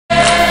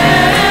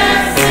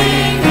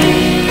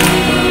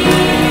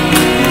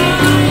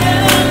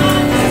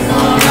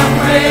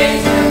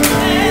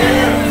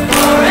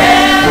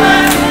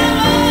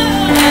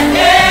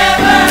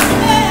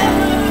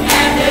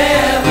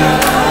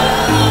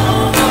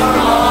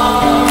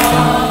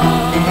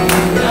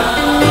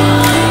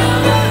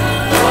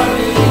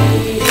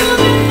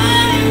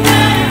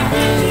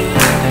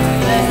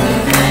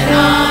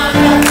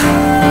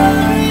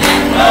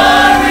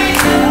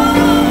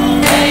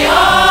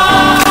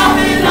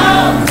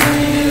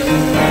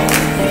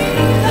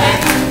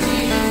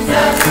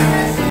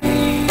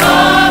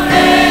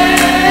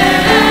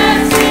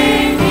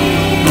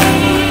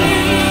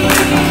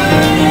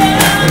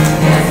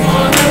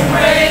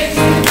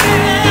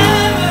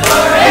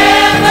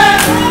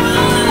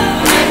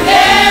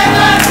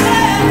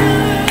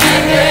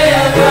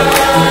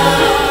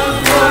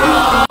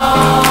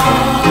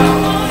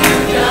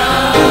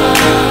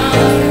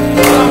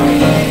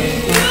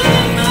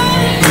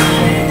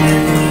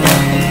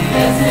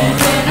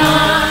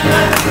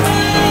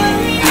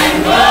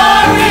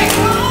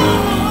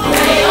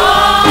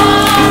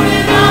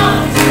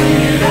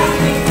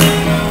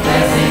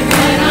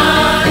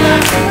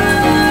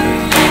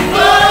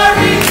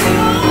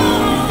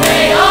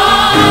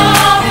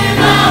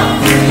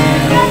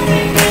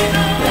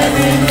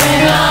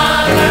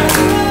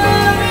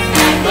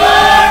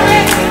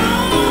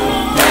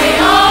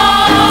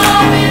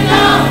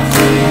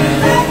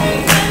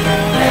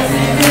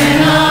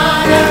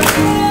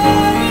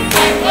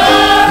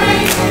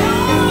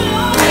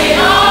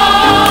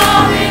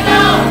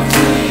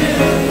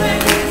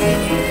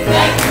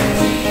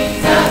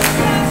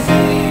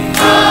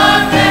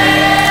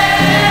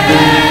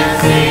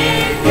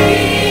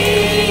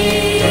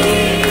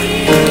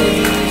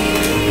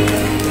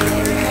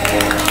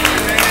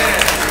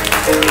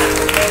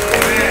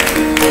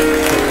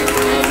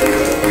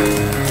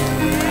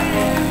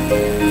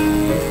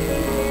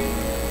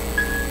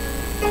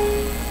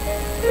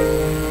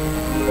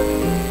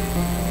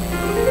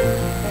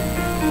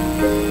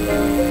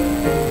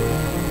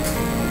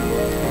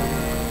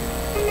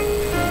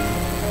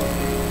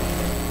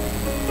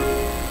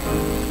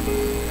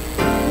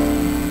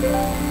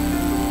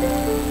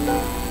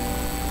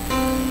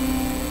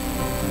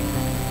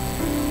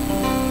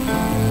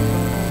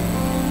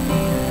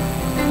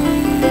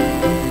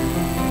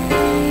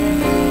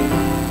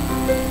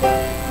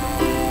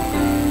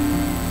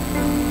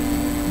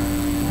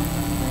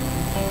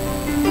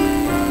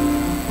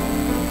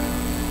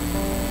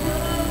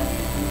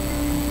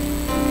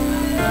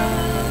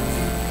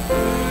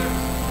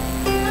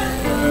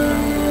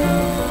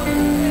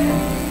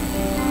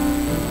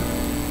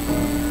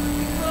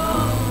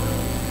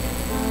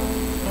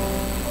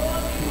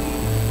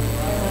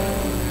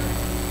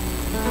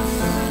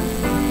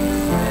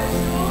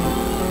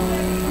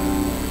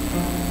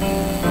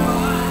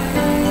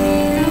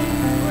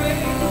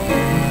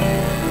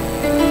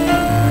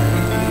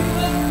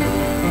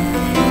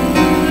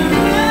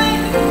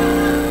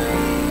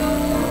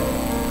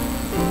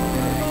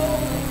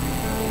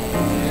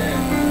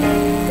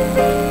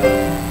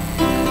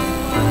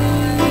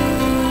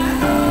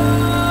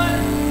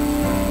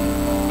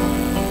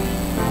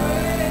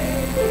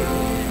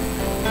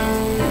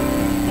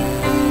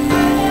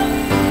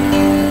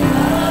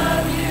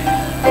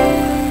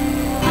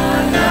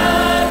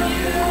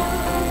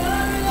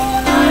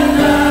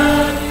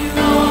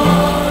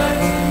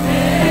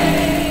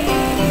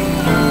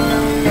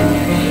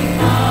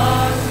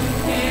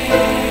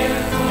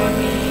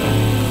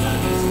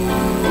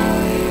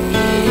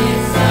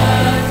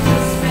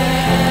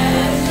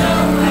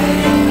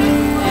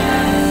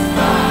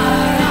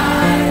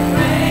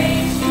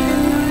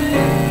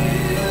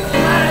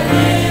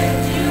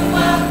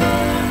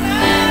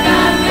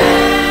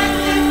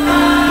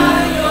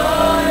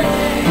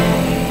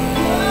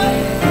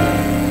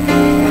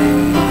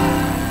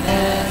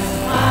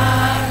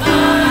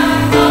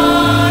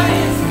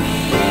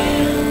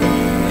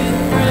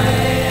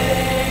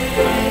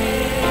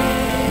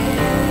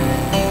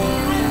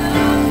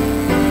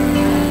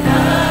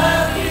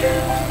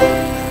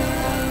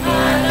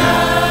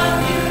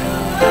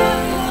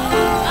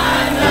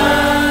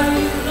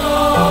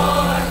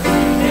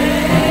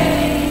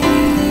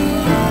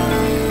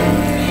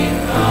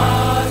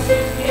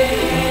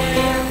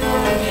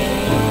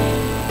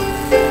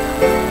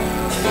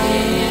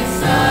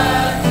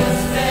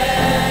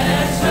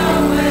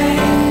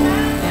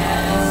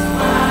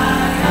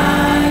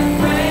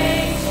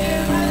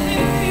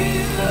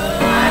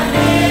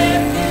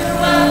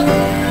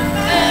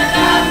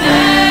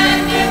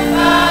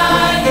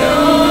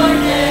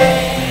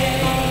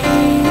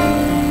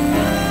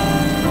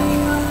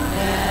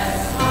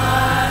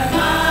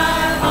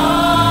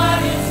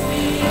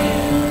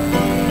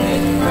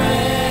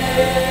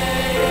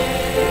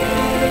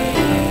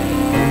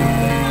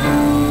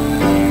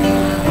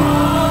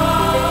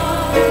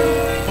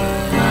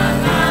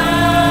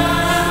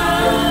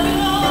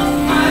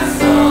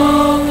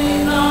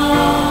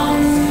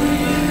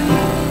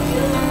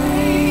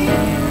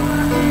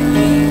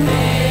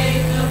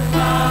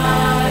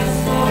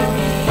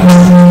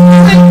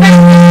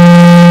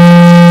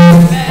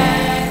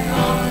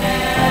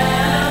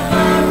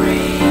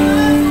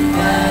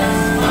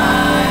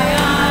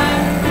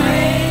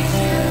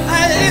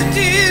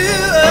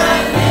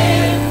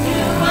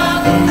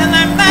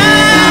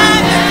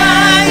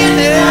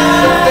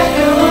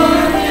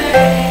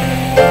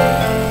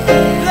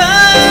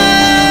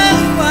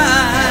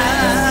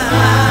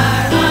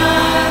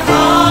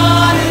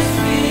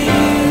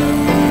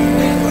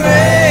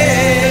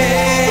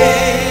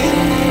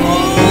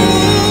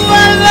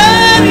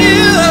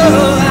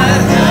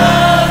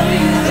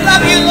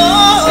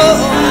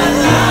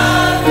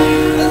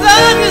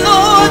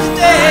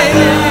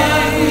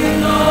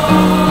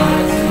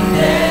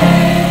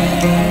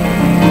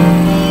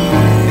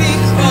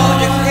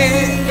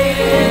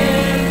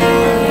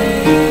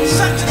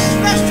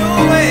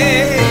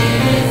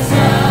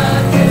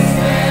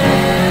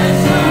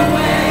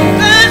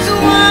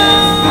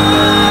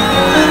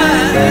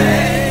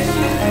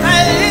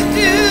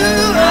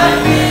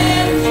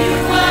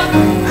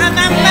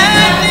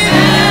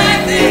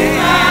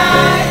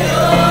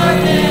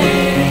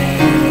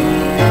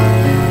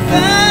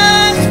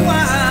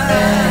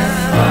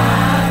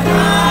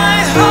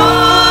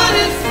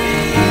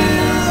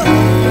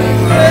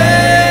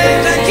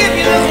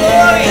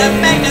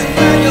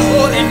magnify your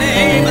holy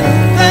name.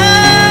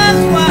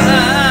 That's why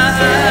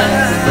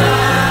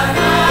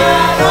my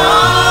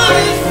heart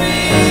is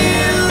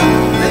filled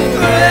with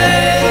praise.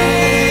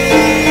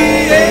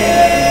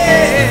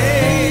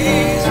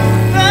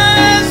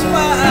 That's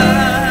why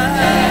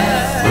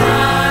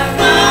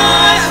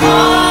my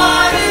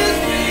heart is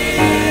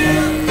filled with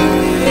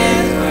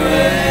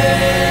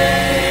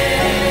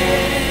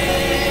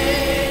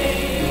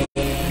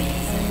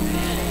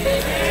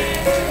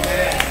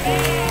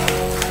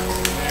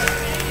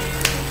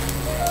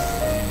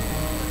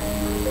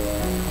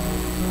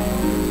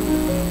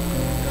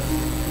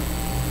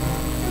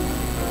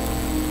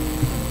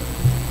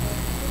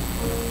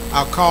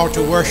Our call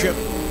to worship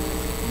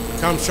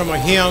comes from a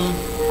hymn,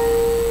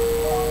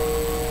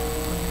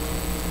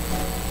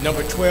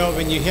 number 12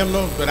 in your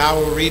hymnal, but I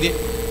will read it.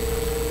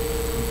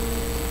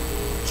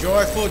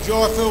 Joyful,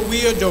 joyful,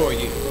 we adore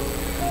you,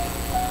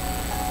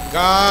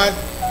 God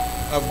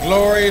of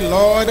glory,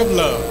 Lord of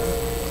love.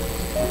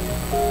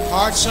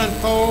 Hearts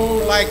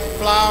unfold like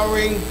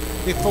flowering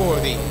before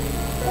thee.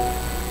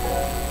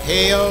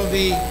 Hail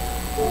the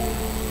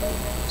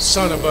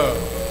sun above.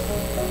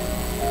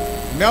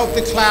 Melt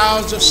the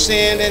clouds of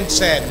sin and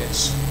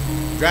sadness.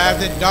 Drive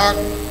the dark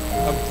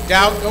of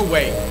doubt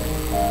away.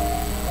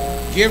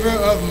 Giver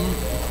of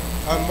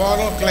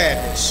immortal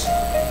gladness,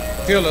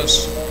 fill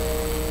us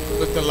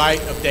with the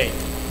light of day.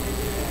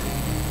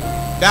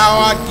 Thou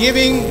art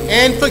giving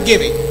and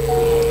forgiving,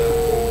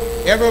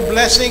 ever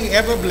blessing,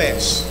 ever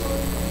blessed.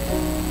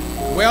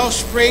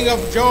 Wellspring of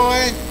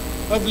joy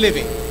of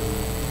living,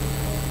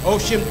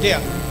 ocean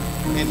depth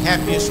and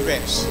happiest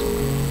rest.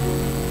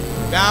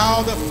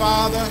 Thou the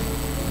Father,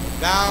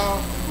 Thou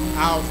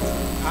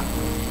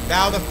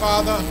the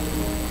Father,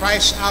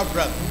 Christ our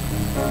brother,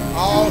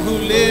 all who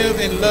live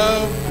and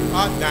love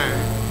art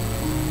thine.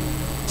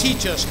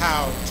 Teach us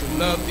how to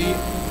love thee,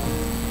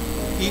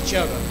 each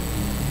other.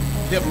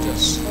 Lift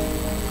us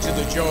to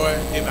the joy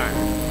divine.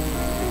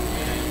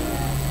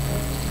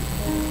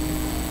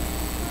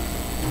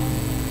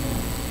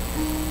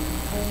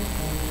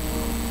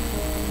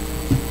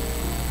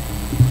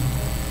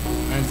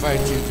 I invite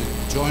you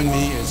to join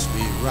me as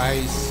we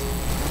rise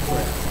to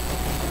prayer.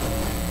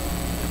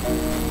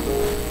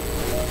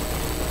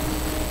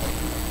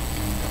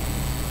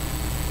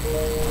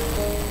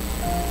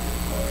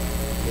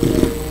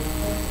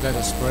 Let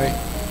us pray.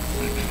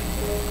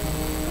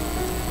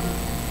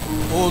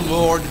 O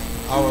Lord,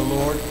 our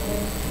Lord,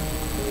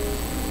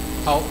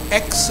 how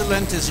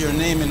excellent is your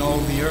name in all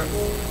the earth.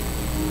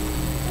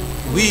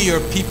 We, your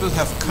people,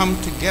 have come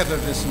together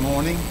this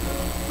morning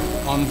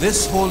on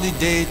this holy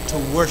day to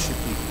worship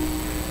you.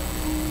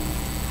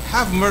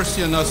 Have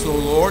mercy on us, O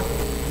Lord,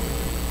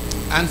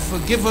 and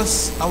forgive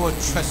us our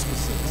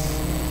trespasses,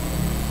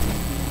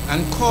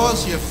 and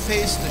cause your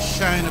face to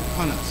shine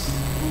upon us.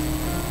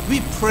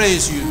 We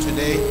praise you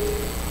today,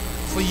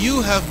 for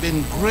you have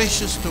been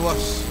gracious to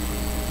us.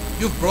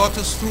 You've brought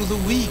us through the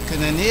week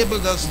and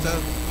enabled us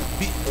to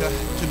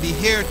be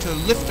here to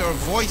lift our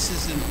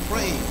voices in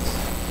praise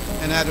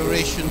and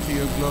adoration to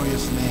your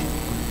glorious name.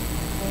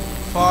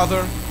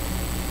 Father,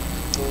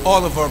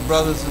 all of our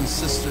brothers and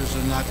sisters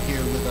are not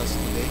here with us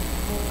today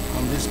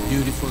on this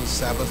beautiful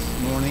Sabbath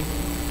morning.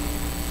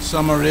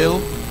 Some are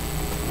ill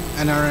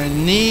and are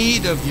in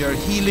need of your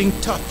healing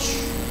touch.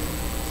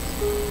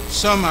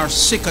 Some are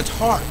sick at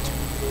heart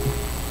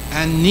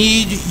and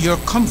need your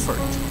comfort.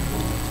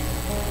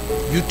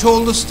 You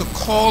told us to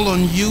call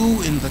on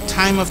you in the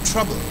time of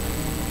trouble.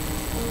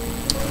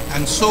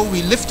 And so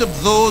we lift up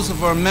those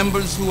of our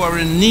members who are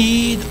in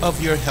need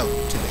of your help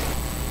today.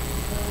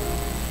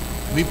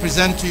 We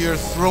present to your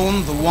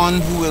throne the one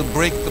who will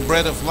break the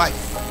bread of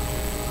life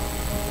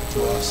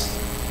to us.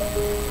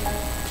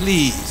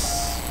 Please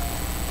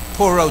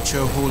pour out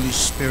your Holy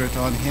Spirit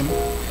on him,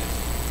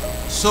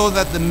 so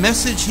that the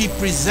message he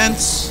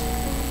presents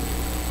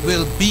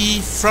will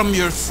be from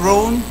your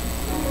throne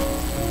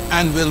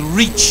and will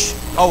reach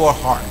our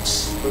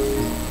hearts.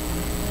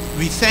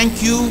 We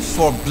thank you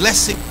for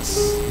blessing us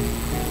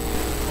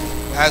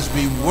as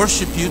we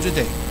worship you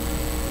today.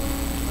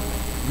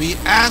 We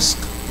ask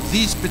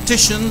these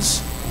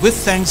petitions with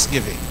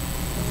thanksgiving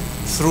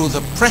through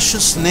the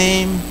precious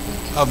name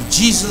of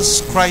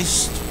Jesus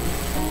Christ,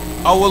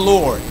 our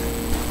Lord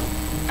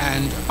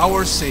and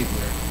our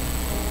Savior.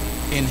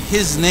 In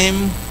his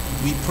name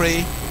we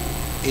pray,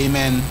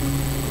 amen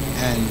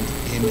and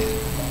amen.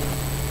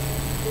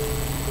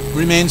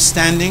 Remain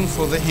standing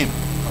for the hymn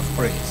of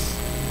praise.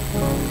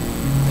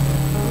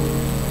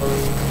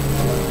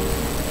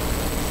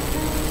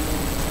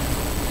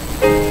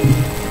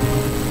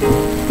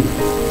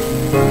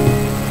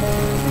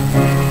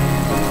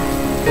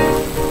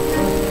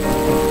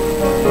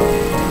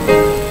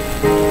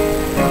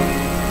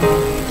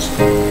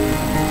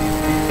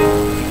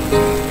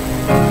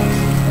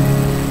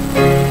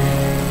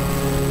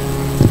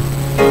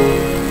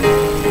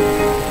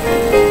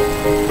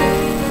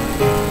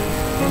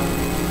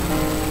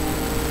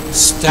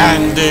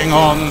 Standing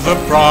on the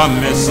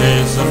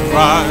promises of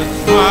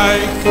Christ, my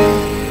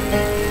King,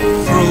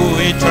 through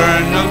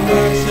eternal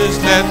mercies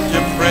let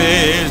your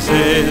praise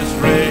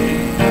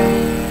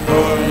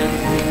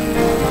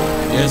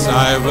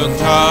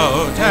look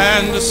out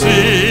and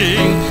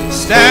sing,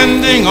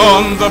 standing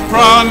on the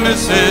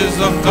promises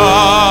of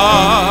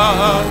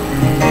God.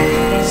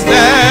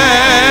 Standing,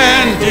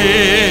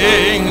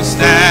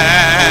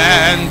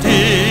 standing,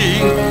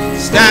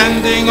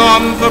 standing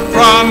on the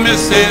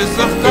promises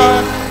of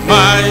God,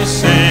 my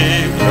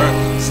Savior.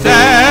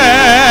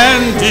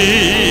 Standing,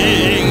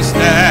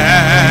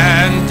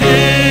 standing,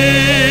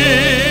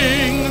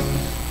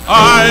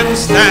 I'm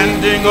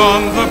standing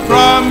on the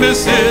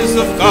promises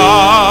of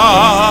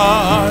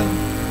God.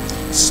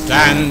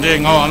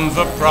 Standing on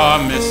the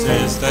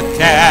promises that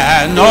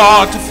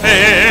cannot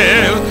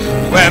fail,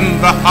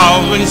 when the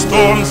howling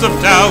storms of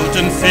doubt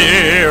and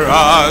fear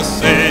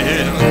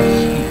assail.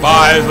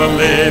 By the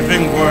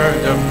living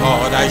word of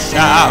God I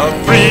shall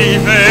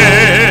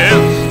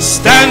prevail,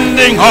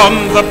 standing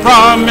on the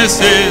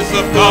promises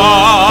of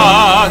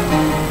God.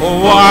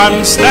 Oh,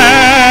 I'm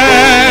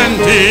standing,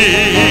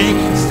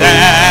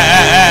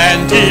 standing,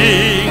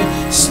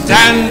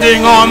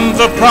 standing on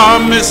the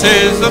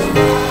promises of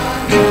God.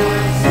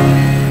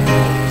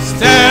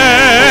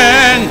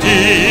 Standing,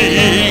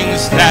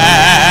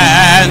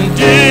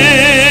 standing,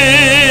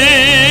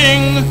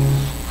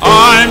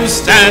 I'm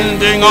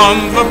standing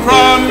on the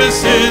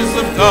promises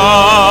of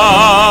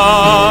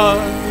God.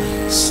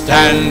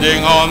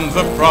 Standing on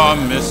the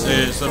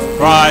promises of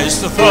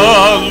Christ the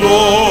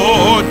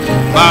Lord,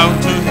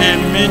 bound to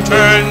him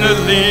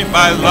eternally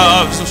by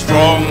love's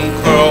strong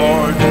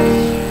cord,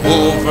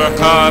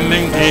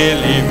 overcoming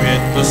daily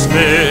with the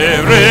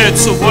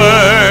Spirit's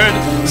word,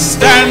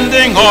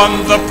 standing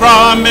on the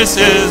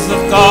promises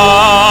of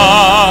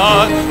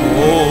God.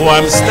 Oh,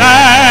 I'm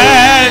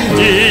standing,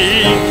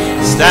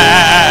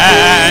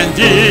 standing,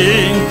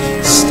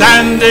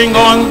 standing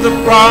on the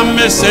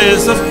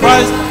promises of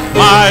Christ,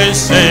 my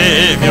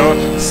Savior.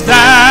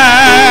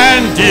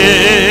 Standing,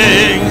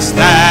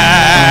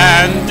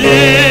 standing,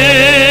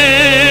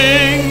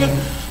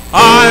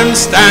 I'm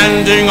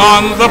standing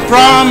on the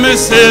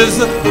promises.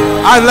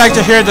 I'd like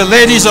to hear the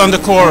ladies on the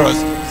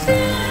chorus.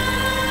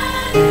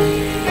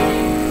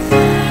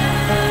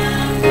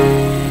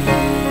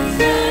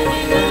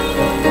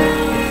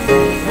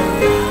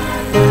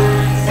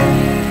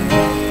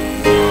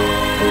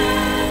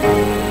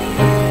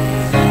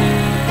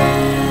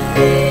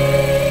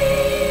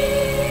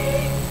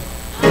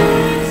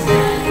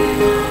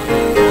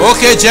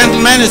 Okay,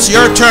 gentlemen, it's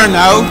your turn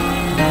now.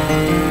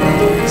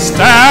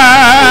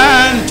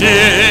 Standing,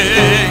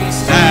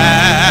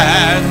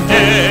 standing,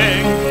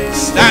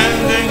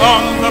 standing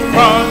on the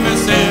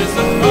promises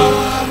of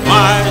God,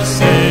 my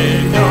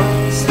Savior.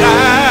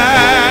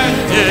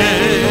 Standing,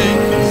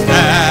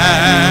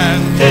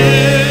 standing,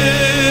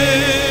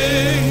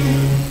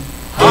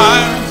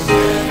 I'm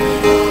standing.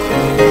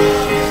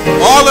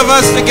 All of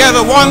us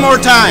together one more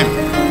time.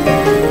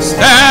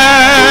 Standing,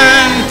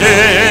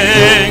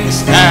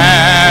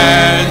 standing,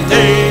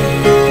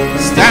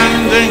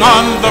 standing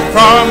on the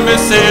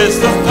promises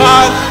of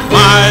God,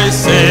 my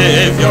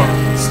Savior.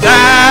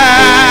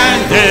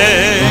 Standing,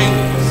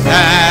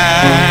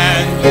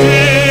 standing,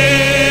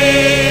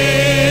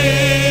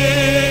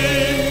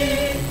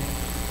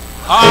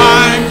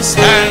 I'm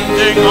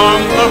standing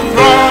on the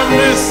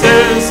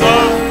promises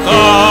of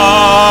God.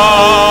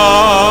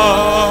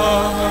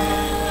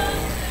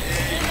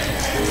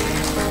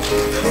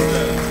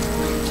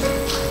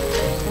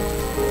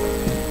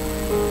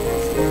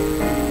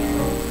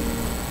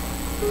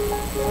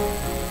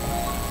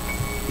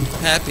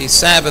 Happy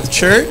Sabbath,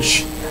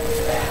 church.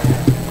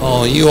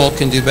 Oh, you all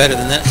can do better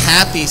than that.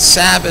 Happy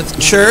Sabbath,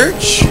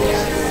 church.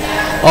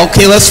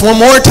 Okay, let's one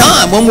more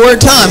time.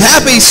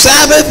 Happy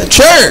Sabbath,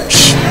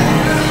 church.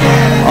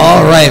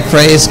 All right,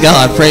 praise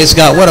God, praise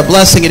God. What a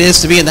blessing it is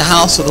to be in the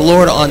house of the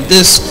Lord on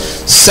this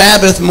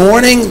Sabbath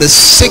morning, the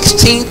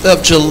 16th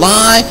of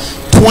July,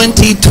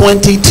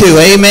 2022.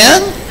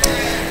 Amen.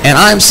 And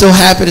I'm so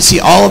happy to see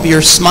all of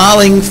your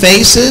smiling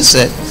faces,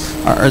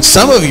 or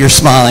some of your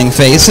smiling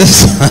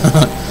faces.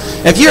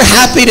 If you're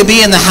happy to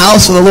be in the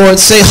house of the Lord,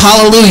 say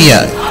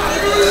hallelujah.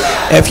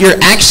 If you're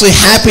actually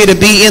happy to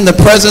be in the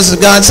presence of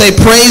God, say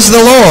praise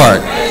the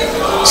Lord.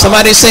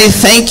 Somebody say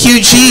thank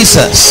you,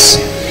 Jesus.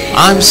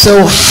 I'm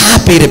so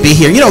happy to be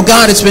here. You know,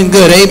 God has been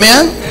good.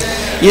 Amen.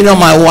 You know,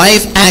 my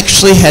wife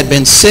actually had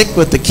been sick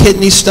with the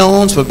kidney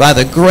stones, but by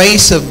the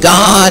grace of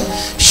God,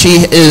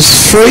 she is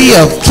free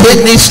of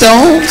kidney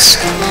stones.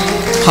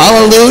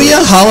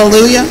 Hallelujah,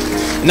 hallelujah.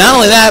 Not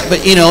only that,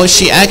 but you know,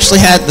 she actually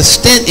had the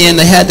stent in.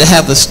 They had to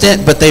have the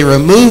stent, but they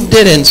removed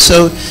it, and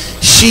so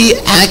she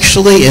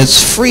actually is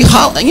free.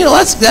 You know,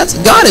 that's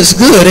God is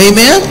good.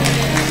 Amen.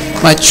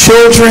 My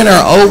children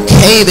are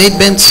okay.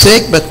 They've been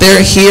sick, but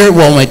they're here.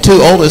 Well, my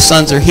two oldest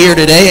sons are here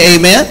today.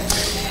 Amen.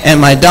 And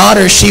my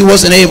daughter, she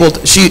wasn't able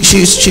to,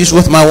 she's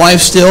with my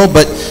wife still,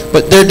 but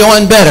they're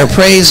doing better.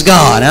 Praise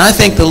God. And I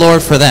thank the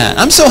Lord for that.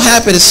 I'm so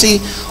happy to see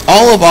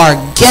all of our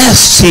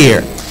guests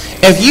here.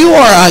 If you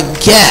are a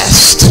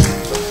guest,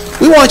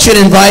 we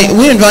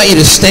invite you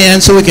to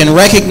stand so we can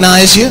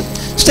recognize you.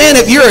 Stand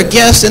if you're a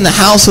guest in the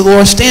house of the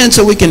Lord. Stand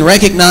so we can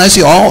recognize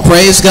you all.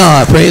 Praise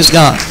God. Praise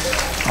God.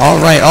 All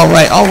right, all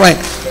right, all right.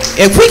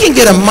 if we can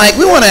get a mic,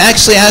 we want to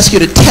actually ask you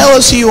to tell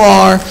us who you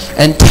are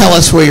and tell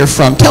us where you're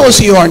from. Tell us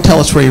who you are and tell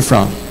us where you're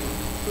from.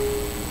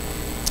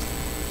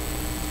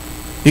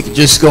 You can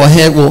just go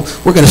ahead.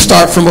 We're going to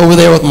start from over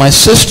there with my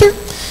sister,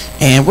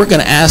 and we're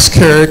going to ask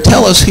her,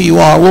 tell us who you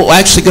are. We'll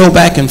actually go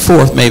back and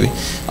forth maybe.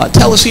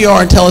 Tell us who you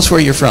are and tell us where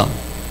you're from.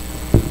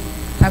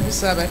 Happy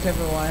Sabbath,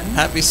 everyone.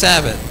 Happy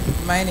Sabbath.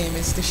 My name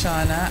is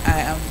Tishana.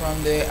 I am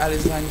from the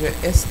Alexandria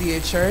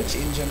SDA Church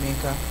in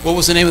Jamaica. What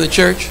was the name of the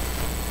church?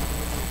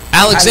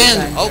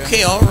 Alexandria.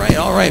 Okay, all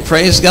right.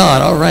 Praise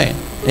God. All right.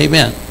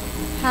 Amen.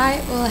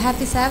 Hi, well,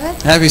 happy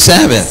Sabbath. Happy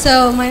Sabbath.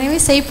 So my name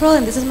is April,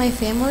 and this is my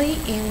family,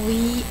 and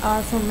we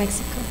are from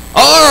Mexico.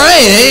 All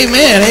right.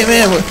 Amen.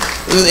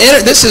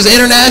 This is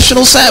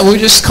International Sabbath. We're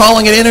just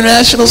calling it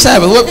International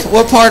Sabbath.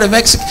 What part of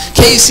Mexico?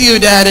 ¿Qué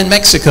ciudad in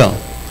Mexico?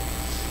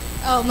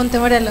 Oh,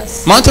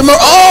 Montemorelos. Montemorelos.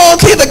 Oh,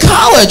 okay, the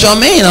college.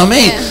 Amen.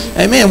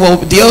 Yeah. Amen. Well,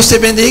 Dios te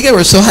bendiga.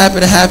 We're so happy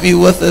to have you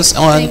with us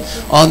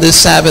on this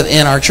Sabbath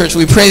in our church.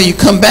 We pray that you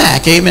come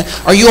back. Amen.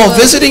 Are you all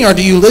visiting or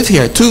do you live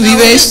here? ¿Tú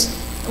vives?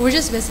 We're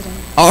just visiting.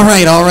 All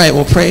right.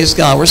 Well, praise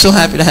God. We're so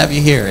happy to have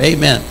you here.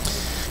 Amen.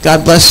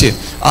 God bless you.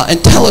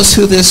 And tell us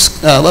who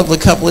this lovely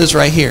couple is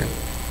right here.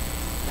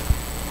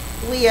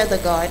 We are the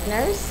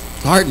Gardeners.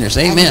 Gardeners.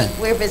 Amen.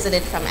 We're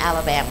visited from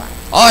Alabama.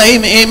 Oh,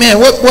 amen.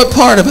 What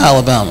part of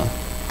Alabama?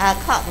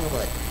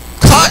 Cottonwood.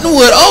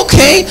 Cottonwood,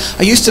 okay.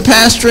 I used to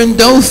pastor in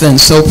Dothan,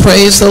 so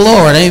praise the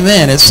Lord.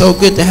 Amen. It's so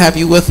good to have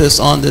you with us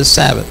on this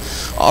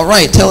Sabbath. All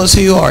right, tell us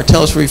who you are.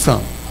 Tell us where you're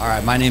from. All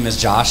right, my name is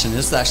Josh, and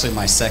this is actually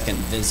my second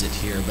visit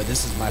here, but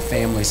this is my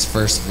family's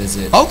first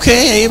visit.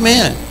 Okay,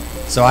 amen.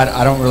 So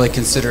I don't really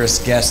consider us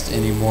guests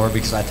anymore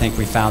because I think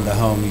we found the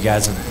home. You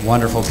guys are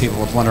wonderful people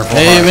with wonderful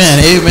hearts.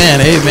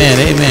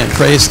 Amen.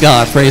 Praise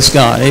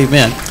God.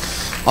 Amen.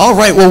 All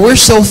right, well, we're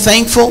so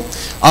thankful.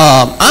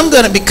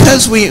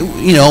 Because we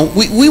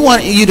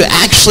want you to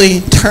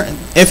actually turn,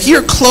 if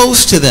you're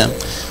close to them,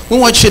 we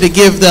want you to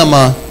give them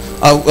a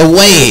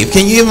wave.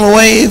 Can you give them a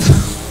wave?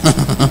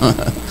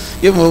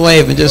 Give them a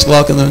wave and just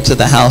welcome them to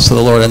the house of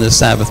the Lord on this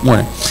Sabbath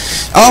morning.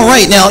 All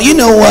right, now, you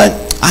know what?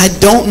 I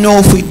don't know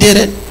if we did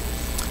it.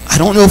 I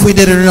don't know if we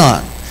did it or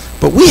not.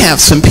 But we have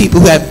some people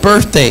who had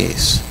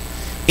birthdays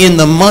in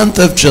the month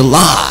of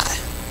July.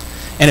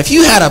 And if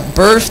you had a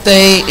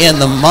birthday in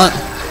the month,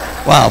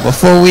 wow,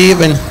 before we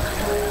even...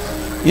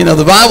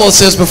 the Bible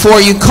says, before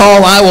you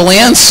call, I will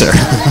answer.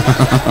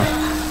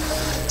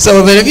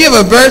 But if you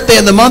have a birthday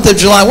in the month of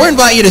July, we're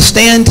inviting you to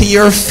stand to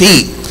your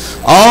feet.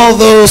 All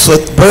those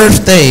with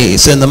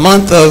birthdays in the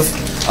month of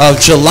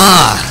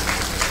July.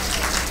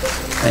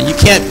 And you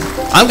can't,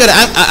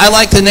 I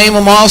like to name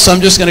them all, so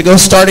I'm just going to go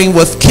starting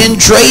with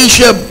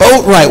Kendrasia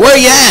Boatwright. Where are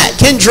you at?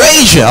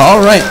 Kendrasia, all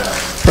right.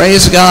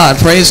 Praise God.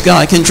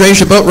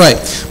 Kendrasia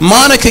Boatwright.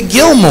 Monica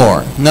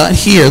Gilmore, not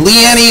here.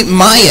 Leanne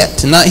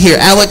Myatt, not here.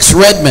 Alex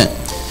Redmond.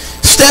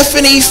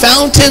 Stephanie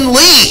Fountain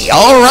Lee.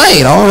 All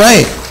right.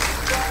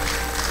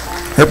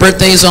 Her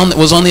birthday was on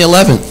the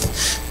 11th.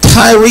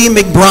 Tyree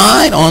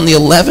McBride on the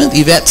 11th.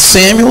 Yvette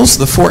Samuels,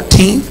 the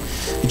 14th.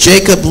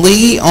 Jacob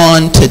Lee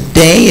on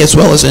today, as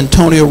well as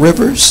Antonio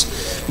Rivers.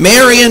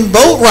 Marion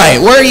Boatwright.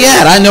 Where are you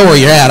at? I know where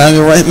you're at.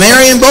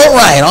 Marion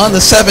Boatwright on the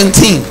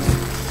 17th.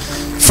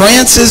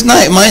 Frances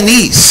Knight, my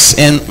niece,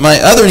 and my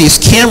other niece,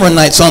 Cameron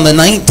Knight's on the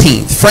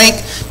 19th.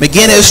 Frank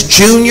McGinnis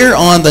Jr.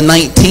 on the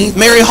 19th.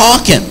 Mary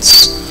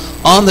Hawkins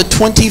on the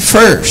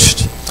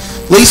 21st.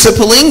 Lisa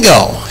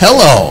Palingo,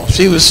 hello.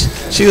 She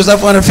was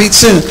up on her feet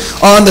soon.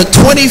 On the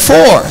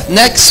 24th,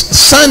 next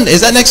Sunday. Is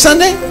that next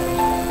Sunday?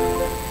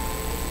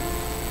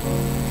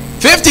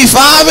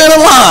 55 and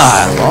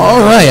alive.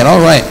 All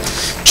right.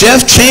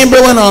 Jeff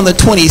Chamberlain on the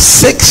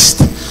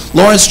 26th.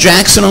 Lawrence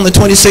Jackson on the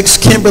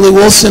 26th. Kimberly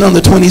Wilson on the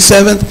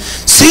 27th.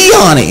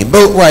 Siani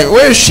Boatwright.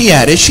 Where is she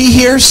at? Is she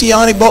here,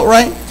 Siani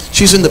Boatwright?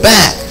 She's in the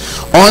back.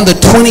 On the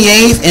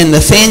 28th, and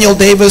Nathaniel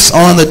Davis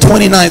on the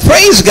 29th.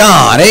 Praise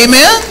God.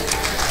 Amen.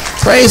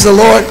 Praise the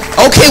Lord.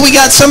 Okay, we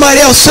got somebody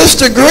else.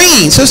 Sister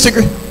Green.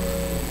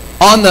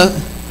 On the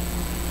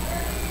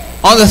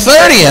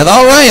 30th.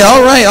 All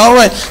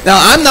right. Now,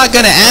 I'm not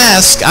going to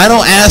ask. I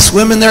don't ask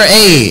women their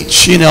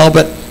age,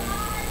 but...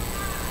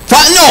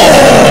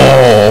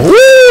 No!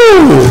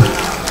 Woo!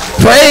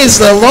 Praise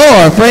the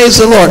Lord.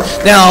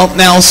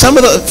 Now, some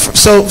of the...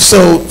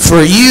 So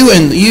for you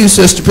and you,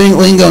 Sister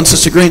Lingo and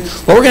Sister Green,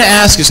 what we're going to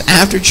ask is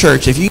after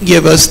church, if you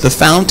give us the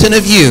fountain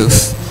of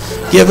youth,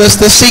 give us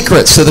the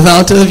secrets to the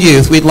fountain of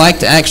youth, we'd like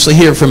to actually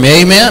hear from you.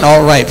 Amen?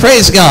 All right.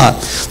 Praise God.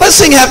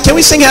 Can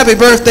we sing happy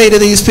birthday to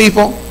these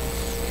people?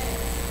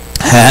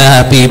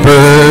 Happy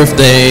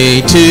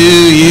birthday to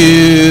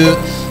you.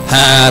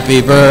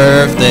 Happy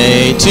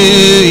birthday to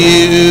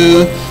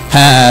you.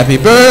 Happy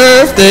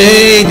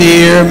birthday,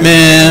 dear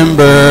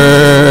members.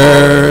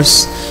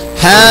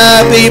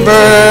 Happy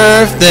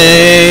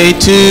birthday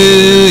to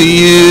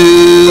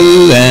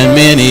you and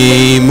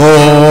many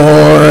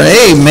more.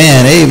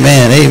 Amen.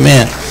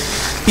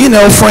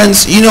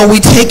 Friends, we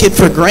take it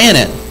for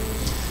granted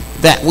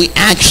that we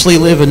actually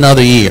live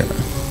another year.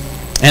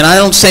 And I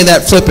don't say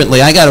that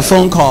flippantly. I got a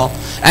phone call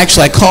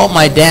Actually, I called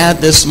my dad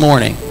this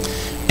morning,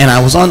 and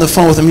I was on the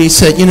phone with him, and he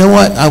said, you know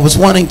what, I was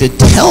wanting to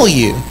tell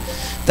you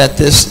that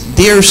this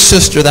dear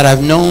sister that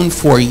I've known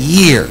for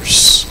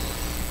years,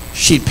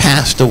 she'd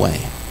passed away.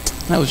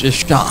 And I was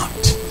just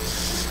shocked.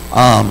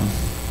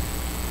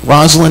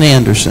 Rosalind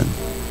Anderson,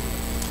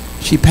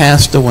 she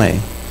passed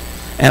away.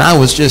 And I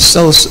was just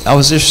so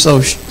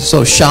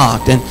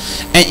shocked.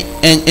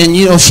 And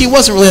you know, she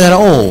wasn't really that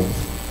old,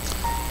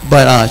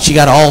 but she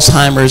got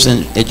Alzheimer's,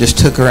 and it just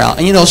took her out.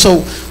 And you know,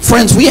 so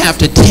friends, we have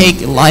to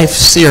take life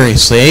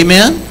seriously,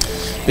 amen?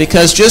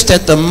 Because just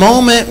at the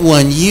moment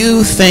when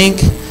you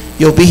think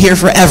you'll be here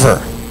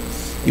forever,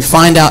 you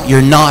find out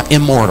you're not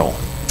immortal,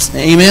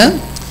 amen?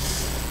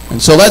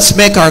 And so let's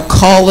make our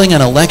calling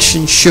and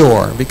election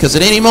sure, because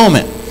at any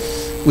moment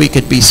we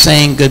could be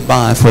saying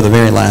goodbye for the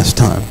very last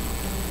time.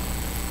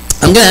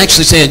 I'm going to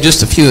actually say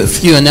just a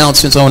few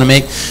announcements I want to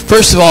make.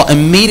 First of all,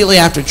 immediately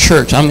after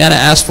church, I'm going to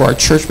ask for our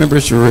church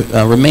members to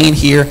remain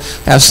here.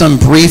 Have some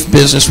brief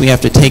business we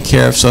have to take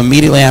care of. So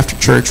immediately after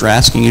church, we're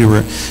asking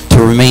you to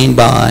remain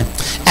by.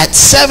 At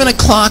 7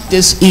 o'clock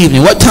this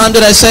evening, what time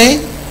did I say?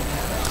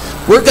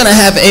 We're going to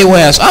have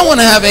AYS. I want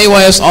to have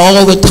AYS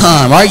all the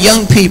time. Our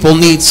young people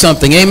need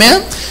something.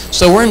 Amen?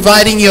 So we're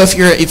inviting you, if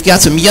you've got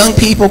some young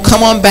people,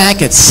 come on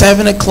back at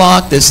 7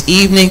 o'clock this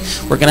evening.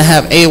 We're going to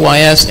have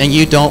AYS, and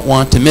you don't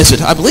want to miss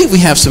it. I believe we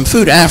have some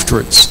food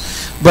afterwards.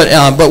 But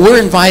we're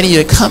inviting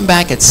you to come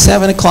back at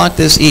 7 o'clock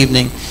this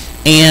evening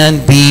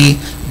and be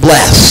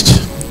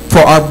blessed. For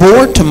our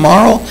board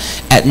tomorrow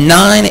at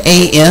 9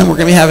 a.m., we're going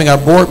to be having our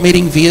board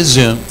meeting via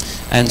Zoom.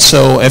 And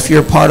so if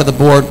you're part of the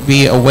board,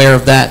 be aware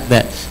of that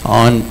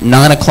on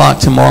 9 o'clock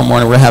tomorrow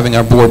morning, we're having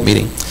our board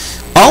meeting.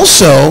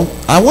 Also,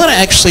 I want to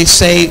actually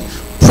say,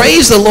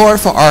 praise the Lord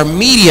for our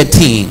media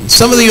team.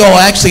 Some of you all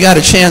actually got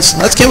a chance.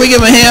 Can we give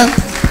them a hand?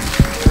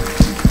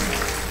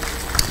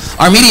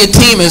 Our media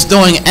team is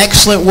doing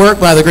excellent work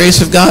by the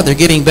grace of God. They're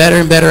getting better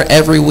and better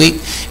every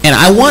week. And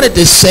I wanted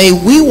to say,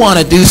 we want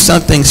to do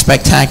something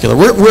spectacular.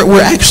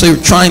 We're actually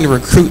trying to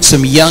recruit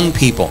some young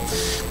people.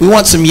 We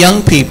want some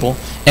young people.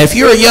 And if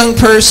you're a young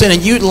person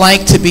and you'd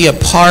like to be a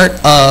part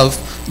of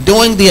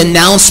doing the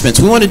announcements,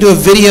 we want to do a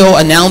video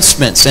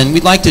announcements, and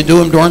we'd like to do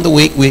them during the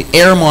week. We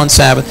air them on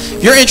Sabbath.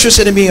 If you're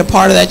interested in being a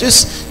part of that,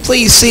 just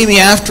please see me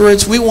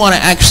afterwards. We want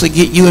to actually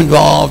get you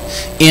involved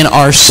in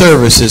our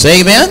services.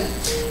 Amen?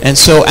 And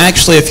so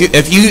actually,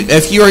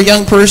 if you're a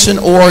young person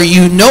or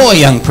you know a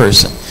young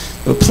person,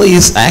 but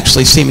please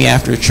actually see me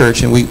after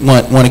church, and we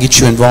want to get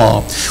you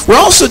involved. We're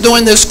also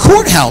doing this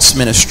courthouse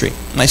ministry.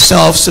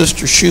 Myself,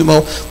 Sister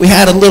Shumo, we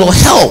had a little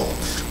help.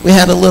 We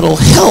had a little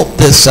help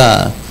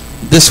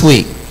this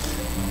week,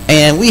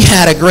 and we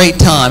had a great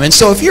time. And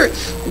so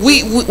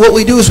what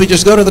we do is we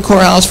just go to the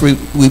courthouse, we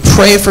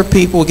pray for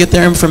people, we get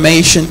their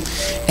information,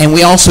 and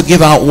we also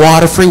give out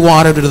free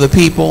water to the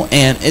people,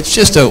 and it's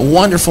just a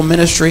wonderful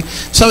ministry.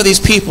 Some of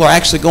these people are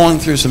actually going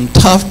through some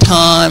tough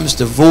times,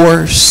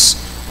 divorce.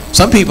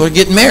 Some people are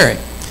getting married,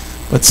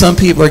 but some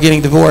people are getting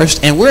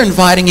divorced, and we're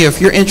inviting you, if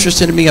you're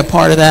interested in being a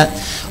part of that,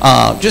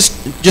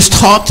 just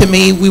talk to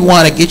me. We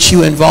want to get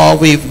you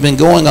involved. We've been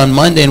going on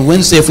Monday and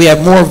Wednesday. If we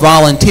have more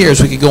volunteers,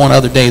 we could go on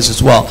other days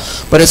as well.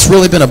 But it's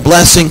really been a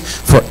blessing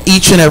for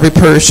each and every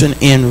person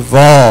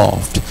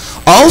involved.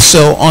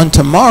 Also, on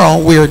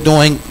tomorrow, we are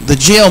doing the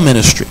jail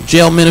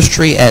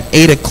ministry at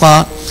 8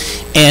 o'clock,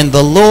 and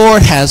the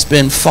Lord has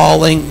been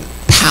falling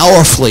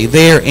powerfully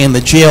there in the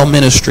jail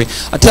ministry.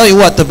 I'll tell you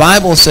what, the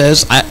Bible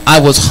says,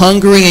 I was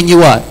hungry and you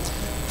what?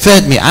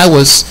 Fed me. I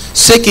was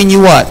sick and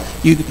you what?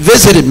 You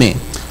visited me.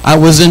 I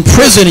was in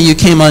prison and you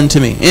came unto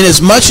me.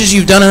 Inasmuch as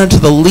you've done it unto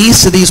the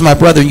least of these, my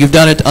brethren, you've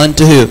done it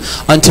unto who?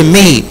 Unto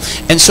me.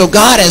 And so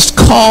God has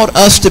called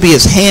us to be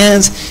his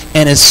hands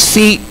and his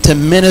feet to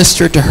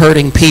minister to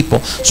hurting people.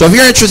 So if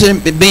you're interested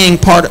in being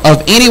part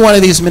of any one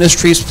of these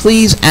ministries,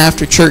 please,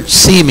 after church,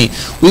 see me.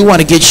 We want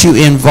to get you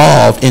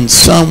involved in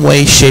some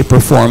way, shape, or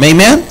form.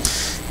 Amen?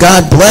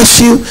 God bless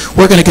you.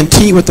 We're going to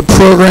continue with the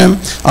program.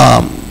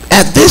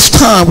 At this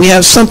time, we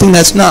have something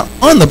that's not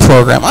on the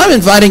program. I'm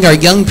inviting our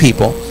young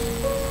people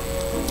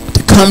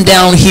to come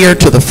down here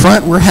to the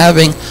front. We're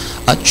having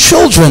a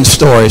children's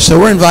story. So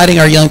we're inviting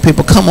our young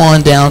people, come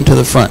on down to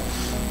the front.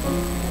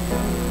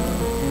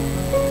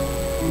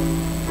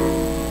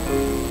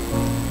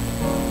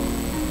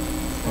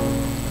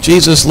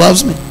 Jesus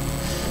loves me.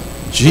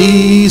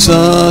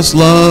 Jesus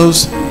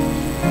loves me.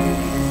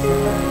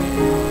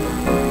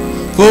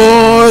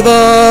 For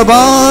the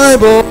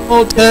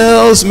Bible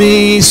tells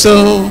me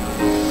so.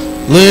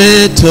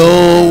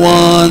 Little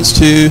ones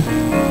too.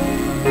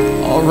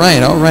 All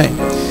right, all right.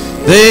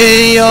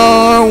 They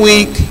are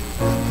weak.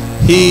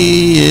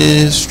 He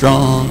is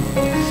strong.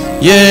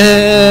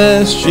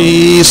 Yes,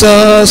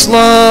 Jesus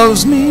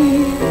loves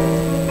me.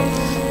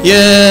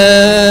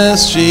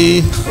 Yes,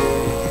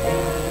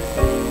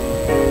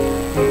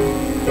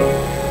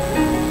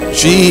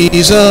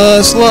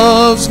 Jesus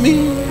loves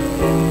me,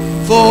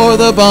 for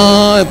the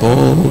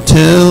Bible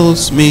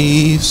tells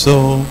me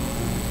so.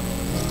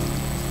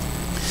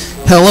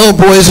 Hello,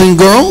 boys and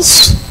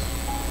girls.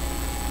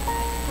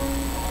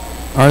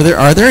 Are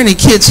there any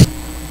kids?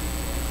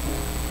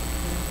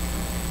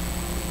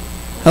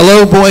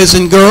 Hello, boys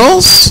and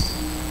girls.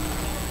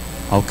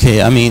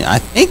 Okay, I mean, I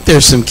think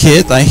there's some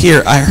kids. I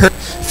heard.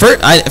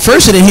 At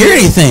first I didn't hear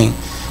anything.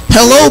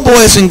 Hello,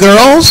 boys and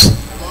girls.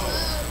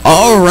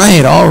 All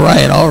right. I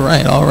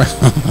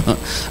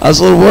was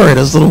a little worried.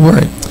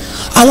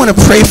 I want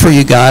to pray for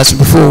you guys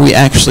before we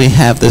actually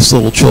have this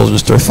little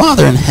children's story.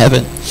 Father in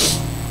heaven,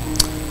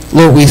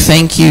 Lord, we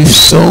thank you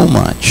so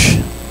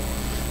much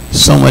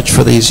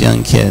for these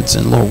young kids.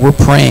 And Lord, we're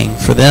praying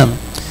for them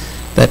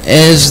that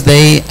as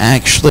they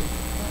actually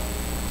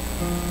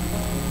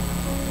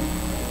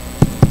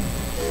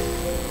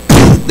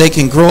they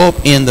can grow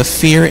up in the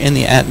fear and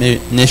the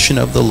admonition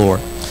of the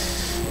Lord.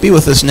 Be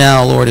with us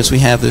now, Lord, as we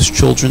have this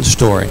children's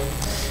story.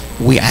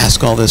 We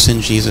ask all this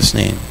in Jesus'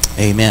 name.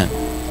 Amen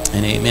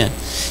and amen.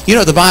 You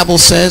know what the Bible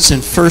says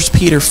in 1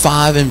 Peter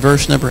 5 and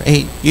verse number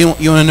 8? You want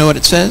to know what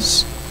it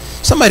says?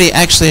 Somebody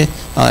actually,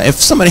 if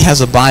somebody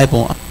has a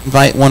Bible, I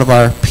invite one of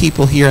our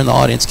people here in the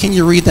audience. Can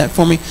you read that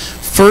for me?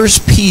 1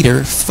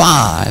 Peter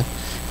 5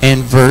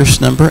 and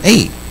verse number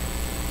 8.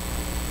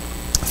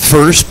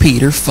 1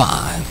 Peter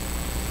 5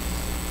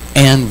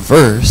 and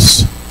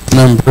verse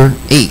number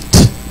 8.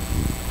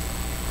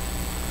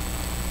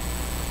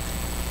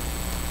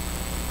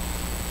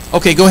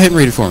 Okay, go ahead and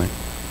read it for me.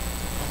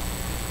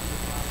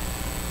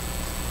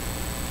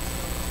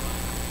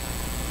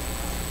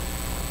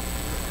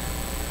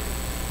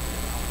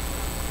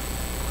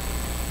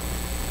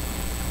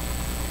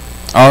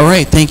 All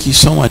right, thank you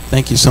so much.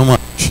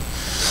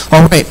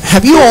 All right,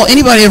 have you all,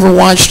 anybody ever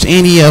watched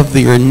any of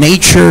your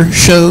nature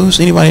shows?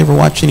 Anybody ever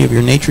watched any of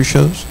your nature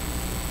shows?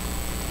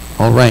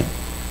 All right.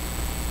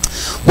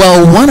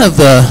 Well, one of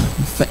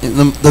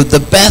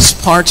the best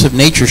parts of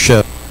nature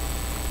show,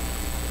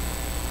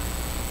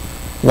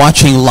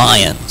 watching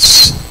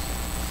lions.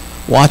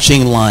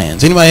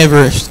 Anybody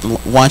ever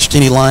watched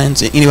any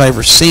lions? Anybody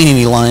ever seen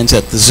any lions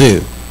at the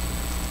zoo?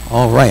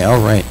 All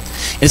right.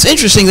 It's an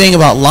interesting thing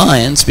about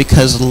lions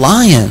because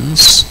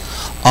lions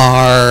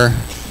are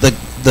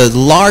the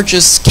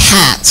largest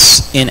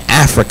cats in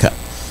Africa.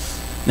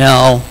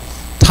 Now,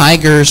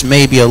 tigers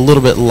may be a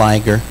little bit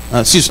larger.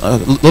 And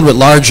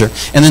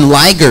then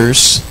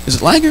ligers, is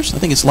it ligers? I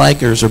think it's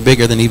ligers are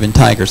bigger than even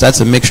tigers.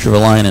 That's a mixture of a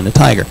lion and a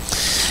tiger.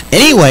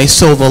 Anyway,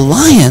 so the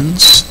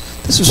lions,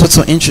 this is what's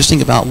so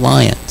interesting about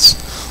lions.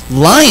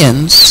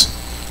 Lions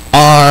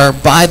are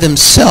by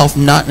themselves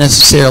not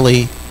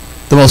necessarily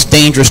the most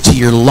dangerous to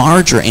your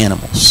larger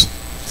animals.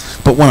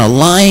 But when a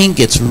lion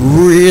gets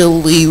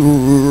really,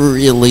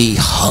 really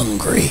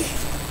hungry.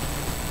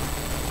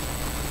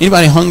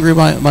 Anybody hungry,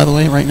 by the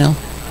way, right now?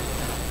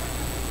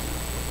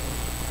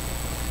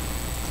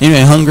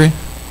 Anybody hungry?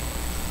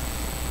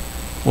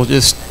 Well,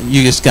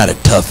 you just got to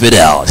tough it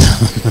out.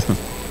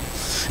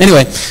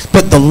 Anyway,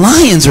 but the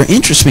lions are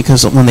interesting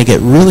because when they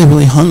get really,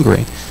 really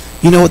hungry,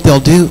 you know what they'll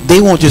do? They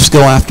won't just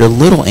go after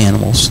little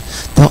animals.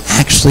 They'll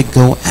actually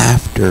go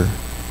after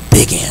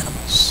big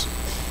animals.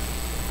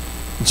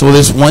 And so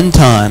this one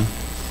time,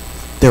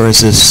 there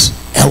was this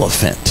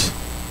elephant.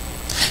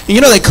 And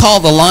you know they call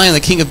the lion the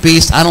king of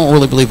beasts? I don't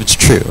really believe it's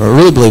true. I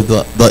really believe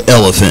the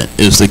elephant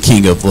is the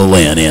king of the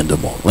land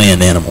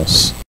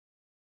animals.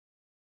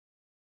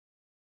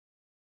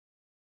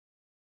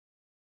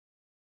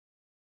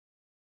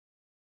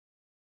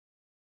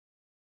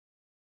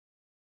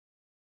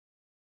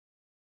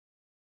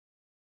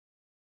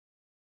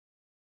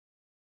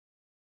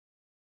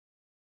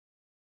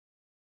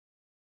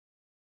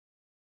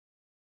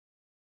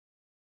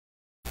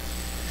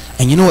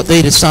 And you know what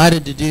they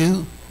decided to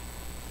do?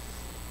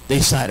 They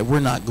decided,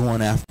 we're not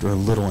going after a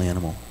little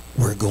animal.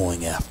 We're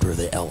going after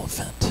the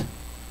elephant.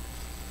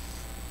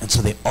 And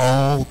so they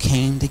all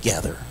came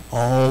together,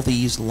 all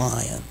these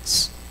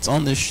lions. It's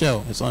on this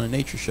show. It's on a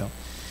nature show.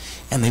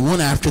 And they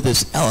went after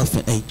this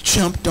elephant. They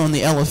jumped on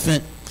the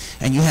elephant,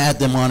 and you had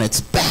them on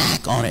its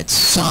back, on its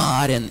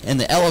side, and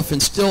the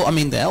elephant still,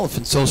 the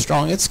elephant's so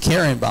strong, it's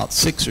carrying about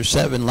 6 or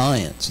 7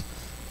 lions.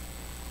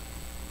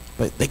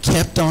 But they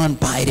kept on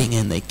biting,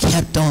 and they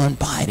kept on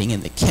biting,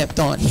 and they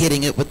kept on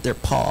hitting it with their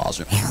paws.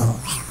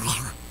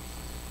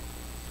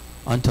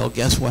 Until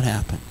guess what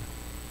happened?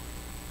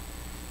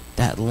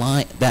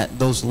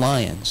 Those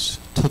lions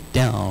took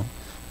down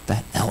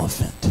that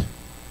elephant.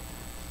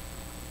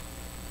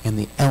 And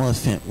the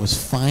elephant was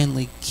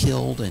finally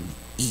killed and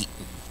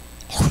eaten.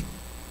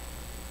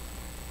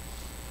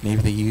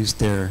 Maybe they used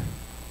their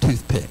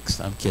toothpicks.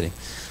 I'm kidding.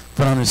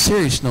 But on a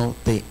serious note,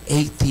 they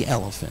ate the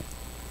elephant.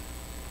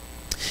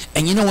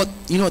 And you know what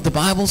the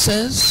Bible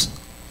says?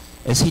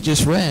 As he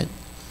just read,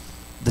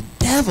 the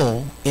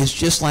devil is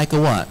just like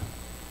a what?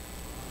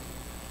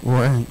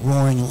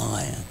 Roaring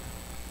lion.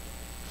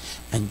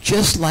 And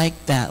just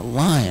like that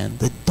lion,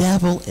 the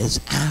devil is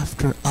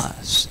after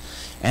us.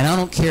 And I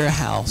don't care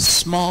how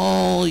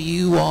small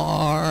you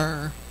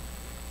are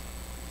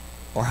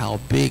or how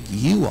big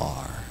you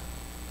are.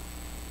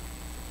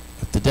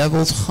 If the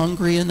devil's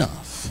hungry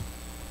enough,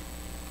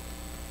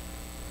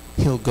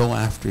 he'll go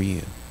after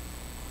you.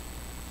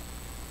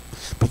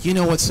 But you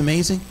know what's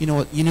amazing? You know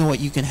what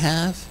you can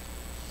have?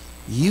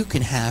 you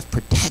can have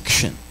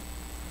protection.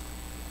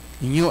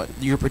 And you know what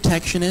your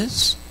protection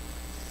is?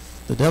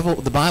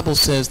 The Bible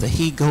says that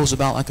he goes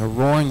about like a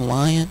roaring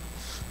lion.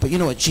 But you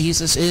know what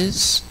Jesus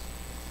is?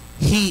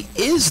 He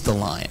is the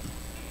lion.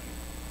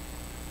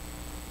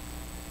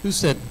 Who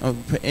said, oh,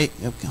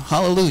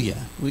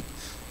 hallelujah.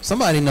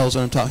 Somebody knows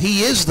what I'm talking.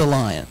 He is the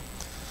lion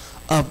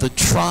of the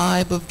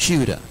tribe of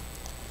Judah.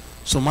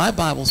 So my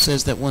Bible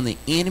says that when the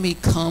enemy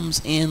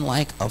comes in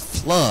like a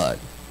flood,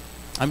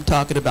 I'm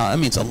talking about, I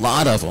mean, it's a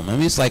lot of them. I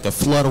mean, it's like a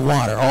flood of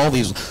water. All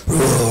these,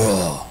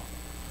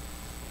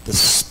 the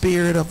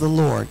Spirit of the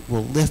Lord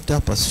will lift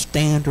up a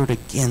standard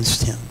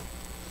against him.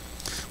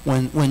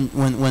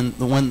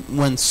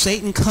 When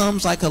Satan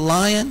comes like a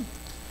lion,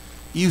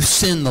 you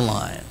send the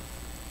lion.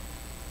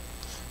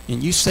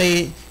 And you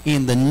say,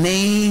 in the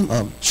name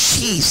of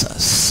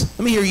Jesus.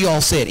 Let me hear you all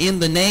say it. In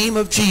the name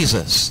of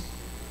Jesus.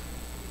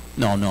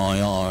 No,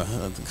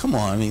 y'all. Come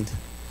on. I mean,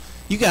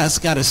 you guys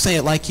got to say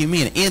it like you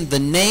mean it. In the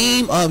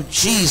name of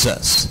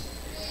Jesus.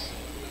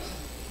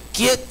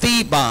 Get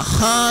thee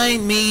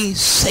behind me,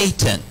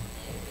 Satan.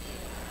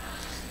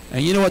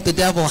 And you know what the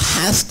devil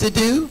has to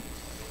do?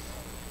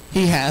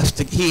 He has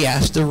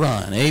to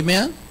run.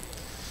 Amen?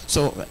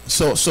 So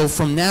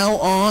from now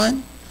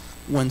on,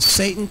 when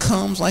Satan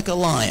comes like a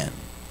lion,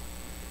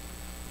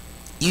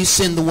 you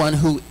send the one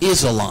who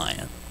is a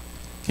lion.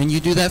 Can you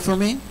do that for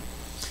me?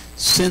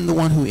 Send the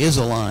one who is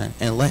a lion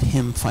and let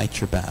him fight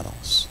your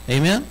battles.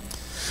 Amen?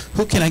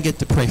 Who can I get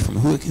to pray for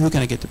me? Who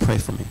can I get to pray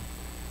for me?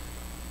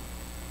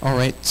 All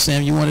right,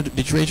 Sam,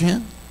 did you raise your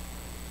hand?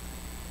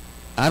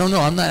 I don't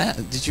know.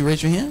 Did you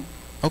raise your hand?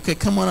 Okay,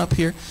 come on up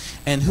here.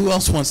 And who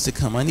else wants to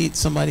come? I need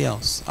somebody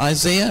else.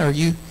 Isaiah, are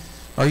you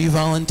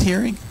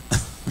volunteering?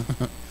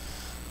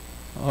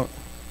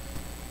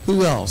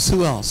 Who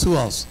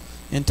else?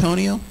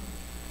 Antonio?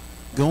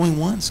 Going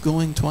once,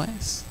 going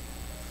twice?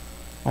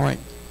 All right.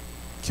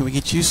 Can we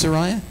get you,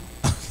 Sariah?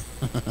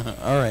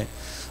 All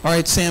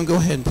right, Sam, go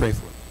ahead and pray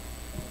for it.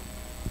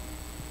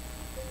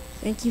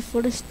 Thank you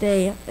for this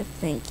day. I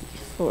thank you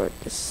for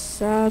the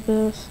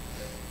Sabbath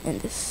and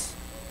this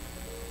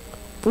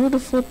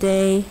beautiful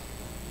day.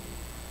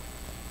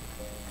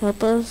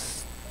 Help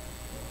us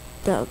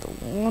to have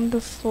the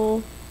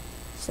wonderful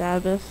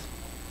Sabbath.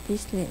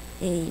 Peace and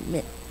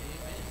amen.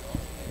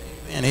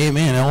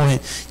 Amen.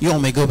 You all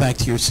may go back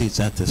to your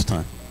seats at this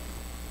time.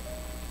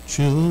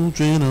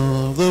 Children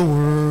of the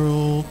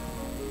world.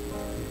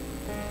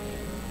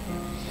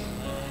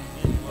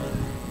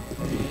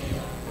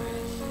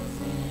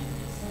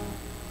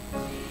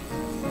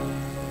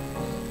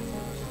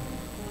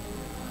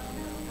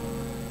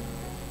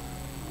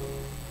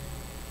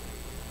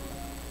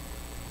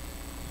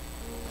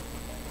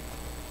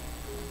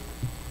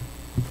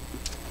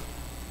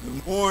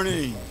 Good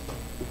morning.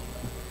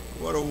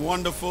 What a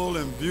wonderful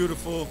and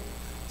beautiful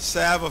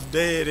Sabbath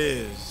day it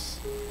is.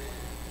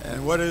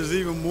 And what is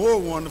even more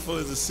wonderful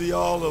is to see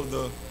all of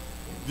the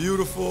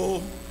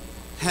beautiful,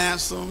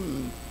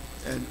 handsome,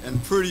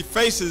 and pretty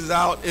faces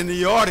out in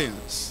the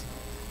audience.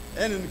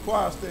 And in the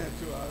choir stand,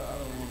 too. I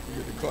don't want to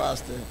forget the choir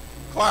stand.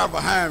 Choir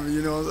behind me,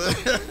 you know what I'm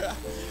saying?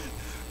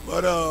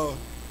 But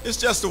it's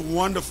just a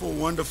wonderful,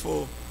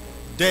 wonderful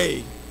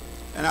day.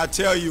 And I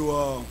tell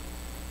you,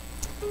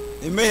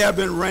 it may have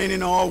been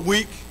raining all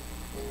week,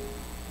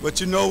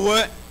 but you know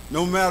what?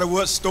 No matter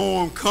what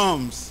storm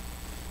comes,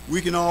 we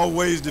can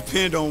always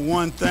depend on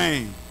one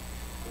thing.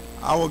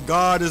 Our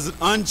God is an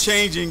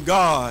unchanging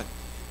God,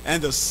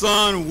 and the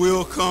sun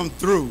will come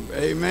through.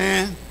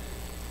 Amen.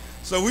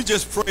 So we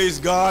just praise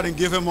God and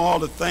give him all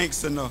the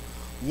thanks and the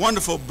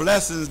wonderful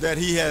blessings that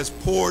he has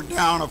poured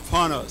down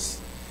upon us.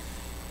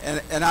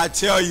 And I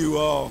tell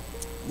you,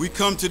 we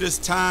come to this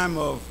time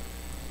of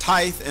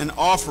tithe and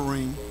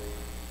offering,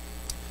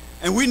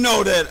 and we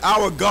know that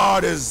our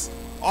God is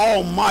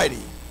almighty.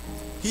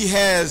 He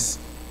has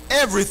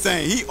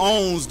everything. He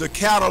owns the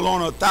cattle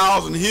on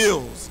 1,000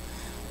 hills.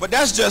 But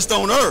that's just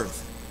on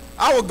earth.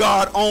 Our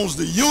God owns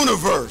the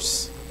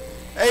universe.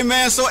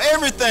 Amen. So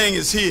everything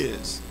is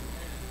his.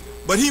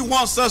 But he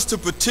wants us to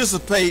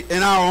participate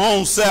in our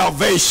own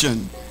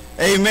salvation.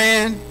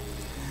 Amen.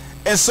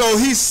 And so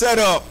he set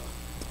up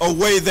a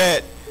way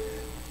that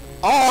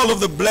all of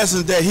the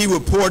blessings that he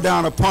would pour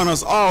down upon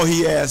us, all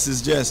he asks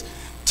is just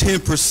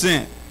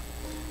 10%.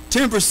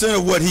 10%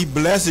 of what he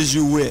blesses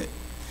you with.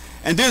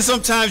 And then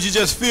sometimes you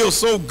just feel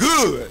so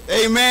good.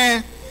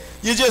 Amen.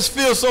 You just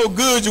feel so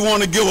good you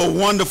want to give a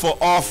wonderful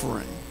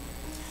offering.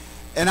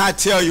 And I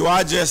tell you,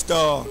 I just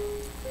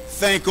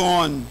think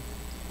on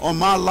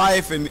my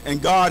life,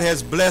 and God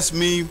has blessed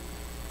me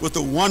with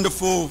a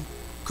wonderful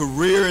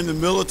career in the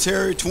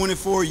military,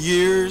 24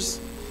 years,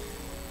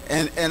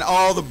 and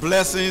all the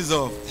blessings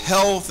of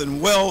health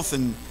and wealth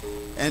and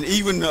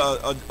even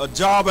a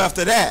job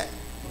after that.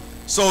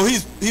 So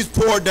he's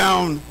poured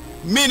down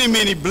many,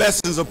 many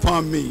blessings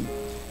upon me.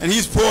 And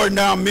he's poured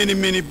down many,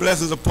 many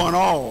blessings upon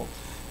all.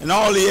 And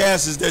all he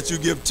asks is that you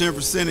give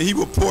 10%, and he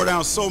will pour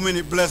down so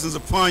many blessings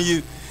upon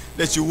you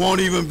that you won't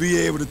even be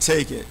able to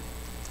take it.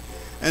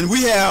 And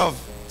we have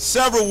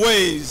several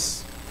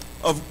ways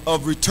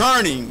of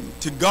returning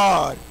to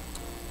God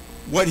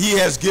what he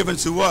has given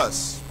to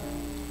us.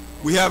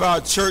 We have our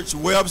church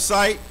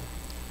website,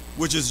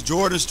 which is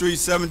Jordan Street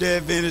Seventh-day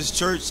Adventist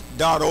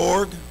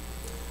Church.org.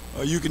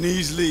 You can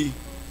easily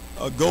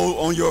go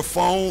on your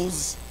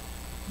phones,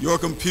 your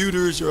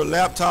computers, your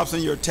laptops,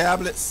 and your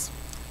tablets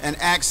and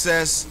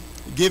access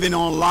giving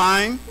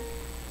online.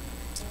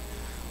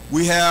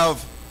 We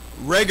have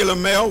regular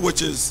mail,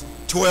 which is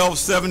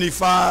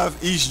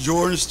 1275 East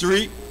Jordan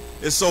Street.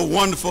 It's so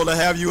wonderful to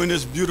have you in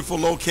this beautiful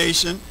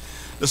location.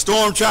 The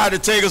storm tried to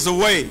take us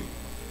away,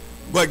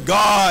 but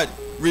God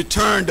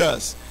returned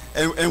us,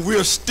 and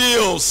we're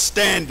still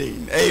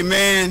standing.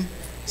 Amen.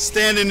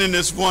 Standing in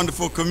this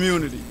wonderful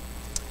community.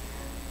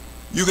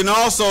 You can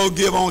also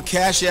give on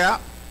Cash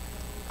App.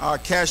 Our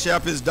Cash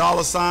App is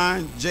 $JSSDAC.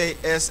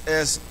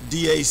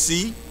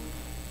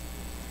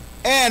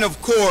 And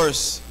of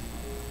course,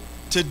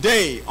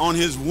 today, on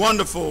his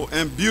wonderful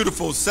and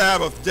beautiful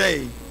Sabbath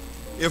day,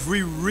 if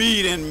we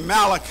read in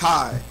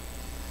Malachi,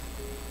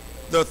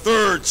 the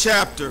 3rd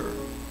chapter,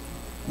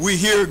 we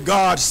hear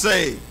God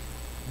say,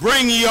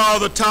 "Bring ye all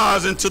the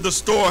tithes into the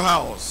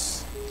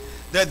storehouse,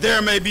 that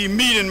there may be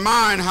meat in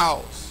mine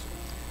house,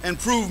 and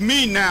prove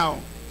me now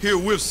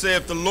herewith,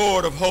 saith the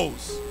Lord of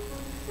hosts,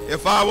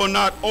 if I will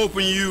not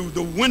open you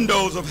the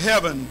windows of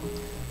heaven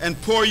and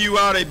pour you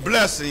out a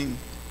blessing,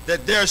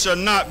 that there shall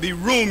not be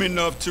room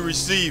enough to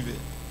receive it.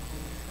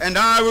 And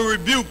I will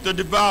rebuke the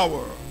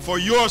devourer for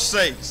your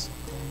sakes,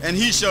 and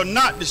he shall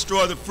not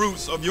destroy the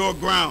fruits of your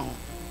ground,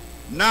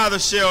 neither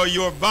shall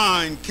your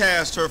vine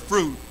cast her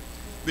fruit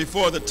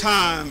before the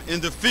time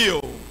in the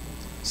field,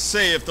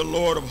 saith the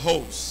Lord of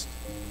hosts."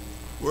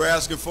 We're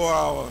asking for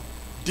our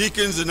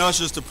deacons and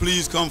ushers to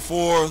please come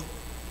forth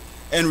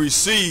and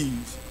receive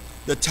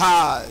the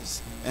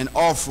tithes and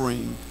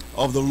offering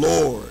of the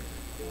Lord.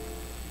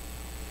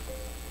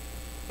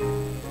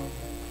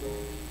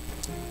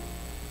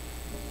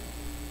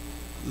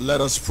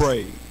 Let us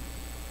pray.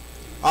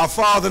 Our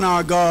Father and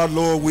our God,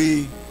 Lord,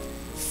 we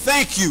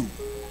thank you.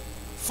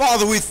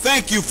 Father, we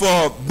thank you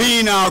for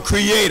being our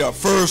creator,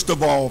 first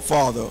of all,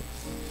 Father.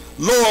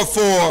 Lord,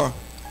 for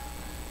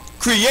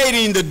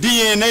creating the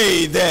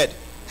DNA that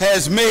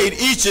has made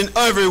each and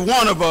every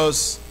one of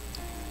us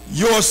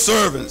your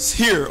servants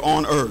here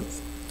on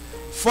earth.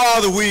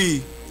 Father,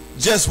 we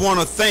just want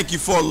to thank you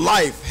for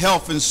life,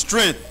 health, and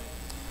strength,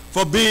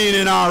 for being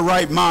in our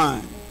right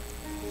mind.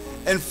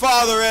 And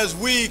Father, as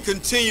we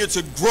continue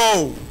to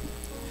grow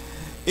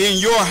in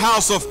your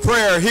house of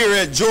prayer here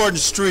at Jordan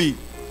Street,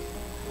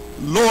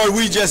 Lord,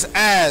 we just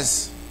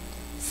ask,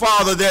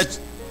 Father, that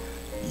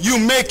you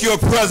make your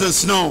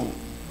presence known.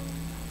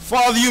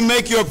 Father, you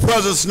make your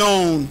presence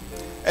known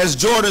as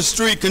Jordan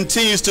Street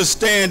continues to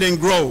stand and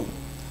grow.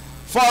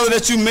 Father,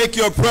 that you make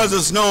your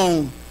presence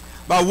known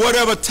by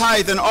whatever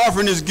tithe and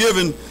offering is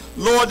given.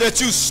 Lord,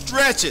 that you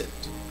stretch it.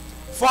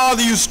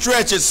 Father, you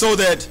stretch it so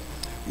that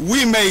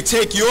we may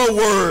take your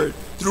word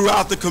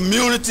throughout the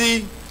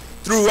community,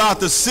 throughout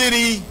the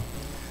city,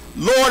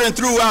 Lord, and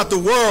throughout the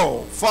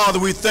world. Father,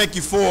 we thank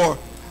you for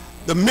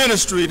the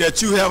ministry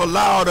that you have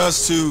allowed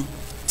us to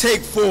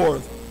take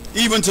forth,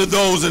 even to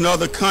those in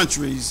other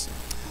countries.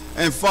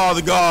 And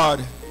Father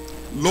God,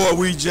 Lord,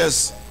 we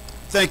just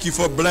thank you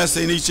for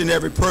blessing each and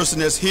every person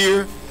that's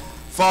here.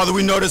 Father,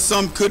 we know that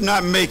some could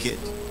not make it.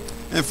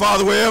 And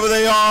Father, wherever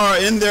they are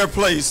in their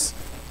place,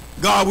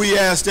 God, we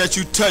ask that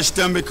you touch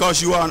them,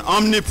 because you are an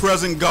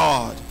omnipresent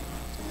God.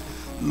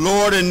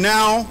 Lord, and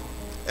now,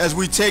 as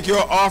we take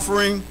your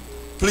offering,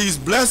 please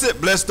bless it.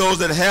 Bless those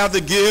that have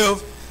to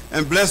give,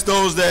 and bless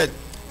those that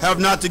have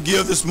not to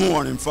give this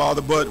morning,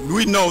 Father. But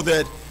we know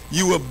that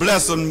you will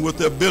bless them with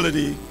the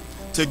ability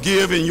to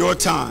give in your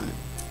time.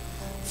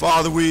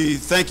 Father, we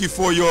thank you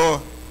for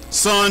your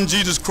Son,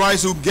 Jesus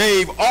Christ, who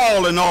gave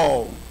all in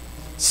all,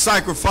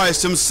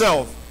 sacrificed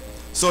himself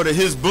so that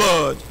his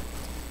blood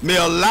may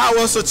allow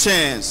us a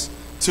chance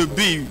to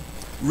be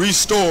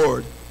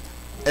restored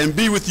and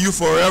be with you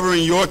forever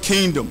in your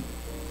kingdom.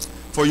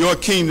 For your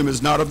kingdom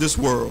is not of this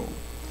world.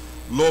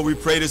 Lord, we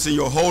pray this in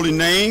your holy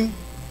name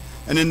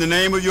and in the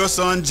name of your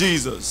Son,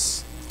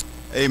 Jesus.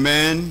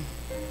 Amen,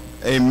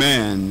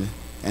 amen,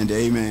 and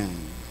amen.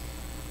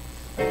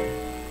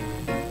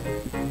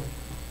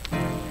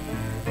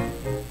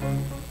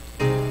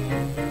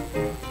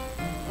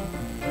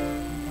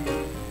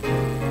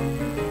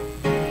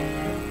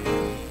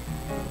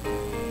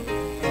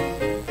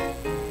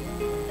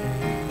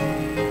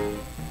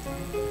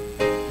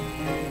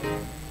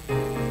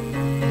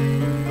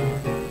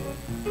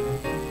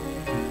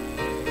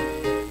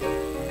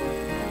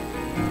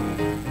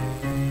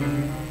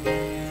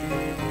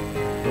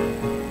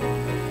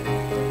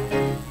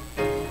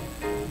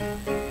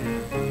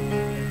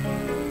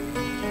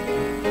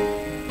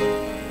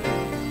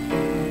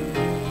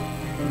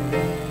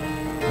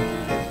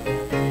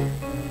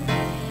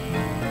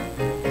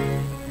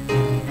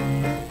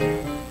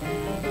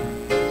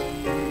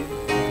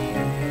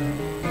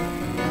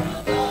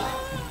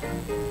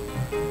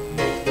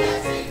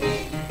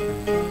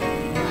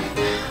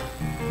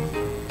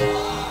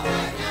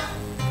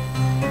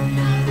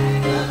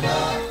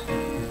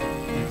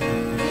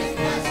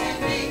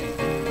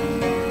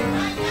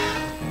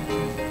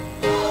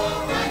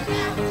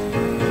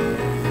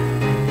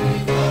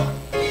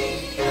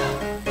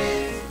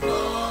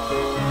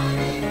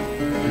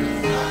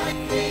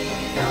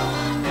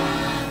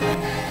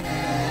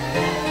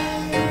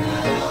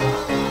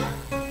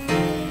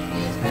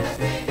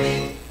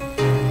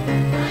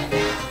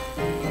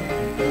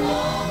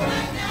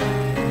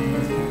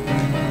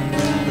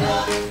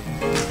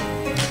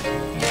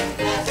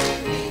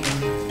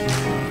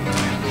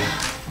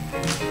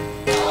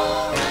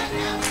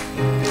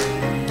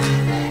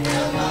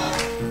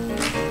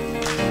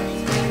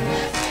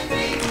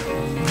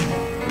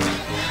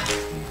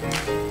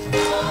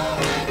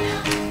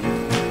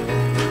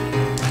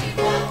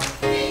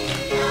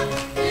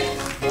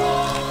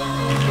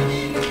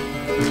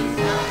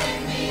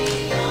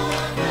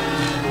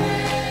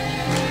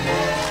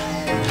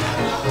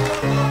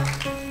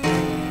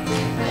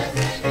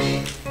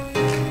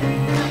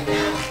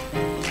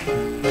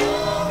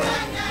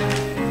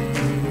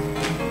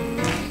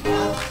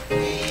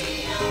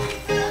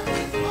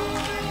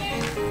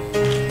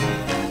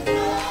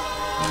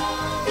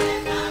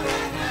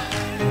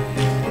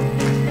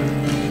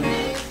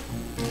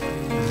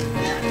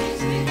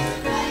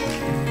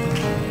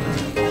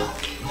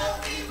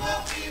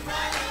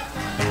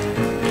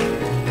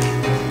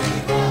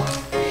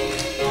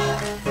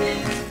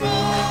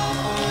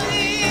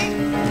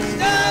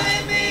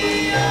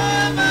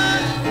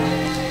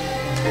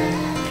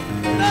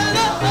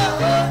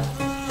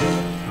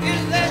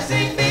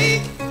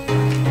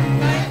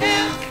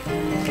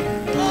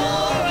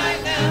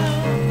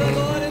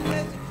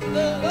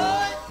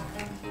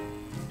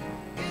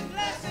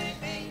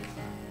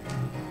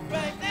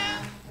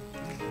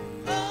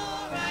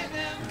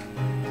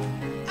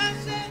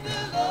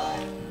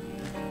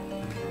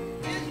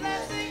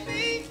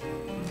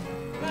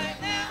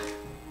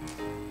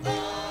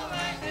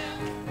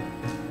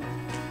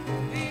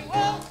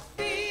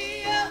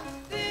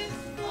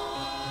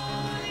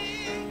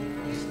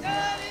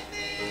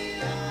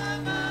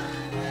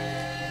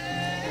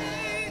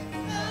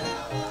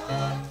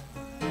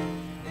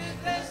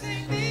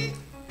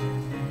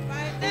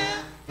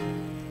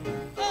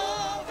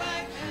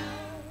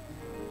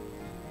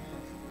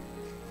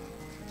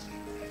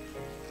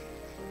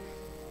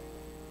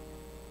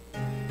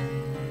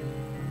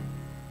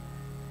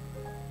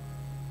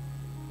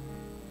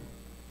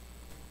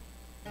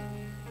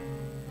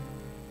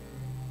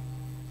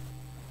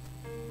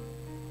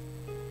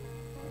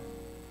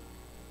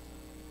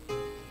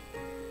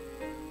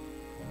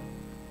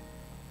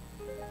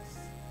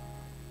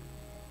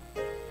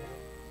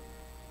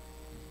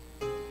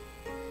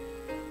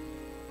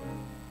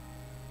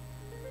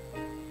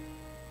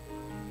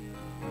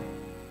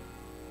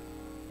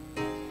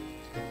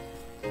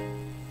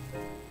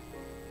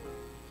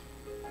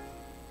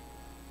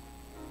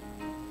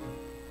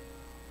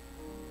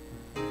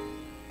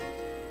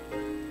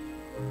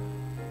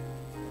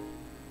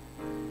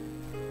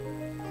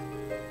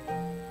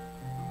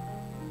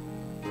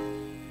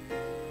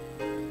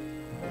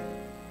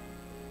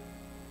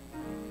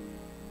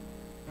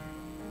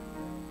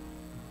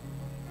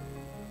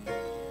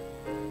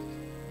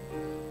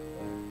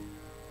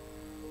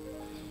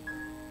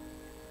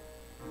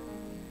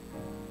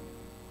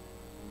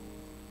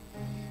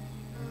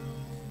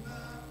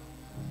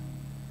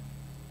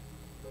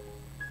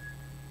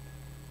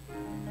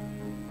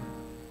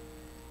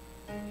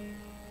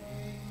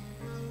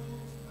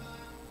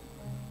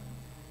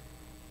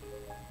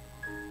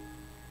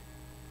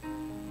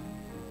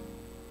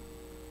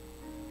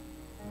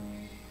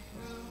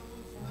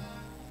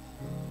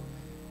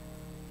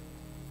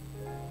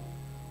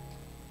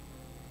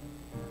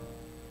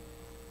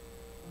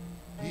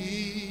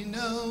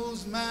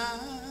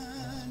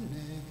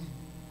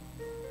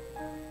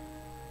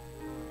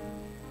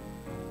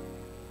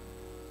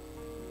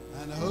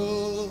 And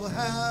oh,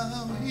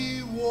 how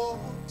he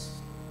walks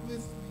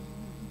with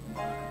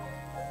me.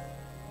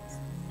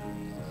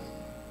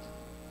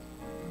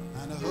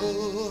 And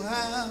oh,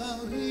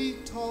 how he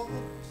talks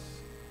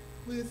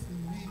with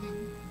me.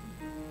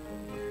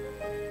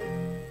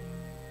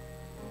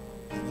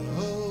 And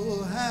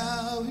oh,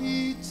 how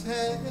he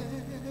tells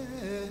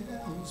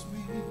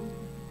me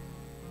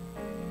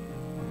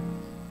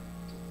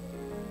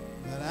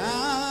that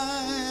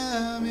I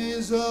am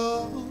his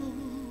own.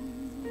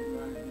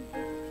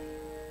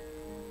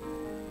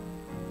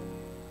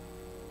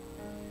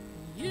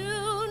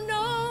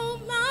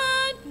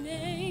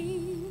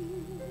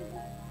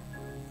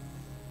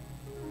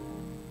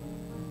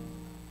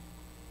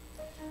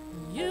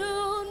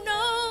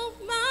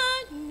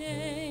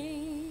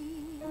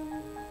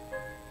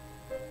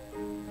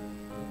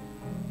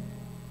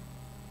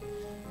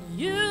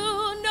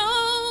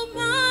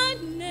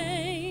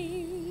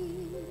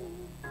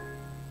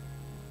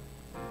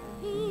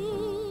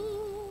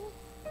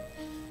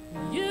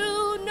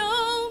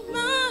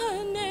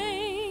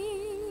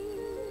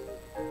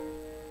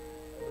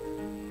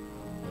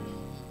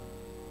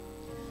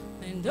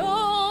 And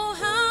oh,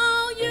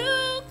 how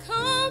you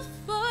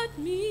comfort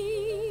me.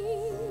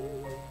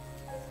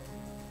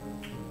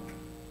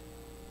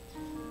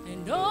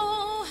 And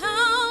oh,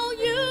 how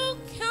you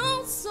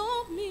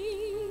counsel me.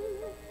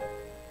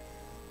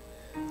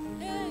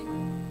 Hey.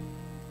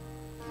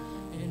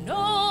 And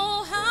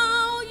oh,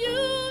 how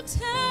you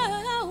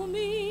tell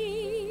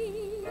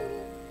me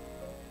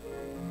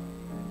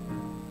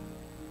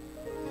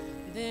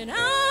that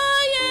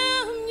I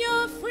am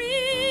your friend.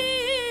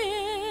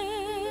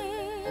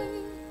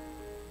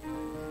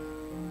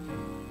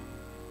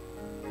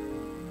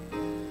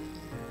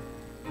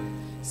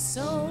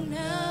 So now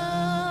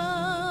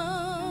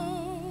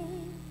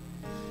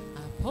I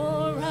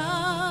pour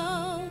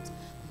out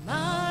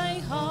my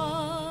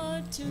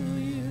heart to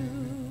you.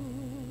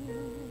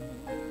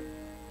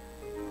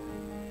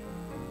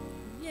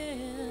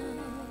 Yeah.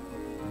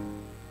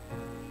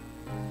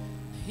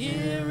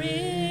 Here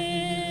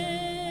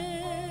in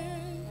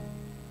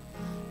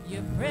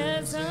your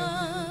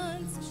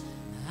presence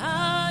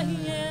I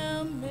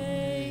am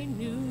made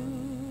new.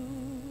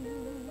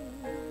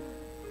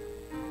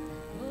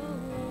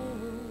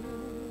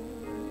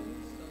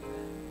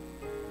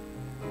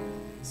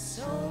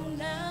 So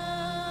now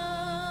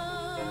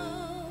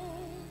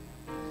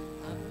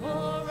I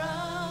pour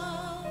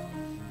out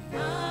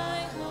my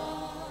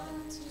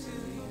heart to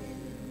you.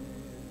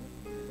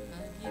 I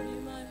give you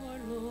my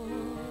heart, Lord.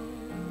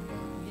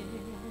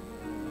 Yeah.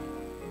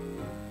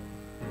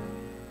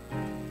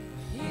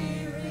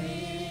 Here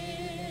in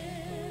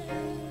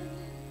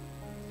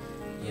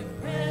your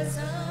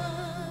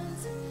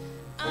presence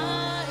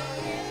I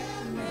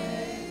am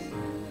made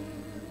new.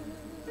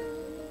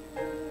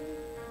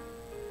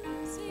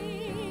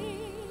 See,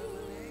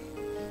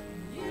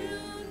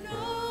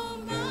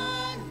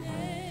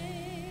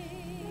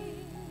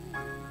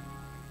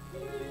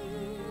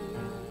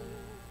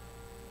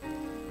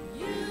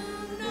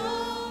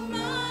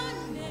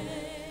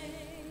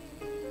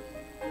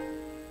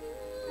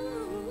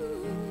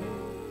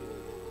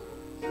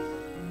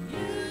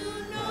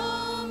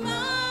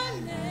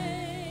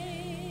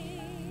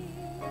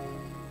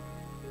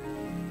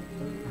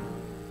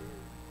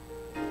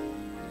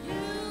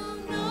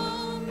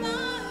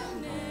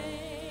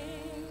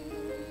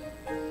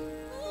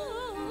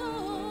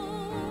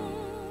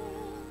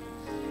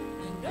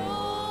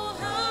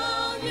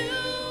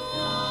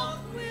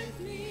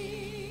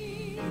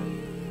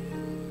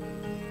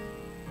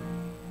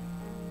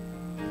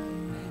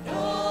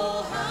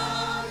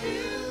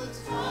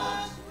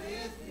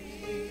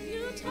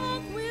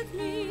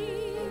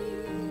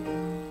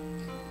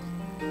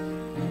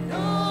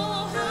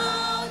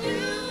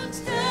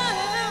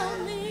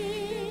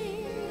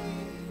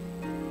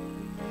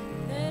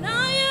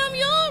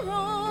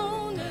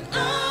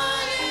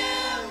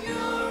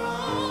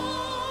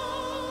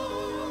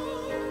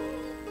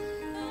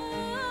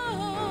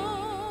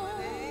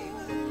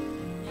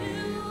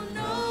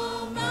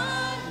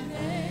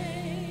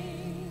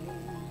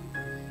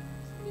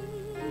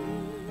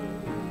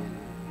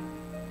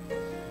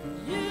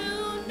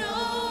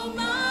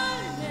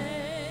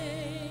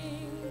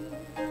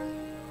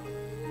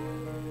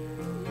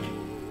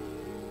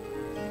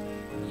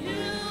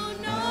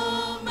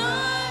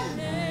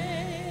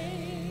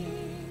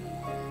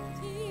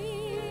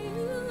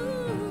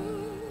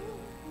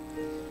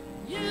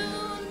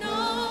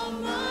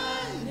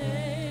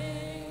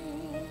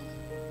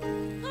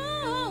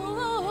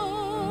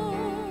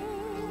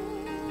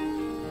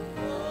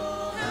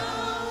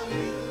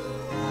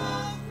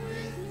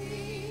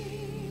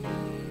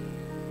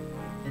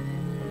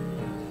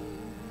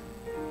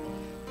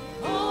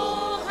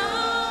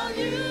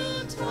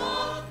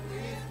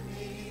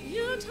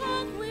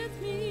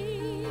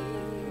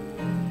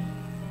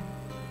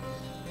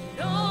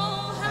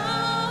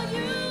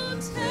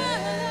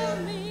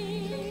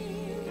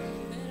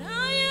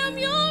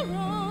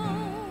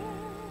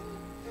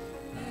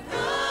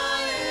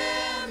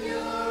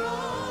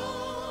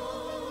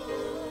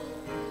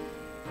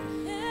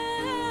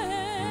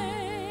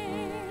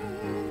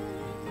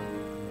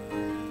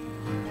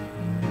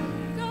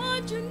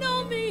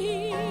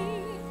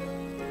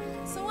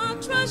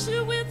 trust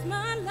you with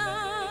my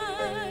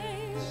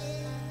life.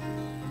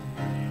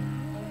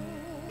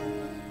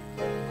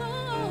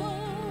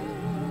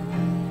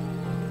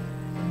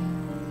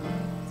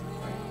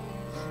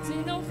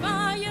 See, no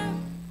fire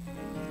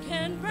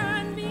can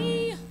burn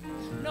me,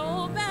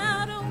 no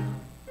battle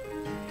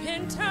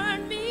can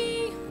turn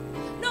me,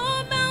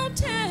 no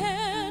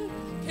mountain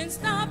can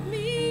stop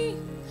me,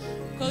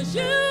 'cause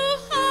you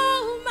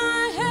hold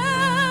my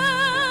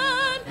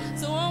hand.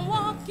 So I'm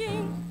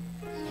walking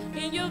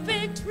in your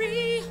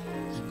victory,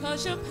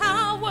 'cause your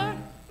power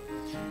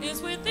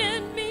is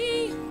within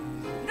me.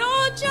 No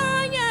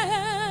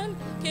giant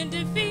can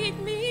defeat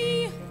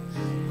me,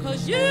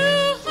 'cause you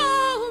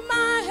hold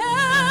my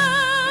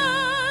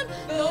hand.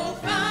 No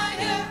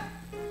fire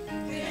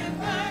can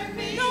burn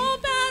me, no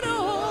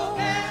battle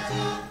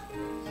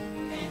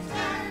can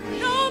turn me,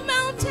 no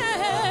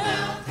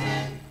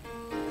mountain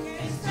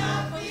can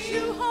stop me.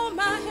 You hold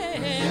my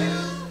hand. You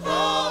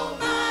hold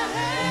my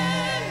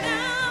hand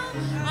now.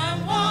 I'm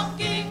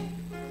walking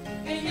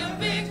in your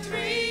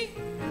victory,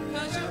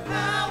 'cause your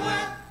power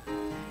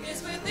is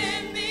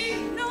within me.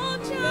 No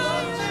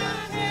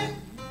giant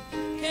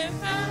can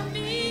find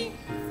me,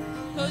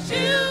 'cause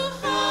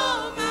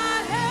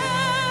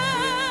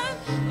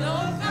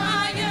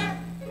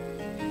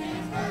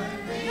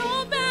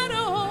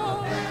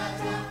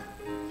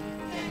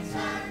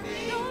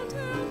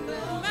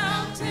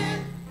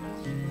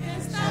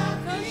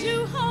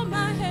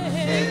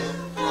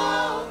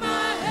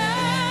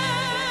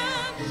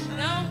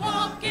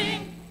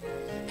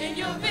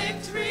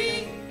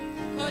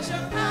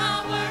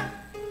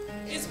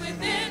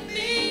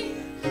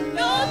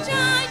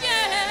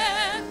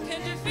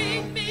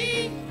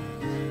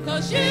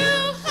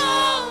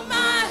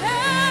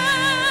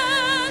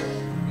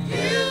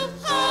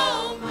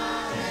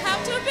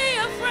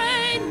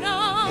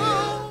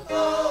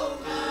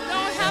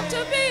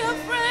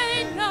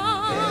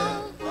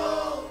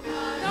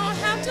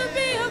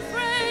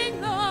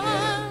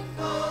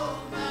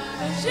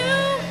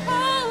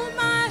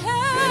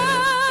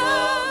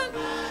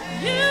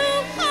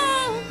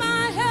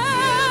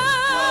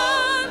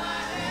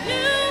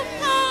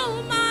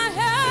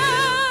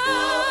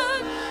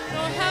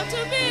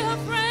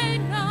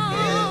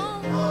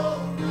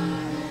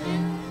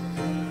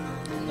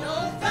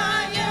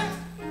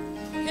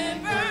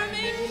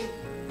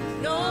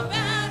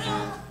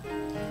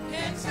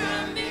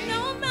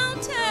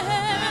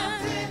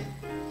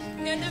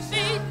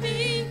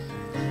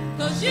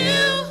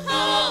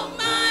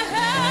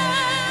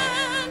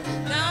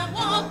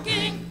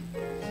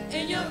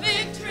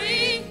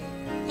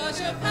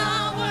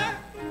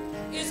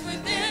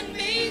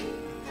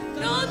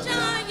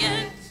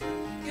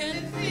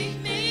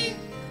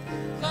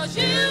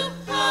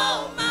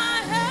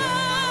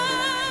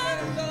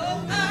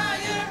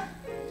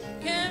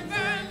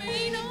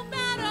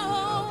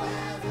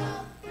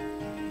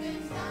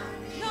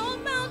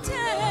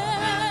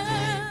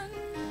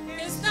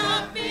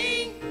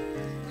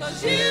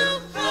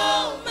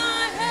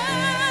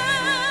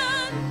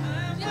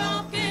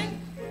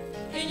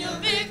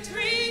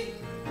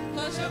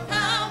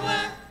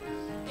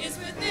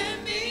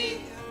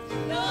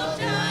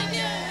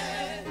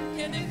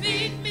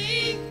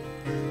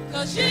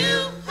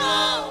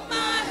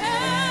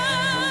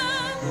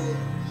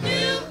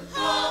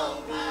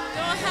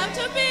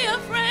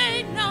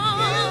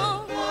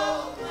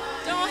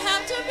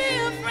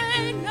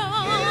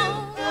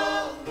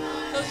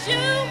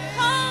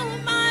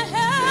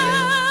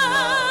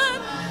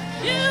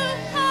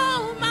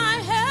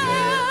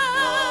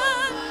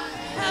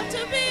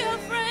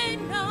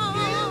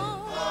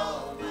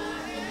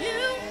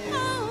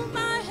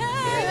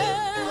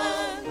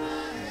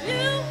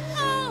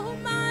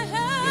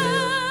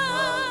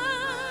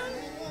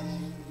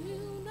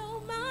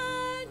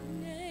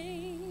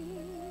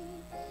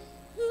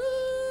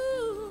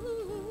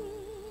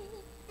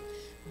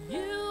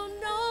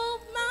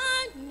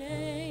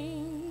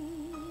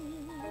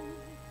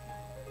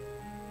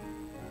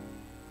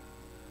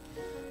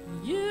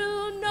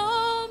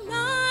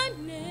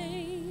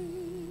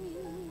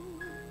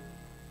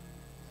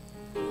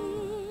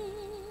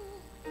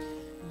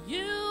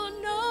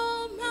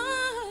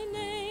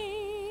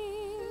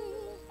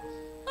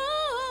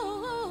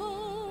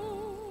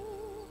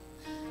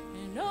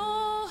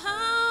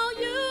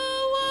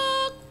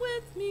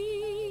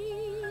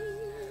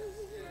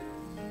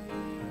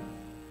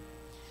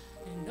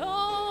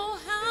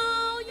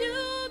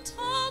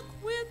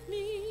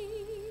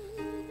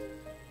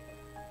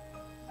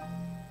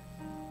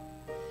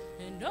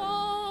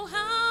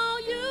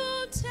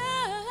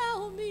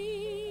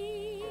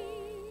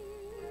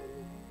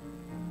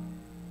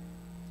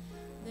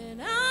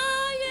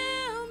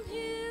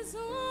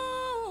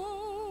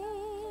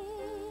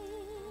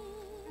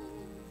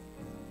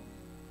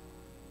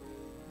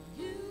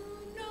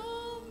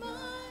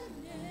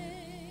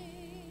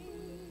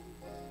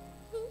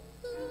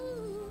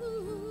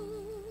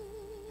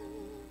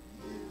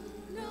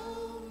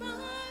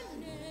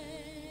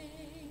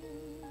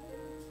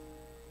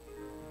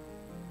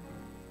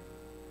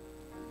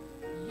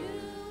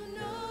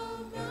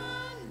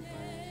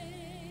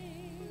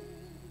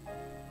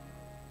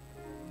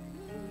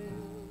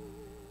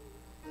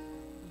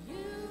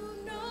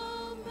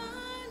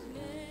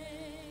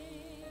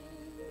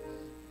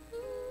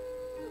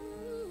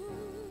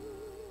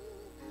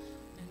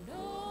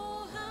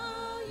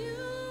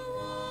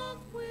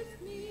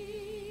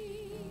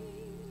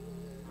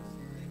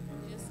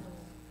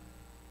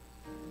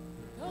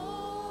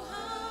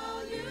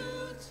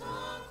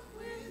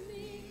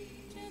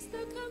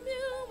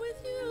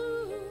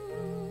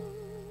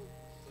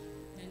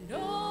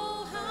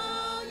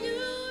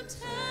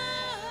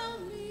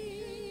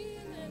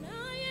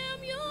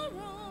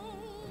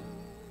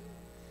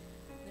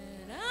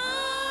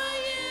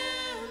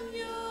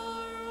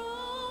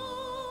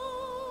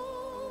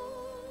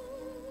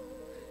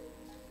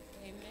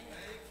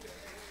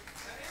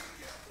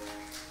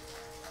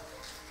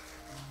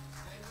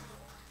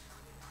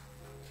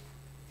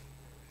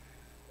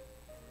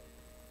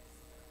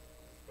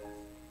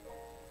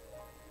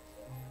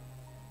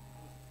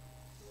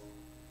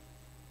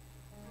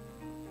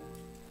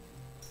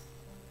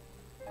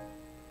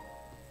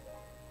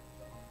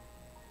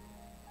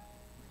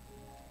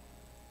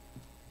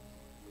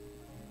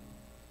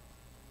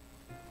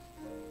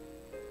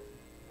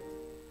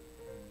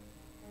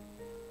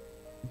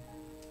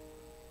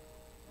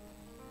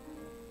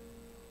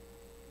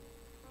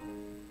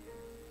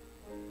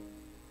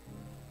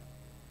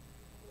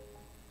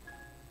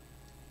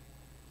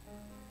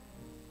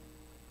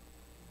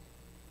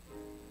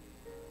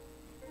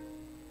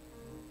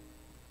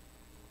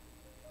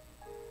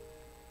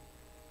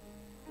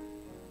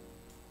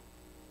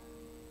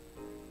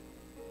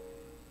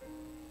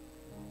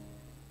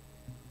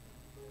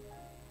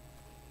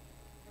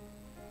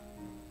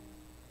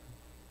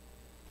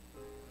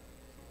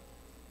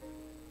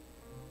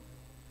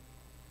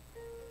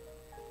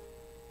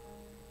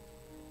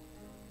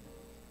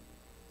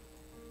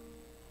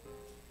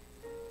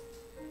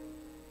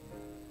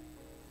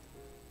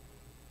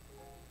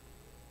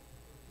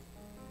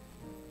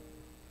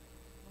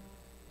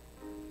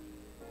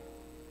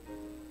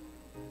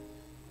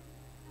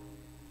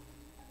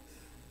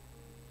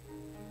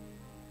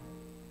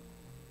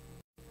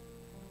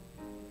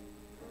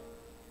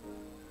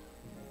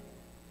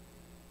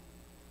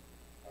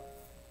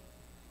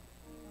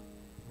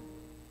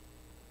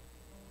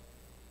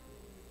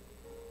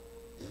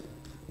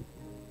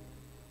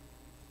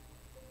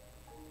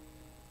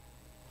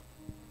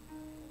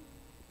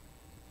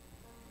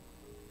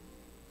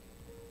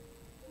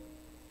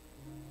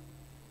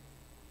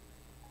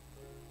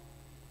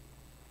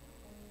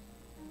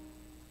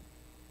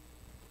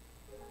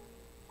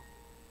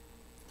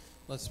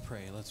Let's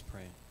pray. Let's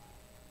pray.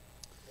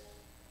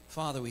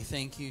 Father, we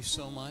thank you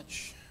so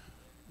much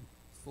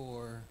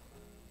for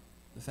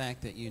the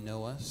fact that you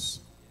know us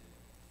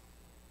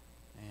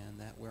and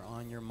that we're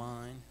on your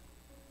mind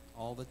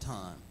all the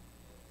time.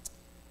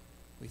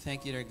 We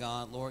thank you, dear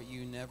God, Lord,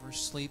 you never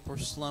sleep or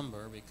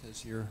slumber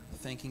because you're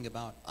thinking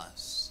about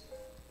us.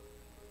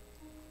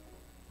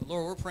 But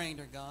Lord, we're praying,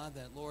 dear God,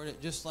 that, Lord,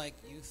 just like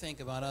you think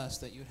about us,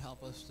 that you'd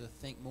help us to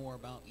think more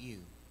about you.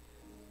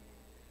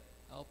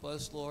 Help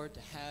us, Lord, to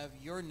have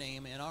your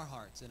name in our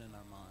hearts and in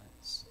our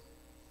minds.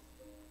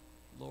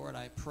 Lord,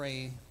 I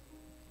pray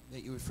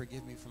that you would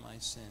forgive me for my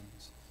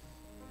sins.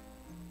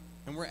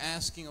 And we're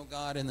asking, oh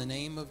God, in the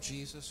name of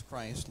Jesus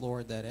Christ,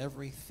 Lord, that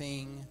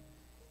everything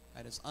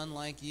that is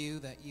unlike you,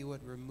 that you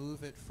would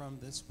remove it from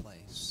this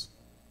place.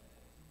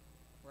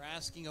 We're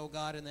asking, oh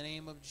God, in the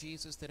name of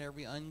Jesus, that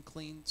every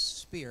unclean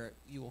spirit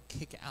you will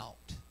kick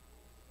out.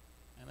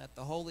 And that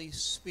the Holy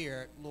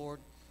Spirit, Lord,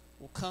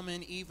 will come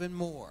in even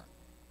more.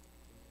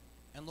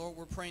 And Lord,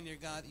 we're praying, dear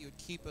God, that you would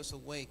keep us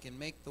awake and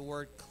make the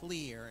word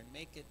clear and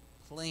make it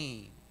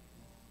plain.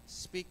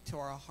 Speak to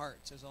our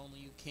hearts as only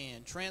you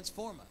can.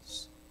 Transform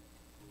us.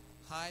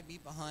 Hide me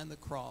behind the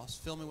cross.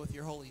 Fill me with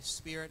your Holy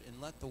Spirit, and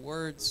let the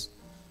words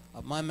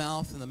of my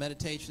mouth and the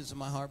meditations of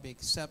my heart be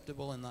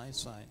acceptable in thy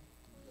sight.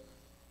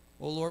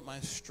 O Lord, my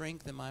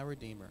strength and my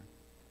Redeemer.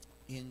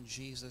 In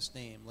Jesus'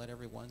 name, let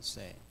everyone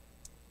say,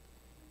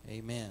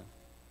 amen.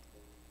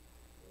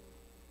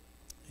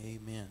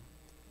 Amen.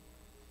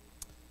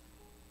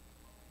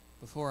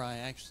 Before I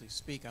actually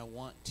speak, I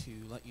want to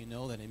let you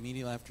know that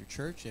immediately after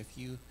church, if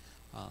you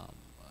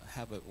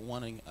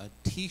wanting a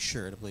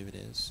T-shirt, I believe it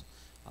is,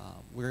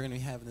 we're going to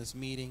be having this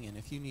meeting, and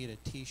if you need a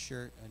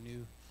T-shirt, a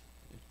new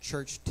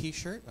church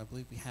T-shirt, I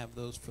believe we have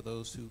those for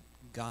those who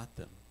got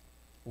them.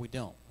 We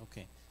don't.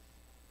 Okay.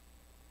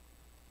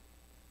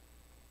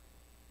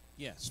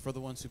 Yes, for the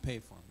ones who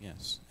paid for them.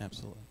 Yes,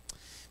 absolutely.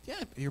 If you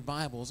have your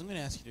Bibles, I'm going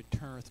to ask you to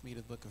turn with me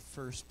to the book of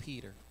 1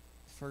 Peter.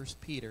 1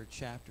 Peter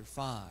chapter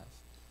 5.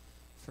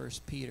 1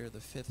 Peter, the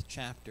 5th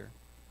chapter.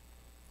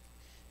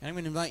 And I'm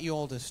going to invite you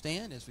all to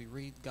stand as we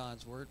read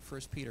God's Word.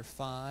 1 Peter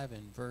 5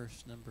 and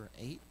verse number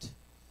 8.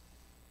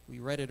 We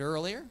read it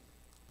earlier,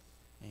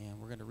 and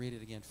we're going to read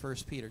it again. 1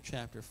 Peter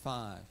chapter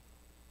 5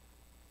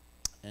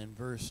 and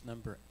verse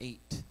number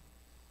 8.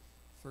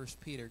 1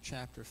 Peter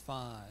chapter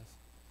 5,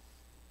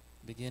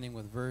 beginning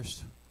with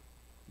verse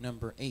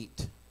number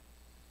 8.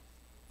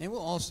 And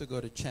we'll also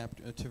go to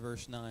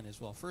verse 9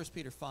 as well. 1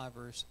 Peter 5,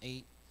 verse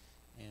 8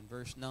 and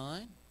verse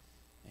 9.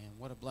 And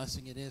what a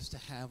blessing it is to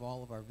have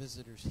all of our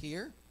visitors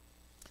here.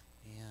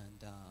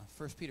 And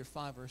 1 Peter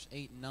 5, verse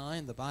 8 and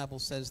 9, the Bible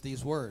says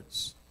these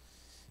words: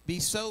 Be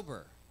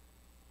sober,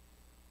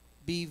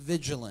 be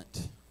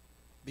vigilant,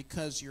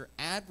 because your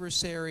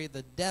adversary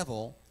the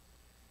devil,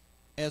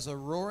 as a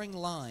roaring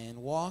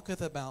lion,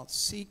 walketh about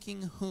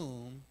seeking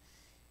whom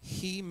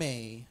he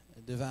may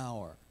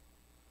devour.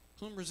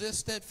 Whom resist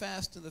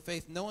steadfast in the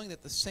faith, knowing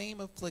that the same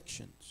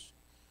afflictions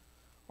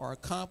are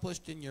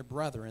accomplished in your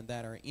brethren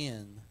that are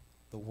in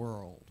the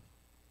world.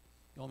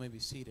 You all may be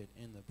seated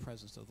in the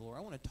presence of the Lord.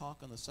 I want to talk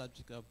on the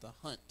subject of the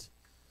hunt.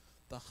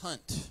 The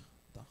hunt.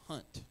 The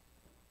hunt.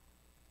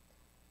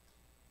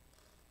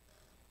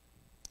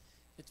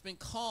 It's been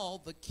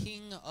called the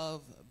king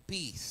of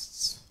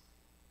beasts.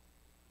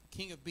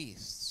 King of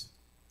beasts.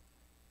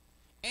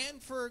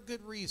 And for a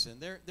good reason.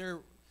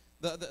 They're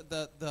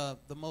the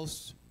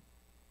most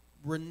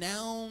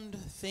renowned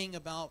thing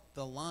about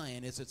the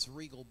lion is its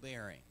regal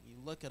bearing. You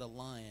look at a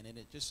lion and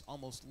it just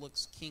almost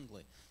looks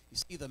kingly. You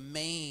see the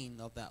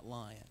mane of that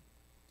lion.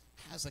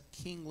 It has a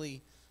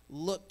kingly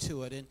look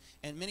to it.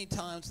 And many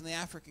times in the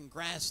African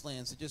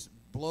grasslands it just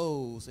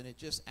blows and it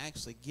just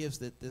actually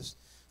gives it this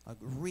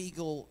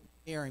regal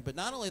bearing. But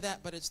not only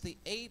that, but it's the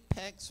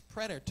apex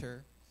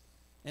predator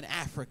in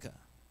Africa.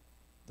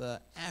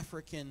 The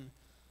African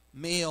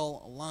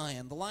male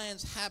lion. The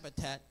lion's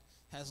habitat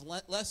has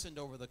lessened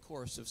over the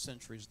course of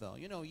centuries, though.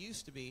 You know, it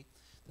used to be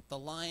that the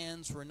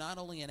lions were not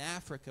only in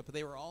Africa, but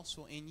they were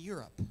also in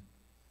Europe.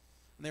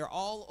 And they were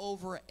all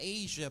over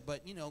Asia,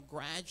 but, you know,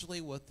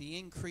 gradually with the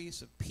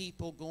increase of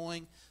people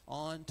going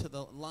on to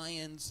the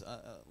lion's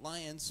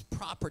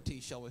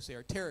property, shall we say,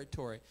 or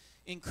territory,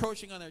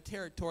 encroaching on their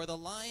territory, the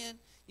lion,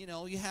 you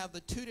know, you have the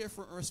two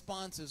different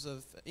responses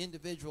of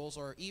individuals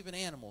or even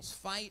animals,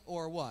 fight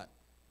or what?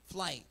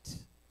 Flight.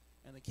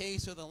 In the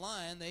case of the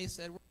lion, they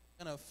said, we're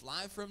going to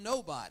fly from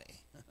nobody.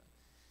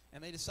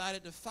 And they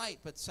decided to fight,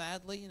 but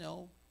sadly, you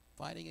know,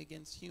 fighting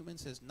against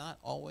humans has not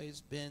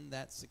always been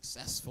that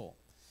successful.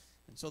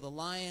 And so the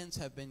lions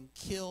have been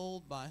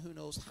killed by who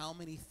knows how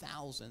many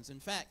thousands.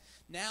 In fact,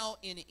 now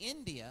in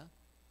India,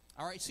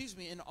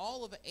 in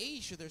all of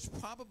Asia, there's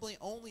probably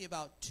only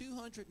about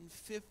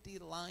 250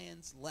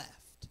 lions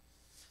left.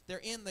 They're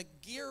in the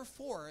Gir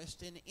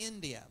forest in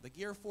India. The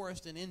Gir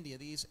forest in India,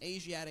 these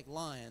Asiatic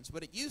lions.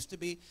 But it used to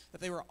be that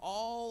they were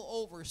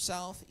all over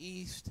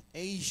Southeast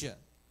Asia.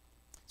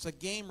 It's a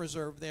game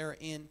reserve there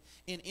in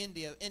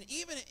India. And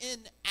even in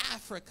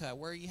Africa,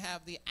 where you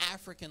have the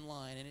African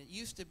lion, and it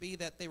used to be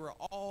that they were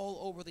all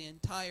over the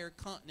entire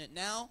continent.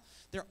 Now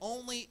they're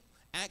only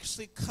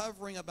actually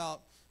covering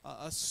about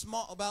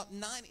about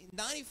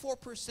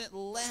 94%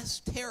 less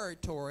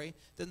territory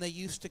than they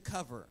used to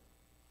cover.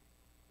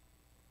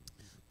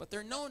 But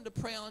they're known to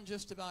prey on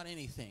just about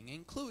anything,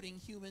 including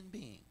human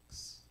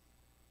beings.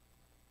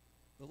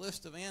 The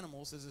list of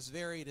animals is as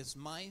varied as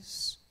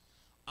mice,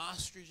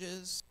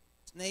 ostriches,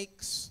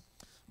 snakes,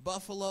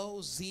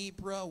 buffalo,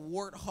 zebra,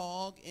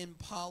 warthog,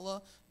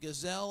 impala,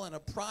 gazelle, and a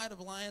pride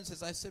of lions.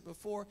 As I said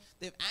before,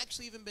 they've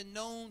actually even been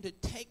known to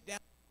take down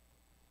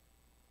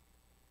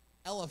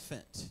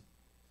elephant.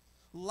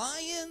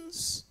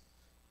 Lions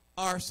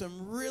are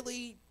some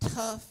really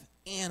tough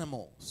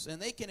animals,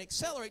 and they can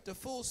accelerate to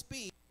full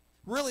speed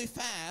really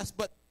fast,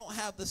 but don't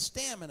have the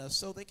stamina,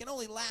 so they can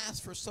only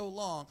last for so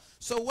long.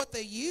 So what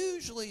they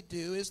usually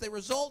do is they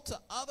resort to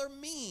other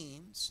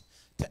means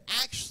to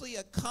actually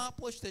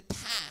accomplish the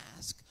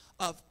task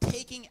of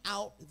taking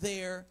out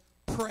their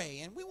prey.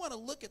 And we want to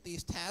look at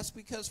these tasks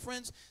because,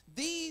 friends,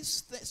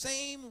 these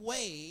same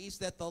ways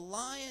that the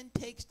lion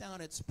takes down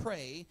its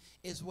prey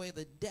is the way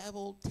the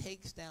devil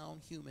takes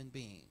down human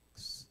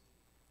beings.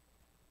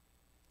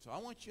 So I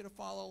want you to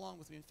follow along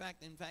with me. In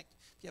fact,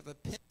 if you have a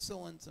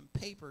pencil and some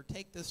paper,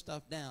 take this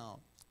stuff down.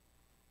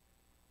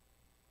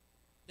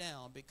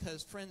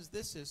 Because, friends,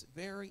 this is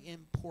very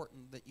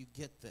important that you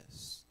get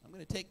this. I'm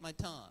going to take my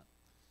time.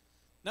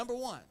 Number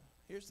one,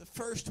 here's the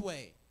first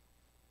way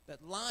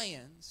that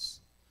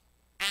lions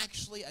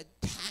actually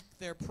attack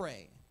their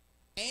prey.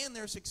 And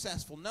they're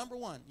successful. Number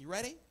one, you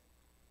ready?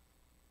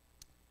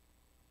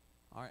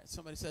 All right,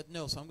 somebody said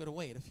no, so I'm going to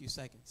wait a few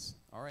seconds.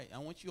 All right, I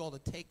want you all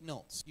to take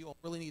notes. You all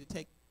really need to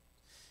take notes.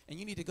 And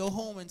you need to go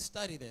home and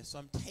study this. So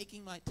I'm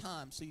taking my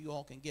time so you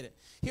all can get it.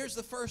 Here's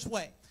the first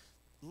way.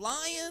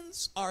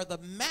 Lions are the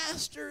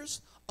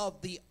masters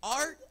of the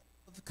art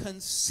of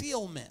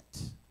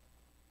concealment.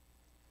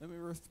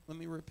 Let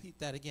me repeat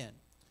that again.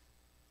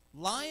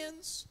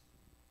 Lions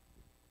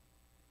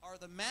are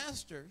the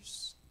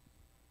masters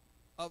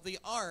of the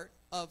art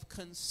of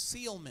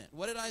concealment.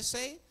 What did I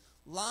say?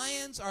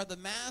 Lions are the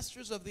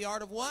masters of the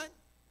art of what?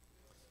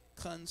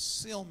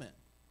 Concealment.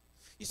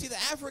 You see,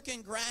 the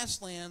African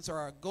grasslands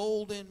are a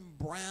golden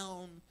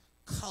brown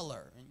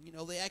color. And, you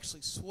know, they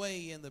actually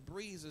sway in the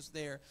breezes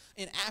there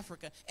in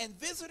Africa. And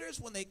visitors,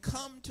 when they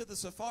come to the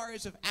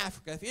safaris of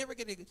Africa, if you ever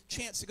get a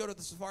chance to go to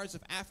the safaris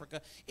of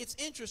Africa, it's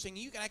interesting.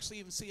 You can actually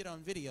even see it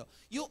on video.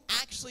 You'll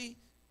actually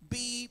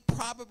be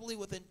probably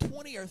within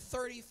 20 or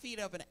 30 feet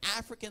of an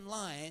African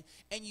lion,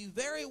 and you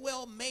very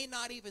well may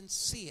not even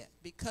see it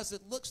because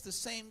it looks the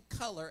same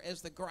color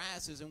as the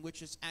grasses in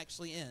which it's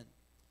actually in.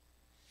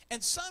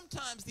 And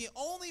sometimes the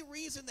only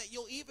reason that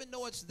you'll even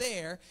know it's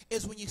there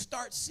is when you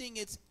start seeing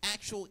its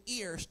actual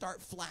ear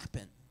start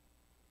flapping.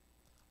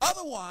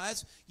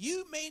 Otherwise,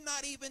 you may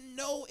not even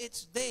know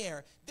it's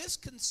there. This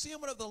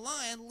concealment of the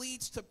lion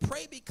leads to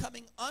prey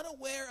becoming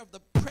unaware of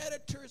the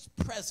predator's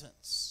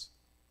presence.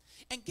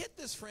 And get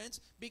this, friends,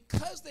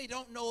 because they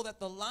don't know that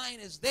the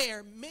lion is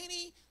there,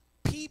 many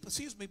people,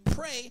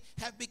 prey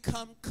have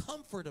become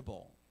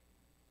comfortable.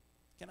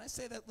 Can I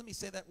say that? Let me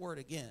say that word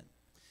again.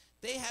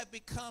 They have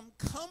become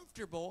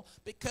comfortable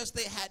because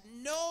they had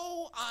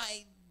no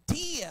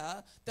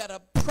idea that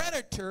a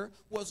predator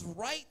was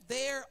right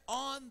there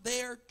on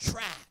their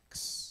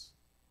tracks.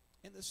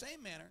 In the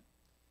same manner,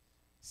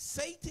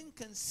 Satan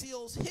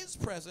conceals his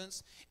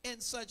presence in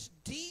such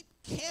deep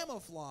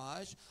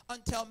camouflage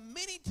until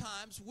many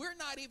times we're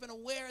not even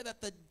aware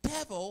that the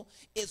devil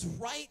is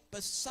right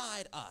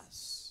beside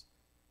us.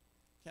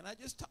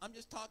 I'm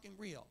just talking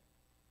real.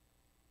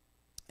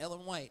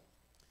 Ellen White,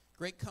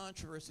 Great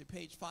Controversy,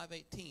 page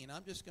 518.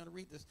 I'm just going to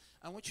read this.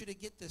 I want you to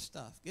get this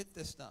stuff. Get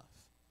this stuff.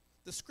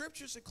 The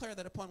scriptures declare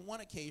that upon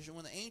one occasion,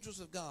 when the angels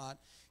of God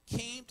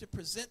came to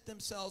present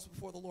themselves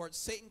before the Lord,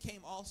 Satan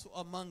came also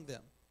among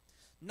them,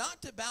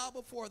 not to bow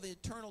before the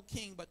eternal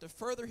king, but to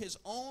further his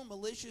own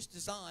malicious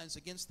designs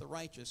against the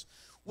righteous.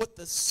 With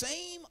the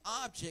same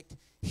object,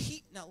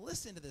 now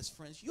listen to this,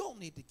 friends. You all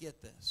need to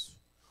get this.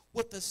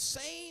 With the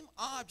same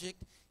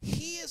object,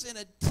 he is in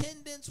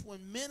attendance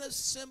when men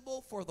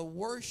assemble for the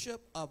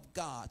worship of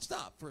God.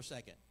 Stop for a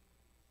second.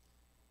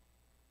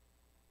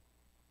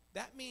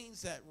 That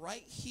means that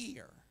right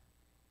here,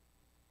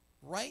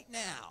 right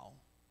now,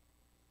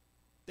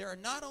 there are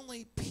not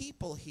only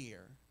people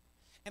here,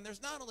 and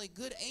there's not only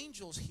good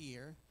angels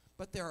here,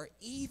 but there are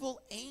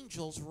evil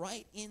angels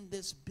right in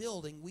this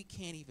building we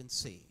can't even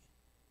see.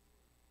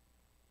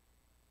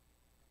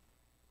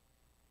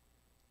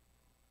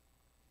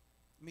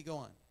 Let me go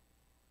on.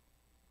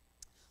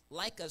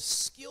 Like a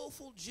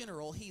skillful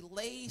general, he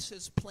lays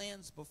his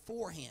plans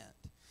beforehand.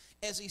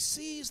 As he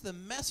sees the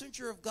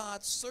messenger of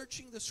God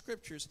searching the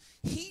scriptures,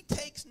 he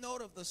takes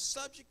note of the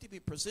subject to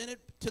be presented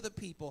to the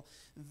people.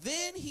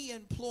 Then he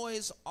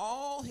employs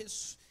all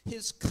his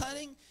his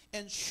cunning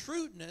and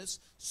shrewdness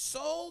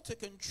so to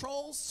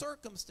control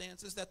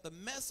circumstances that the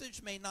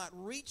message may not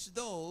reach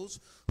those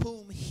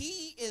whom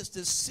he is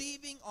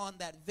deceiving on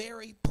that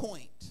very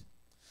point.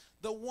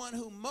 The one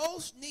who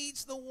most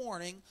needs the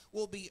warning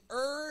will be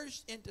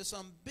urged into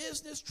some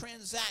business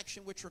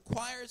transaction which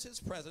requires his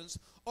presence,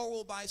 or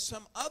will by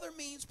some other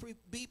means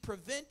be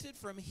prevented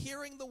from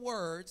hearing the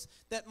words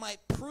that might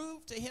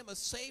prove to him a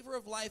savor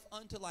of life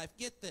unto life.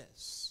 Get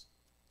this.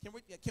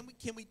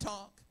 Can we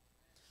talk?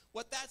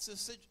 What that's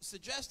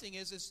suggesting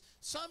is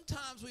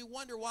sometimes we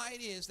wonder why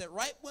it is that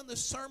right when the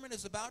sermon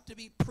is about to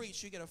be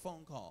preached, you get a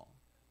phone call.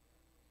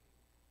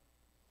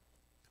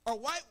 Or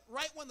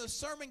right when the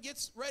sermon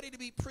gets ready to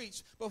be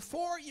preached,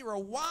 before you were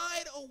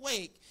wide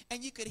awake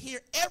and you could hear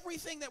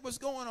everything that was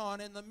going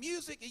on in the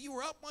music and you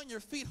were up on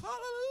your feet,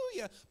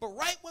 hallelujah. But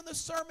right when the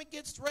sermon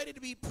gets ready to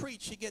be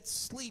preached, you get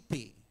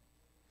sleepy.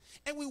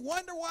 And we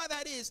wonder why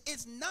that is.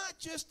 It's not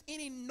just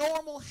any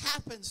normal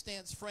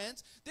happenstance,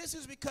 friends. This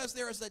is because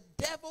there is a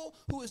devil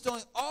who is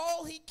doing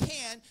all he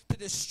can to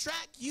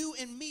distract you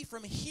and me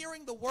from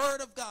hearing the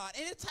word of God.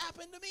 And it's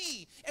happened to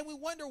me. And we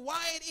wonder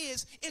why it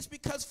is. It's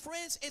because,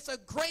 friends, it's a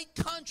great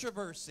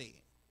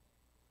controversy.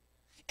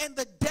 And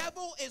the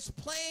devil is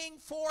playing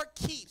for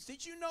keeps.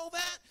 Did you know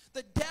that?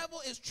 The devil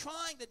is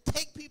trying to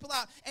take people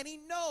out. And he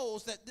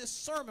knows that this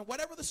sermon,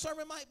 whatever the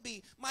sermon might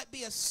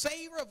be a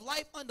savor of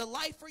life unto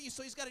life for you.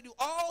 So he's got to do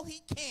all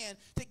he can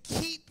to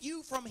keep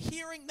you from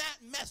hearing that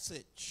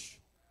message.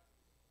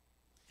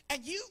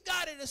 And you've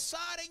got to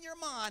decide in your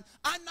mind,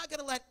 I'm not going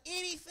to let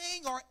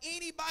anything or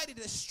anybody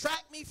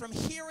distract me from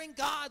hearing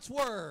God's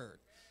word.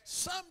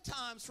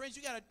 Sometimes, friends,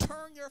 you got to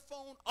turn your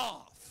phone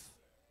off.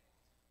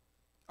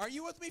 Are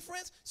you with me,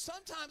 friends?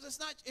 Sometimes it's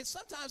not.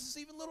 Sometimes it's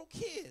even little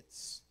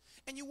kids,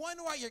 and you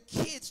wonder why your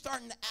kid's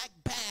starting to act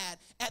bad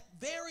at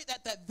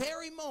that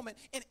very moment.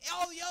 And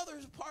all the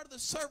others part of the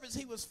service,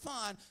 he was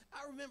fine.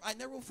 I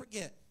never will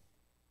forget.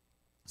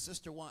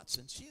 Sister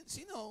Watson, she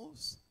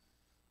knows.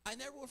 I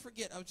never will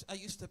forget. I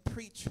used to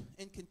preach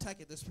in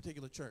Kentucky at this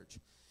particular church,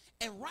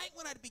 and right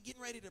when I'd be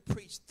getting ready to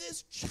preach,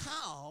 this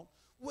child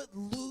would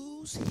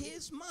lose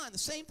his mind. The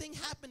same thing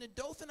happened in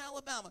Dothan,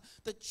 Alabama.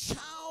 The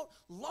child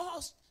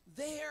lost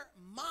their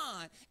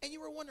mind. And you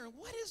were wondering,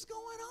 what is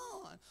going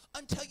on?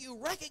 Until you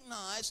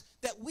recognize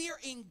that we are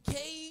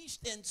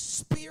engaged in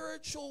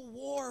spiritual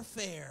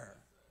warfare.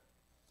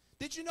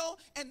 Did you know?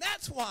 And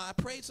that's why,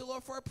 praise the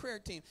Lord for our prayer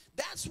team.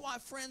 That's why,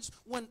 friends,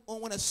 when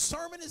a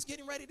sermon is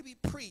getting ready to be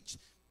preached,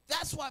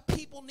 that's why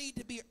people need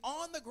to be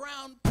on the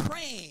ground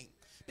praying.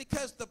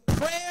 Because the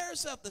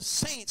prayers of the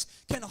saints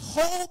can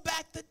hold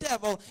back the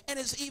devil and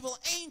his evil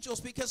angels.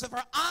 Because if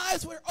our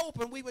eyes were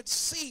open, we would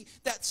see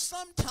that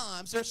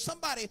sometimes there's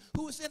somebody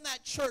who is in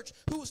that church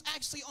who is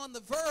actually on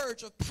the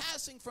verge of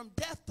passing from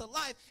death to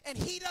life. And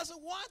he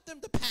doesn't want them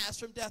to pass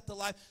from death to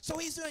life. So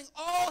he's doing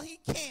all he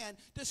can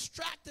to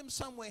distract them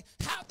some way.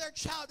 Have their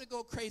child to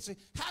go crazy.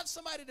 Have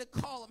somebody to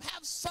call them.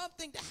 Have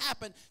something to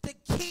happen to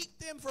keep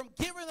them from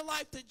giving their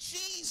life to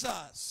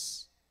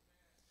Jesus.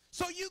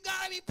 So you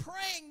got to be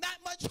praying that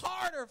much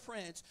harder,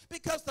 friends,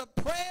 because the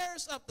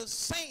prayers of the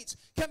saints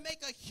can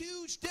make a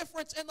huge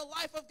difference in the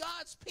life of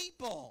God's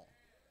people.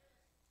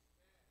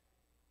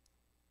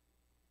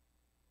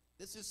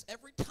 This is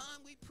every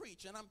time we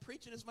preach, and I'm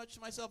preaching as much to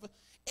myself,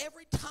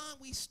 every time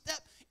we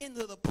step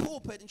into the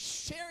pulpit and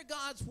share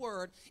God's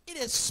word, it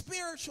is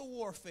spiritual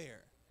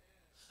warfare.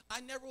 I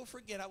never will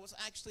forget, I was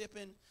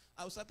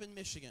up in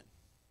Michigan.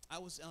 I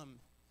was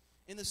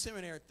in the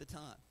seminary at the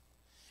time.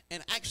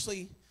 And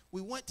actually,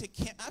 we went to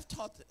camp. I've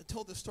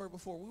told this story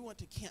before. We went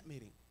to camp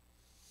meeting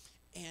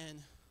and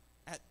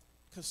at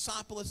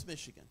Cassopolis,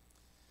 Michigan,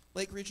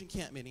 Lake Region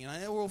camp meeting. And I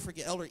never will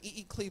forget, Elder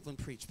E.E. Cleveland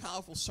preached.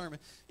 Powerful sermon.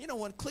 You know,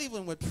 when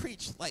Cleveland would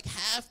preach, like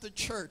half the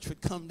church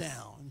would come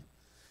down.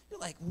 You're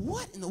like,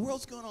 what in the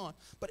world's going on?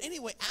 But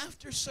anyway,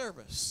 after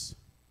service,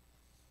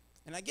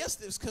 and I guess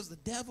it was because the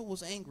devil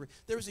was angry,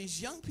 there was these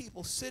young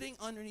people sitting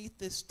underneath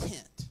this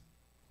tent.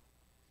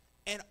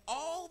 And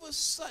all of a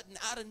sudden,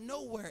 out of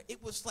nowhere,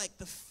 it was like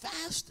the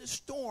fastest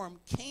storm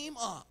came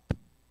up.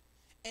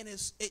 And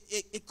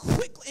it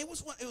quickly, it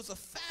was a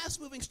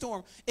fast-moving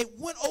storm. It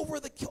went over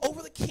the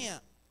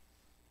camp.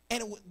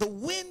 And the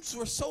winds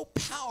were so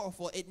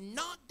powerful, it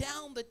knocked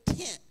down the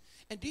tent.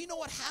 And do you know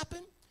what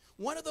happened?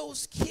 One of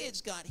those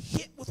kids got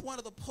hit with one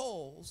of the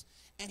poles,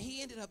 and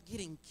he ended up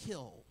getting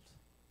killed.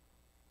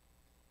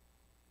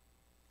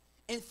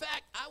 In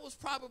fact, I was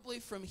probably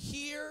from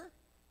here,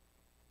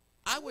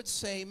 I would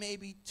say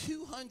maybe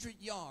 200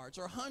 yards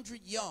or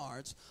 100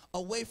 yards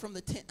away from the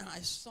tent, and I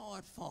saw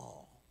it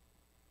fall.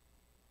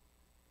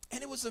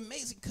 And it was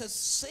amazing because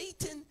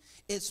Satan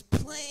is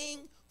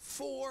playing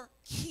for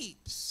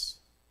keeps.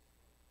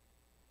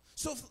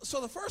 So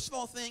the first of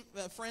all thing,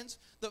 friends,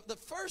 the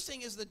first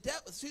thing is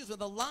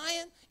the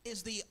lion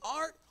is the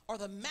art or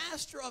the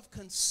master of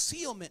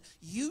concealment.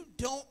 You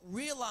don't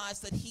realize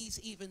that he's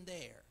even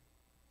there.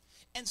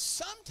 And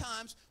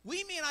sometimes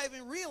we may not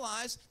even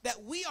realize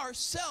that we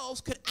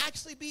ourselves could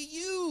actually be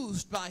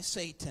used by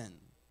Satan.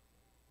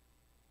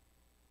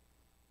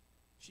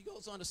 She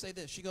goes on to say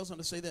this. She goes on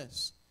to say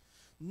this.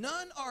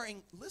 None are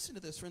in, listen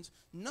to this, friends,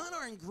 none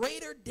are in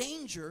greater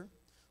danger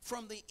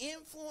from the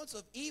influence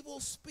of evil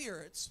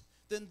spirits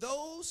than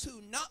those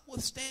who,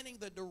 notwithstanding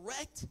the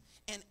direct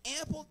and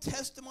ample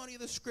testimony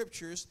of the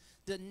Scriptures,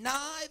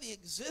 deny the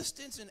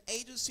existence and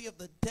agency of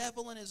the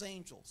devil and his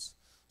angels.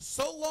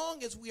 So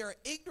long as we are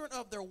ignorant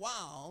of their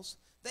wiles,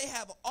 they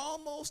have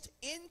almost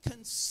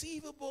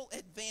inconceivable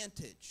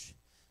advantage.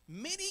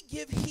 Many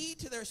give heed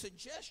to their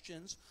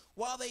suggestions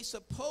while they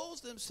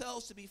suppose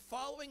themselves to be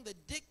following the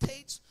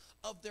dictates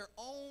of their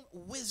own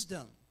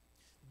wisdom.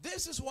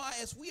 This is why,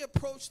 as we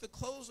approach the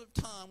close of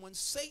time, when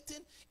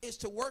Satan is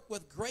to work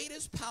with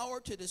greatest power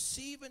to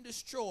deceive and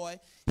destroy,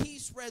 he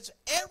spreads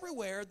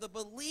everywhere the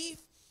belief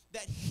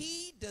that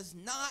he does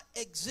not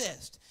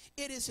exist.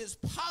 It is his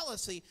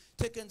policy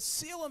to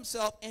conceal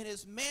himself in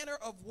his manner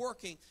of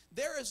working.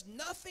 There is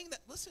nothing that,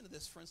 listen to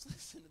this, friends,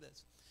 listen to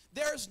this.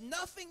 There is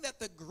nothing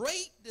that the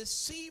great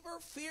deceiver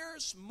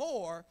fears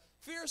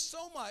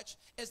so much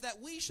as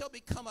that we shall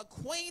become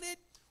acquainted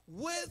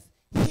with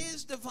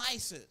his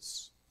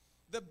devices.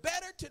 The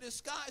better to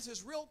disguise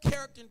his real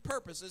character and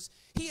purposes,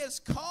 he has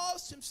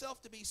caused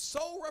himself to be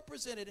so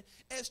represented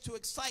as to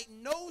excite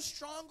no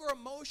stronger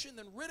emotion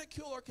than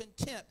ridicule or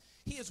contempt.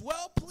 He is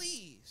well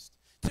pleased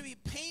to be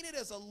painted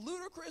as a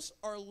ludicrous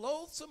or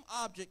loathsome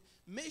object,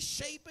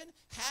 misshapen,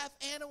 half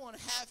animal and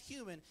half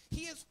human.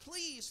 He is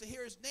pleased to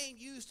hear his name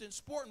used in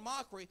sport and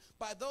mockery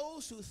by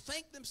those who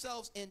think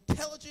themselves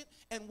intelligent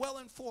and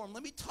well-informed.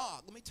 Let me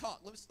talk.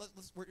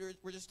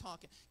 We're just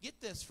talking. Get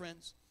this,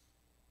 friends.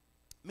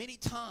 Many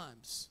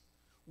times,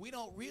 we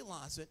don't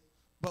realize it,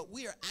 but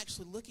we are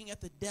actually looking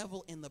at the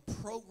devil in the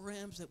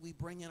programs that we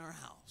bring in our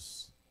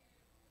house.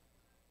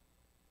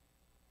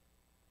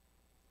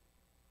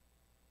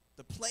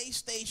 The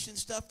PlayStation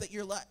stuff that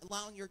you're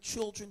allowing your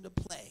children to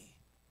play.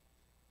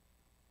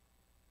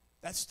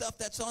 That stuff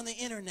that's on the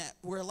internet,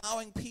 we're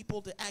allowing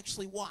people to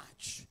actually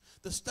watch.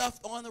 The stuff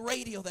on the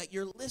radio that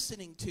you're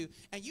listening to,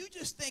 and you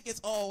just think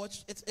it's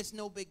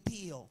no big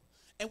deal.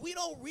 And we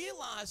don't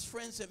realize,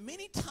 friends, that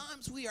many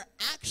times we are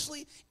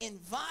actually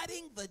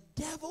inviting the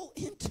devil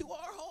into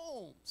our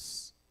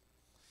homes.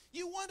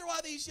 You wonder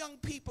why these young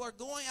people are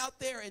going out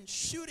there and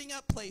shooting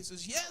up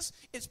places. Yes,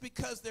 it's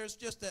because there's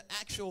just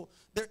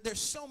there's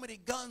so many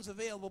guns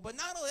available. But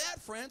not only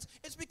that, friends,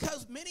 it's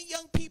because many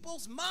young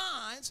people's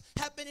minds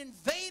have been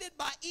invaded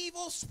by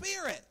evil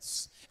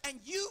spirits. And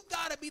you've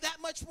got to be that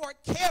much more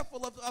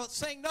careful of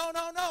saying,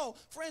 no,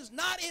 friends,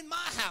 not in my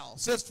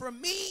house. As for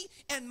me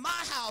and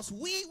my house,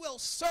 we will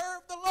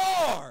serve the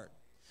Lord.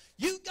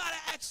 You've got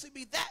to actually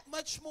be that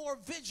much more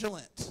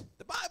vigilant.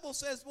 The Bible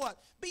says what?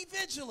 Be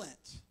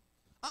vigilant.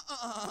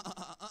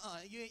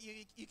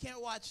 You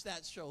can't watch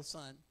that show,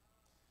 son.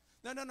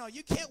 No.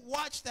 You can't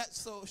watch that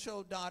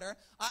show, daughter.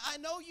 I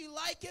know you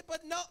like it,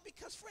 but no,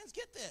 because, friends,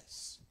 get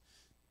this.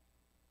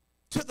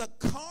 To the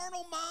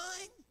carnal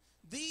mind,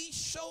 these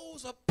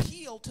shows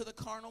appeal to the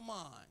carnal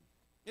mind.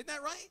 Isn't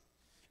that right?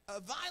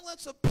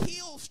 Violence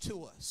appeals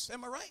to us.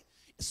 Am I right?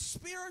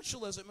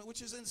 Spiritualism,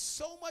 which is in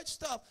so much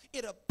stuff,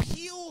 it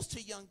appeals to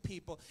young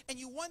people. And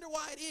you wonder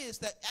why it is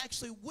that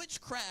actually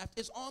witchcraft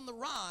is on the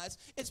rise.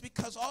 It's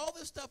because all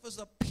this stuff is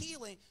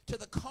appealing to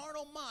the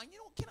carnal mind. You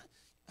know,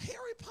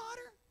 Harry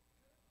Potter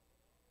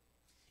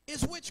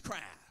is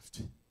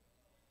witchcraft.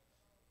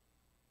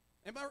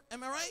 Am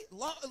I right?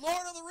 Lord of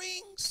the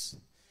Rings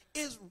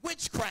is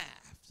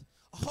witchcraft.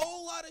 A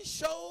whole lot of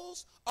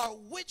shows are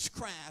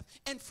witchcraft.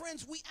 And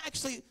friends,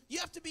 you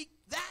have to be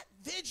that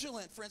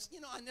vigilant, friends.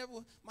 You know,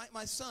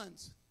 my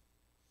sons,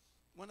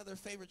 one of their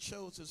favorite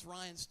shows is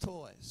Ryan's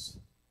Toys.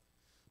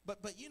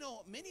 But you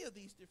know, many of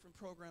these different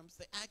programs,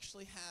 they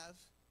actually have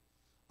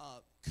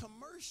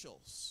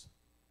commercials.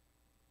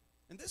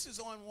 And this is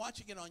on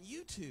watching it on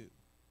YouTube.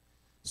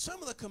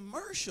 Some of the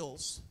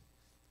commercials,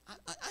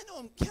 I know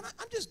I'm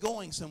just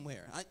going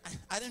somewhere.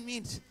 I didn't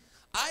mean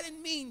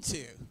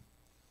to.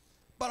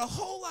 But a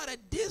whole lot of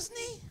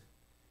Disney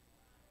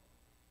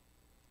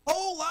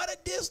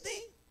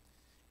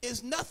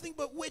is nothing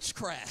but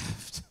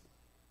witchcraft.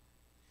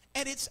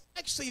 And it's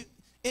actually,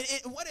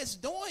 what it's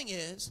doing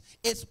is,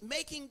 it's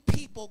making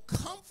people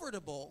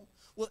comfortable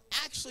with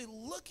actually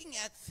looking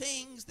at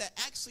things that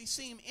actually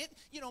seem,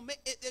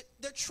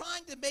 they're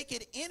trying to make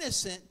it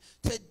innocent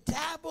to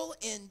dabble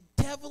in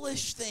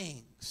devilish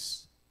things.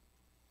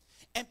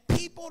 And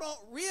people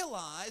don't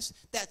realize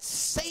that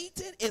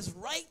Satan is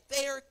right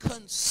there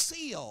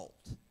concealed.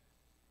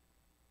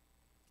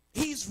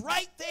 He's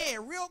right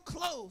there, real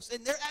close.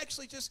 And they're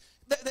actually just,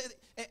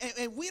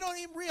 and we don't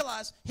even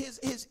realize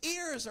his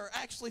ears are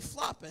actually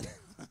flopping.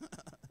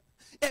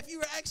 If you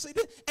were actually,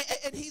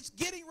 and he's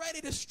getting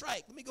ready to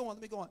strike. Let me go on.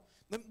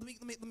 Let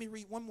me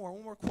read one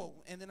more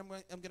quote, and then I'm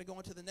going to go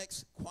into the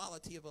next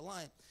quality of a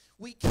lion.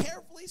 We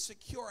carefully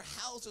secure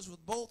houses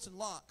with bolts and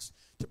locks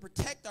to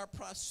protect our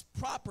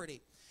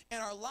property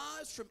and our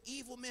lives from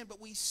evil men, but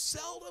we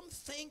seldom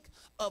think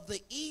of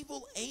the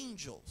evil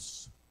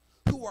angels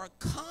who are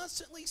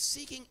constantly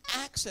seeking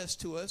access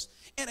to us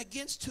and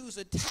against whose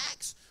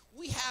attacks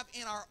we have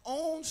in our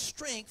own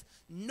strength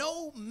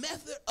no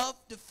method of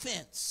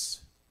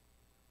defense,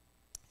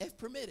 if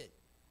permitted,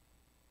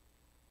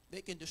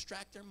 they can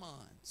distract their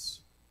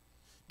minds,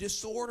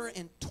 disorder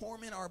and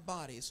torment our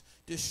bodies,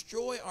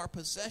 destroy our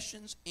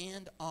possessions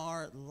and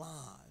our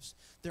lives.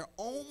 Their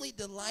only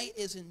delight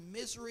is in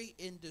misery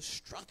and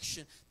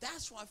destruction.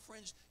 That's why,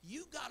 friends,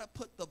 you got to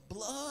put the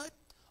blood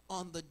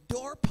on the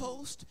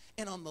doorpost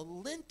and on the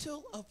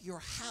lintel of your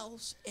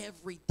house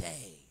every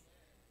day.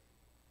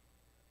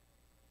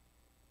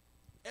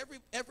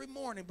 Every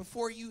morning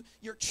before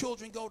your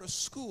children go to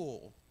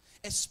school,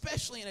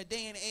 especially in a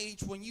day and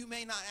age when you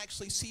may not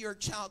actually see your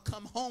child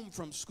come home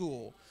from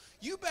school,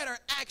 you better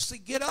actually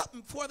get up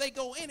before they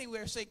go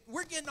anywhere and say,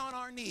 we're getting on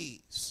our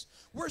knees.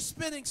 We're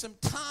spending some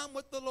time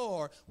with the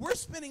Lord. We're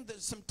spending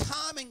some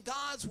time in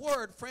God's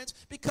word, friends,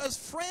 because,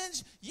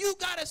 friends, you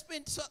got to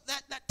spend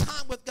that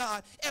time with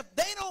God. If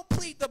they don't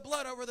plead the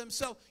blood over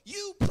themselves,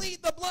 you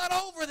plead the blood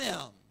over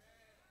them.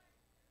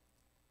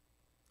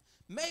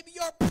 Maybe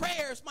your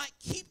prayers might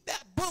keep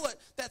that bullet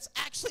that's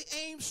actually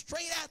aimed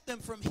straight at them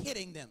from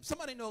hitting them.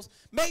 Somebody knows.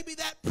 Maybe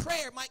that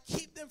prayer might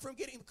keep them from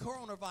getting the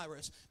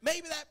coronavirus.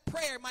 Maybe that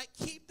prayer might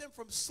keep them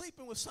from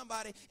sleeping with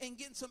somebody and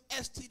getting some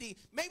STD.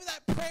 Maybe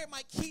that prayer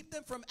might keep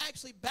them from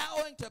actually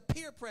bowing to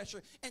peer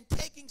pressure and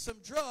taking some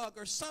drug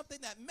or something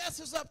that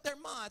messes up their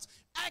minds.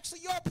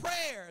 Actually, your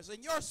prayers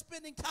and your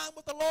spending time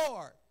with the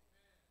Lord.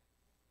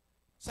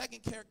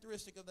 Second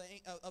characteristic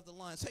of the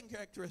lion. Second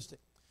characteristic.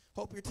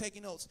 Hope you're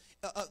taking notes.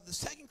 The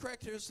second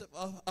characteristic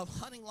of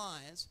hunting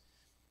lions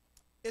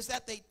is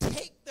that they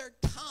take their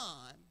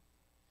time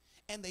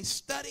and they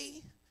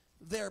study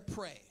their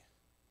prey.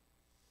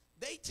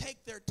 They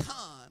take their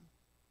time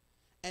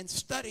and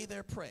study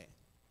their prey.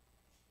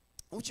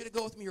 I want you to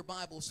go with me your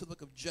Bibles to the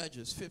book of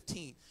Judges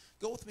 15.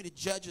 Go with me to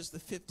Judges, the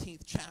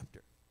 15th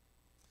chapter.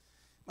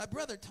 My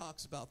brother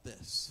talks about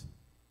this.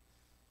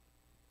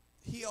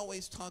 He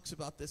always talks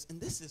about this, and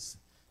this is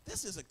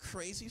a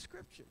crazy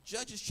scripture.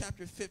 Judges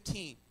chapter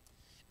 15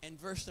 and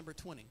verse number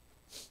 20.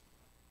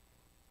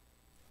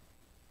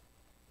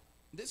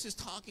 This is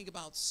talking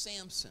about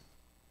Samson.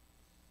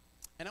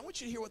 And I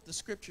want you to hear what the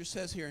scripture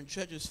says here in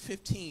Judges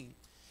 15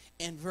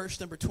 and verse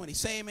number 20.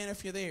 Say amen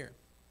if you're there.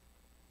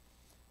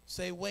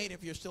 Say wait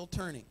if you're still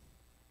turning.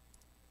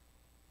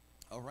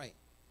 All right.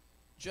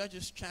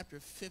 Judges chapter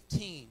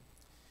 15,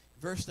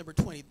 verse number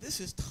 20.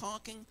 This is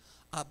talking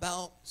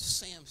about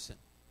Samson.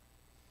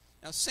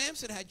 Now,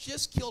 Samson had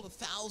just killed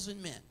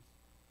 1,000 men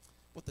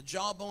with the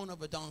jawbone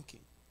of a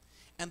donkey.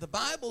 And the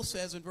Bible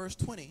says in verse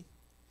 20,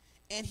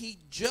 and he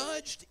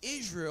judged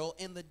Israel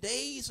in the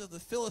days of the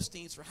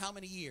Philistines for how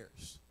many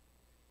years?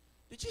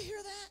 Did you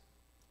hear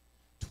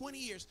that? 20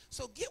 years.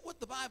 So get what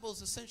the Bible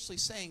is essentially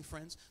saying,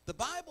 friends. The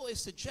Bible is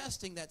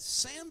suggesting that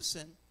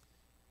Samson,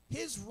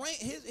 his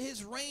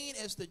reign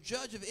as the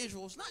judge of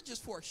Israel was not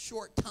just for a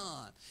short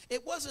time.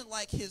 It wasn't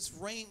like his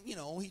reign,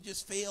 he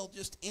just failed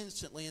just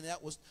instantly and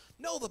that was.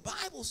 No, the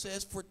Bible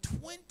says for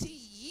 20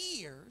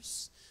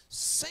 years,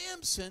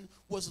 Samson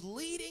was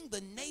leading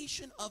the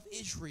nation of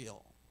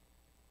Israel.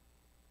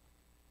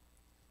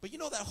 But you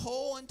know that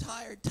whole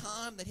entire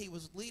time that he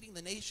was leading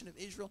the nation of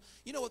Israel,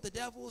 you know what the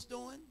devil was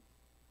doing?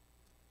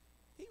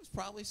 He was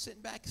probably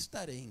sitting back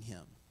studying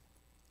him.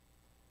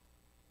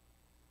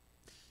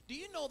 Do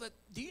you know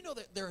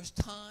that there's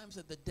times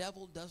that the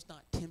devil does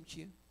not tempt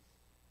you?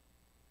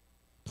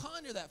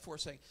 Ponder that for a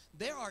second.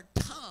 There are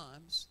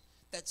times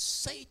that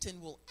Satan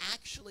will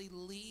actually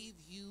leave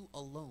you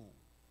alone.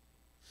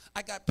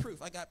 I got proof.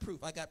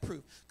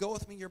 Go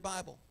with me your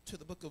Bible to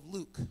the book of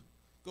Luke.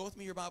 Go with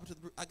me your Bible to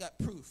I got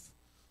proof.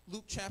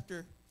 Luke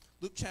chapter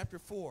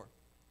 4.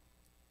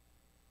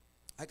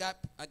 I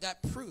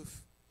got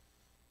proof.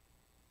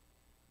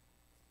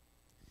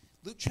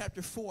 Luke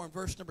chapter 4 and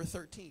verse number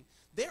 13.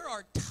 There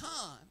are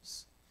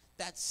times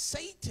that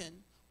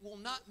Satan will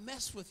not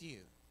mess with you.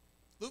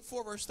 Luke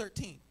 4 verse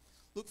 13.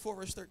 Luke 4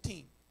 verse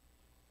 13.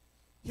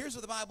 Here's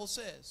what the Bible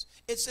says.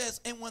 It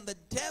says, and when the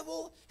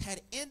devil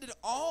had ended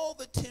all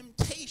the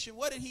temptation,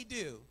 what did he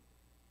do?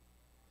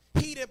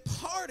 He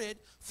departed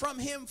from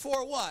him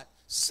for what?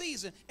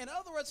 Season. In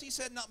other words, he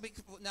said,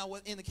 now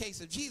in the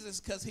case of Jesus,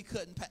 because he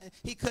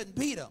couldn't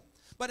beat him.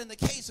 But in the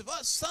case of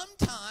us,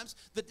 sometimes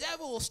the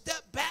devil will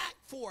step back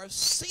for a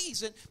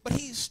season, but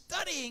he's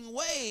studying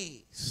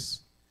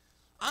ways.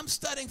 I'm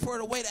studying for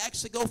a way to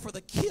actually go for the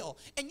kill.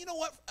 And you know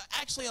what?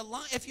 Actually, a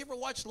lion, if you ever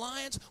watch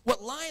lions,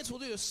 what lions will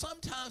do is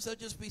sometimes they'll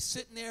just be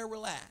sitting there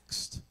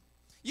relaxed.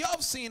 Y'all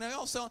have seen it.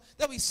 Also,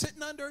 they'll be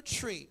sitting under a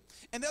tree,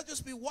 and they'll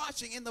just be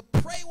watching, and the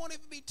prey won't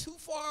even be too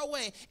far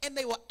away, and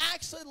they will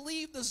actually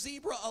leave the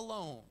zebra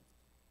alone.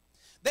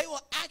 They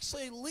will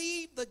actually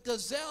leave the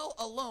gazelle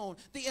alone.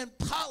 The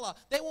impala,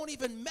 they won't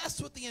even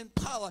mess with the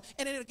impala.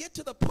 And it'll get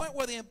to the point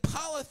where the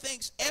impala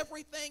thinks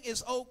everything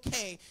is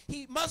okay.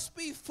 He must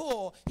be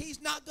full.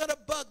 He's not going to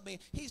bug me.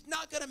 He's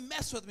not going to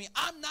mess with me.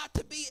 I'm not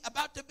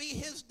about to be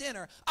his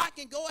dinner. I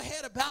can go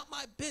ahead about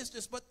my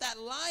business. But that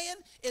lion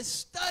is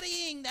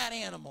studying that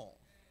animal.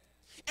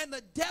 And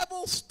the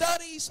devil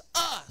studies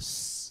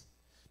us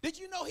Did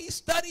you know he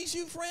studies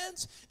you,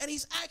 friends? And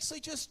he's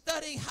actually just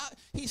studying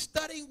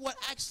what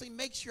actually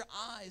makes your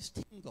eyes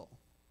tingle.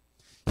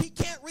 He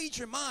can't read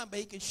your mind, but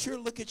he can sure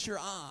look at your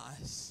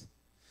eyes.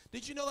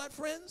 Did you know that,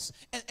 friends?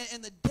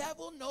 And the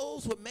devil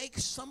knows what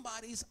makes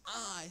somebody's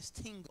eyes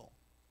tingle.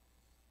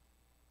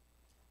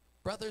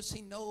 Brothers,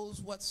 he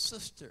knows what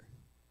sister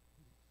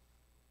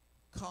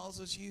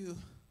causes you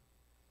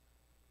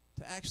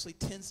to actually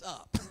tense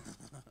up.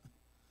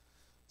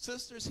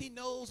 Sisters, he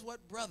knows what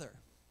brother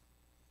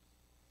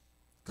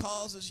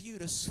causes you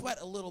to sweat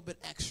a little bit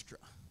extra.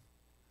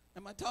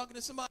 Am I talking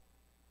to somebody?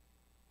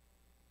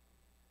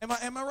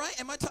 Am I right?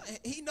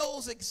 He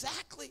knows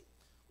exactly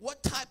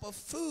what type of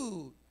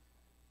food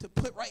to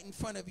put right in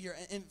front of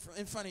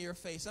your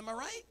face. Am I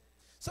right?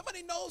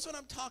 Somebody knows what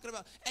I'm talking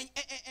about.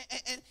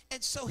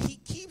 And so he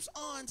keeps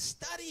on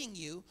studying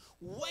you,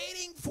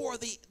 waiting for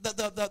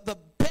the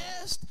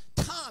best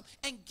time.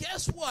 And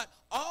guess what?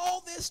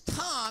 All this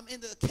time, in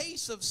the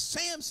case of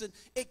Samson,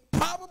 it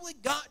probably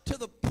got to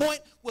the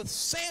point with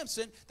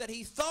Samson that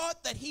he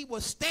thought that he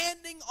was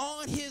standing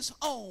on his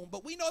own.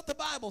 But we know what the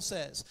Bible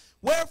says.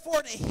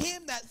 Wherefore to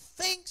him that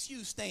thinks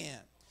you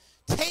stand,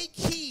 take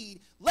heed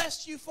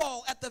lest you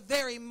fall. At the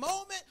very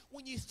moment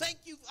when you think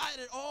you've got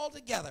it all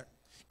together,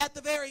 at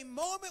the very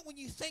moment when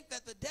you think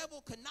that the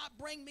devil cannot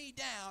bring me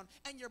down,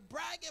 and you're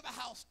bragging about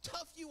how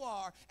tough you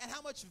are and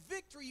how much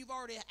victory you've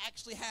already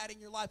actually had in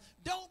your life,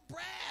 don't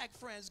brag,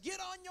 friends. Get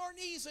on your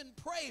knees and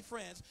pray,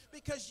 friends,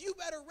 because you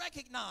better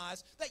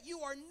recognize that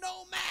you are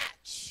no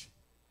match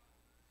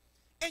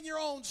in your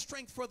own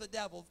strength for the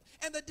devil.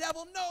 And the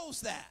devil knows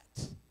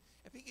that.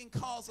 If he can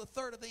cause a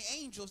third of the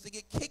angels to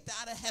get kicked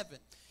out of heaven,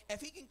 if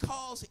he can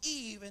cause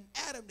Eve and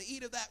Adam to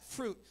eat of that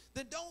fruit,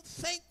 then don't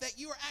think that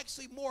you are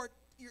actually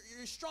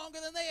you're stronger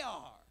than they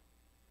are.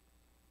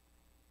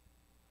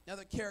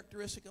 Another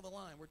characteristic of the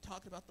lion, we're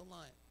talking about the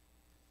lion,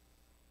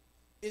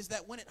 is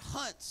that when it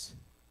hunts,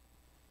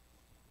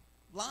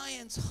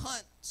 lions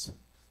hunt,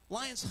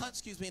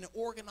 in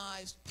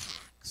organized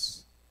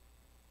packs,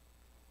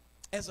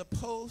 as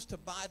opposed to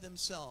by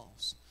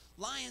themselves.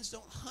 Lions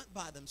don't hunt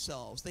by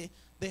themselves. They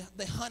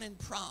hunt in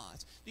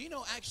prides. Do you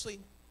know actually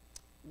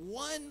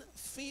one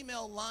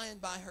female lion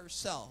by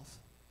herself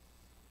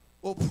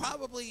will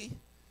probably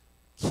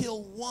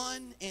kill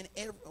one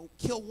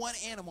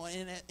animal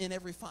in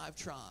every 5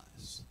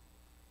 tries.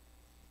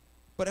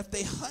 But if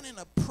they hunt in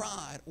a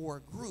pride or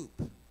a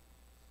group,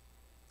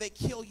 they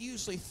kill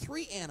usually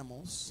 3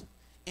 animals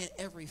in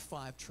every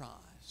 5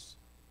 tries.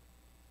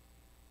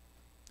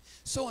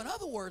 So in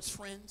other words,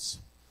 friends,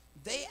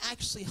 they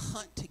actually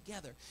hunt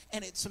together.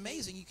 And it's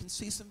amazing. You can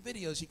see some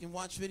videos. You can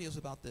watch videos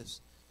about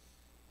this.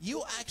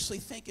 You'll actually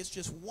think it's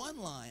just one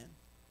lion,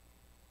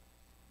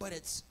 but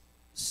it's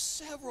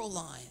several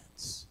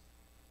lions.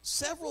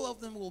 Several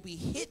of them will be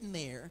hidden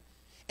there,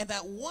 and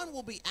that one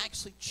will be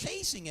actually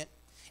chasing it.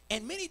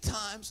 And many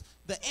times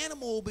the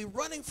animal will be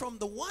running from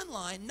the one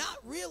lion, not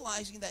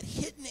realizing that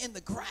hidden in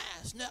the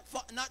grass,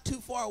 not too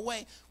far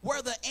away,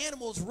 where the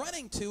animal's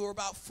running to, are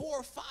about 4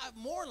 or 5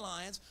 more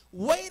lions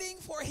waiting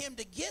for him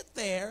to get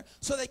there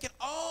so they can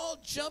all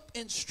jump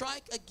and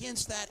strike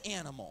against that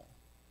animal.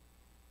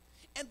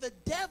 And the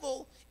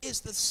devil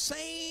is the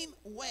same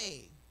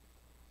way.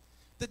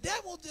 The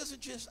devil doesn't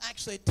just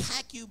actually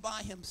attack you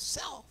by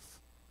himself.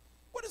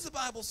 What does the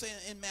Bible say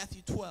in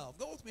Matthew 12?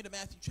 Go with me to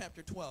Matthew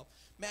chapter 12.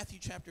 Matthew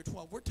chapter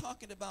 12. We're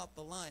talking about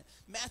the lion.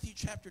 Matthew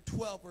chapter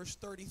 12, verse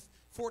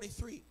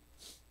 43.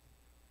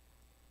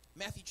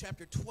 Matthew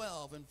chapter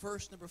 12 and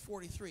verse number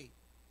 43.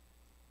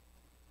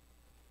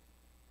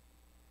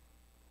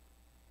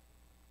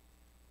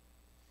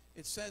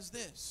 It says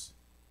this.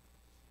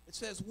 It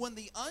says, when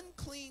the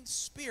unclean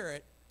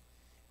spirit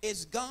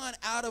is gone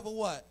out of a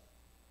what?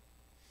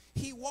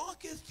 He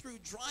walketh through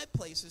dry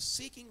places,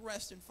 seeking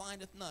rest, and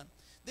findeth none.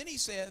 Then he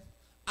said,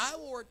 I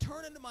will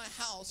return into my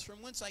house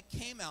from whence I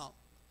came out.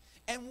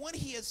 And when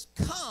he is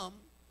come,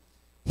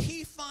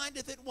 he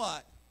findeth it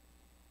what?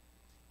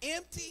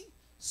 Empty,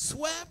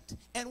 swept,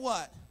 and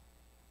what?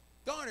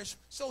 Garnished.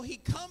 So he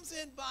comes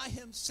in by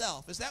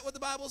himself. Is that what the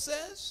Bible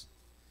says?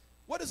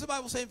 What does the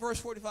Bible say in verse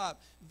 45?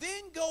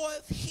 Then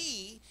goeth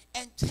he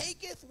and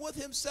taketh with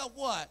himself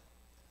what?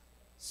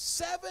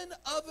 7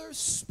 other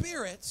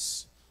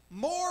spirits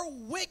more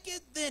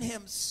wicked than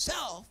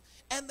himself,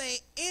 and they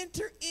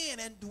enter in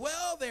and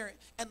dwell there.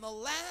 And the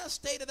last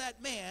state of that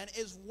man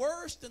is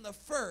worse than the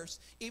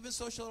first. Even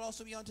so shall it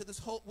also be unto this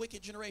whole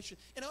wicked generation.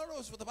 In other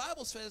words, what the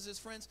Bible says is,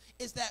 friends,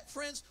 is that,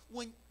 friends,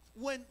 when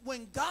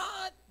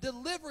God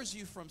delivers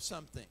you from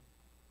something,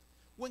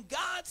 when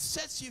God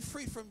sets you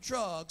free from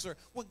drugs, or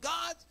when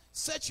God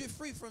sets you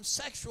free from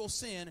sexual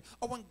sin,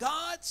 or when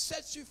God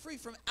sets you free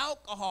from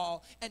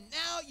alcohol, and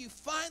now you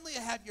finally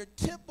have your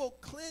temple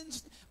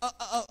cleansed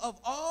of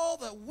all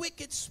the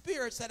wicked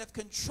spirits that have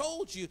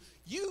controlled you,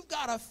 you've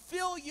got to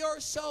fill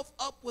yourself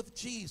up with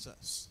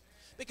Jesus.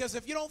 Because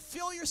if you don't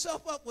fill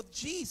yourself up with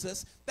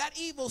Jesus, that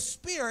evil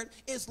spirit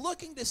is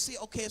looking to see,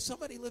 okay, is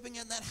somebody living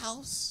in that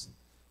house?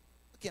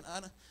 Again,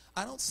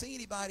 I don't see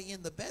anybody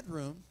in the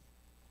bedroom.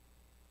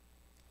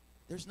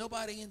 There's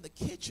nobody in the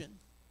kitchen.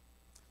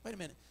 Wait a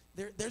minute.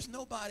 There's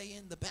nobody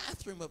in the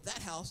bathroom of that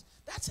house.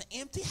 That's an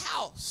empty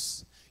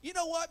house. You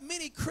know what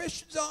many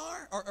Christians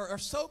are, or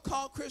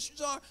so-called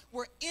Christians are?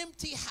 We're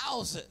empty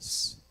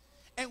houses.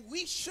 And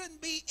we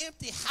shouldn't be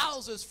empty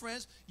houses,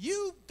 friends.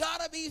 You've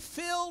got to be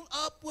filled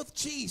up with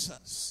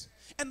Jesus.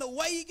 And the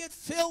way you get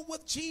filled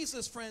with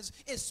Jesus, friends,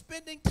 is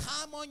spending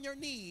time on your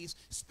knees,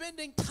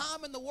 spending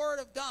time in the Word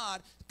of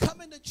God,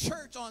 coming to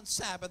church on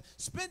Sabbath,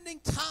 spending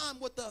time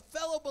with the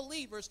fellow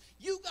believers.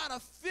 You got to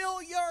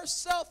fill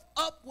yourself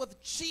up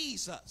with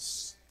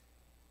Jesus.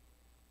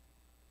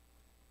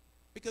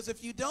 Because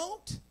if you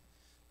don't,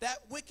 that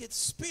wicked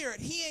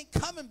spirit, he ain't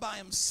coming by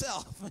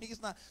himself.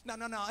 He's not, no.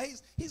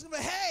 He's going to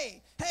be,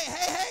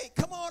 hey,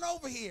 come on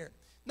over here.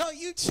 No,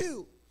 you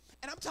too.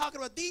 And I'm talking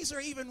about these are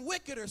even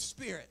wickeder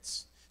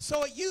spirits.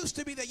 So it used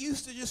to be that you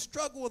used to just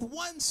struggle with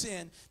one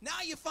sin.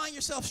 Now you find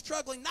yourself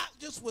struggling not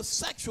just with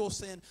sexual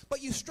sin,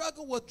 but you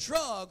struggle with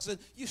drugs, and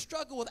you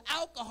struggle with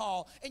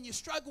alcohol, and you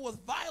struggle with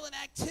violent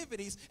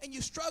activities, and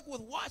you struggle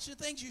with watching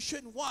things you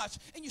shouldn't watch,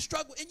 and you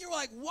struggle, and you're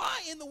like,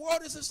 why in the world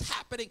is this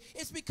happening?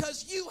 It's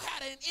because you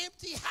had an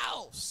empty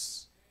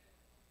house.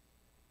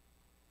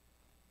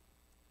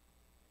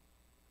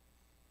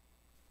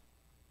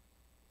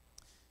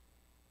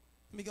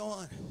 Let me go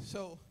on.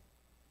 So,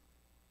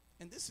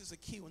 and this is a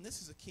key one. This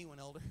is a key one,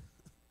 elder.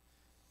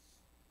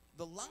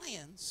 The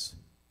lions,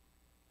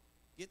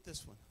 get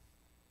this one.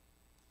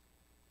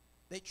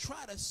 They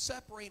try to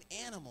separate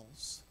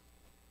animals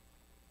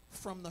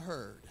from the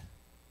herd.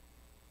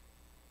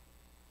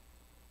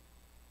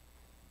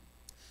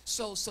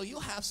 So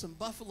you'll have some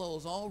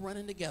buffaloes all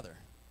running together.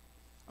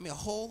 I mean, a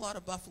whole lot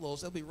of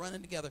buffaloes, they'll be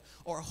running together,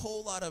 or a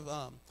whole lot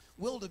of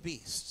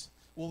wildebeests.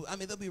 Well, I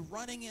mean, they'll be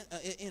running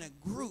in a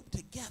group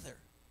together.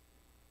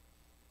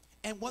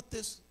 And what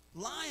this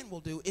lion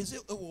will do is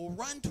it will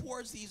run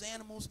towards these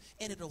animals,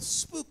 and it'll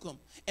spook them.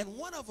 And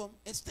one of them,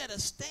 instead of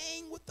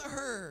staying with the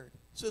herd,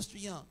 Sister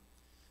Young,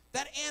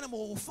 that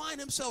animal will find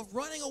himself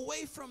running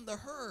away from the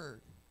herd.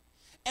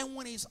 And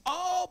when he's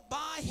all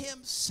by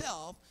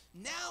himself,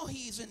 now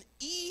he's an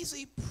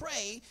easy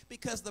prey,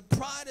 because the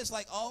pride is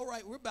like, all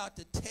right, we're about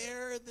to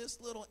tear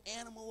this little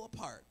animal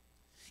apart.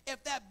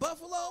 If that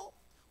buffalo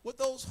with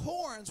those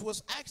horns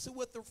was actually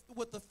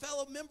with the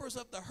fellow members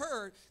of the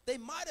herd, they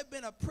might have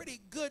been a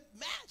pretty good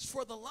match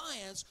for the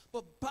lions,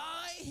 but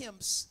by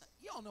himself,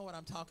 y'all know what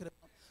I'm talking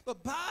about,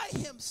 but by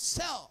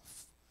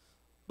himself,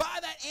 by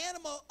that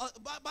animal,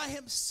 by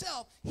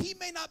himself, he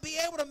may not be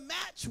able to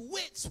match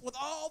wits with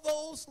all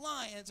those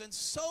lions. And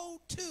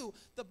so too,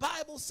 the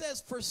Bible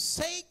says,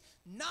 forsake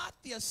not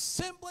the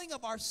assembling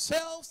of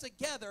ourselves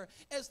together,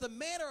 as the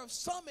manner of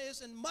some is,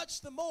 and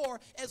much the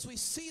more as we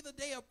see the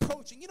day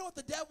approaching. You know what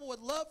the devil would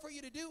love for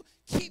you to do?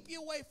 Keep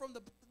you away from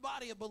the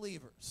body of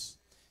believers.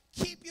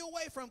 Keep you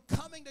away from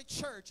coming to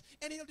church.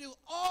 And he'll do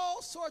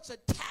all sorts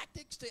of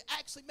tactics to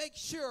actually make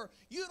sure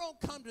you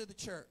don't come to the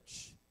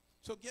church.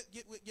 So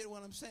get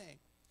what I'm saying.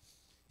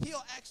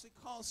 He'll actually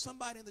cause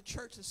somebody in the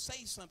church to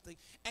say something,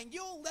 and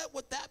you'll let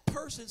what that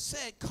person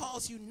said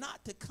cause you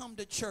not to come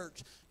to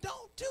church.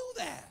 Don't do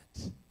that.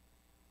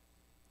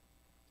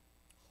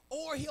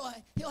 Or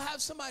he'll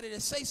have somebody to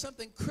say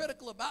something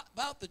critical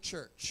about the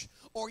church.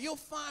 Or you'll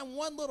find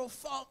one little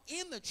fault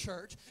in the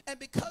church, and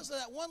because of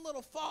that one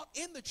little fault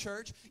in the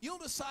church, you'll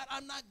decide,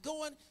 I'm not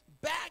going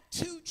back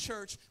to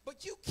church.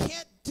 But you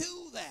can't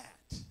do that.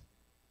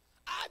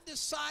 I've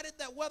decided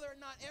that whether or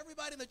not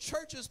everybody in the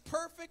church is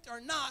perfect or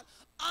not,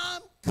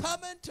 I'm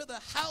coming to the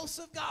house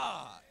of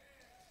God.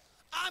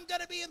 I'm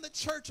going to be in the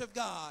church of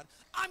God.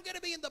 I'm going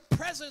to be in the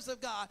presence of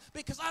God,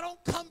 because I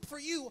don't come for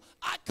you.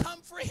 I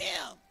come for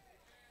him.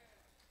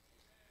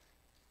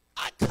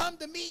 I come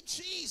to meet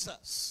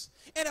Jesus.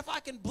 And if I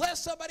can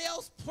bless somebody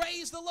else,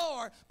 praise the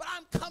Lord. But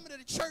I'm coming to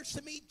the church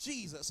to meet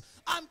Jesus.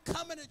 I'm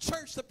coming to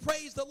church to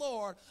praise the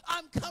Lord.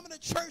 I'm coming to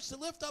church to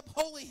lift up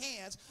holy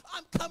hands.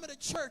 I'm coming to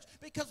church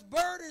because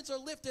burdens are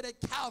lifted at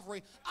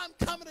Calvary. I'm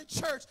coming to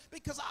church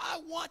because I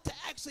want to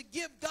actually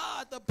give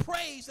God the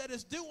praise that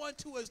is due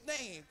unto his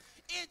name.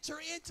 Enter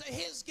into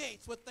his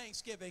gates with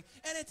thanksgiving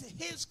and into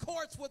his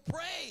courts with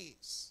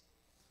praise.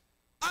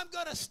 I'm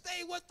going to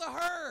stay with the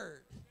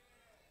herd.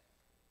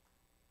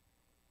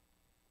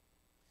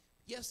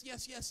 Yes.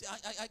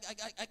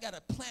 I got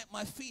to plant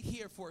my feet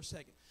here for a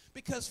second.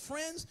 Because,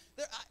 friends,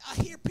 I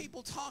hear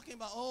people talking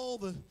about, oh,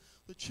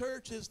 the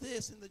church is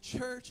this, and the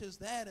church is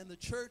that, and the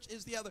church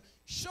is the other.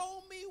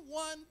 Show me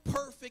one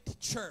perfect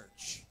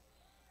church.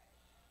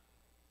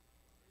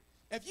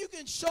 If you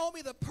can show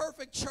me the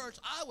perfect church,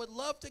 I would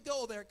love to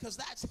go there, because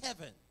that's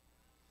heaven.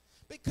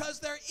 Because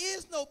there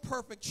is no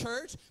perfect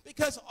church,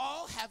 because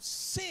all have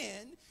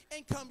sinned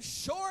and come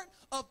short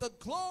of the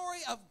glory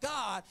of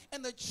God.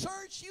 And the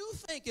church you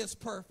think is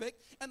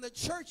perfect, and the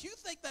church you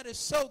think that is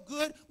so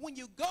good, when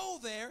you go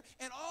there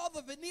and all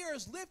the veneer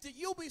is lifted,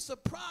 you'll be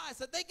surprised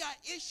that they got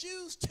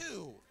issues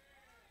too.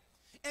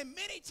 And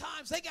many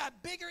times they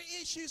got bigger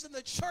issues in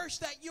the church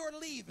that you're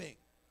leaving.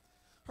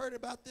 heard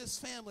about this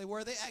family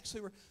where they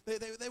actually were,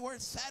 they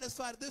weren't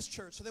satisfied at this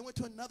church, so they went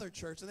to another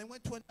church, and they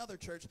went to another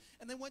church,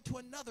 and they went to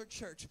another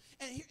church.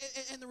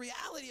 And the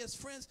reality is,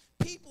 friends,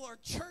 people are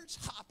church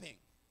hopping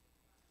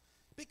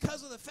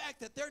because of the fact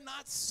that they're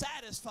not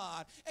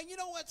satisfied. And you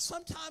know what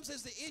sometimes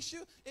is the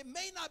issue? It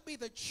may not be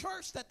the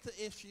church that's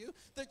the issue.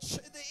 The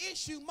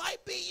issue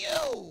might be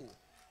you.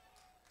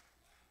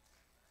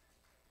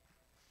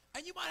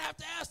 And you might have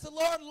to ask the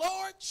Lord,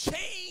 Lord,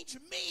 change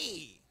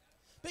me,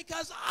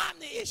 because I'm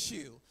the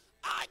issue.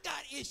 I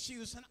got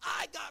issues and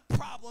I got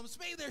problems.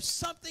 Maybe there's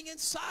something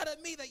inside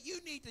of me that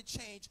you need to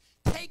change.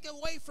 Take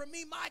away from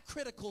me my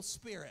critical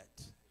spirit.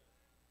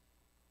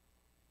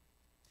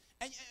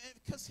 And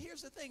because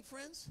here's the thing,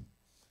 friends.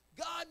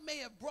 God may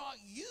have brought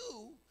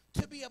you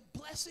to be a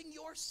blessing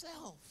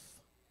yourself.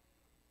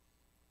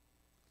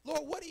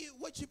 Lord,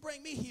 what'd you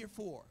bring me here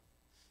for?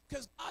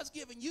 Because God's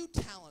given you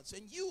talents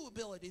and you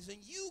abilities and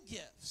you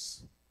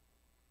gifts.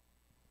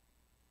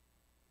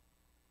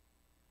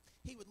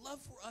 He would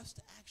love for us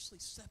to actually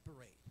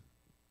separate.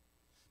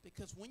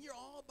 Because when you're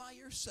all by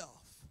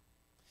yourself,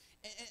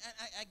 and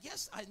I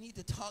guess I need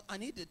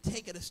to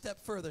take it a step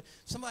further.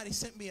 Somebody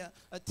sent me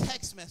a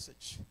text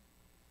message.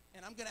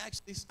 And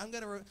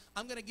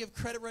I'm gonna give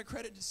credit where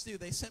credit is due.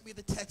 They sent me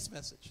the text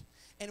message,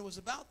 and it was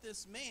about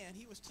this man.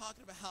 He was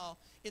talking about how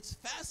it's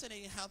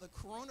fascinating how the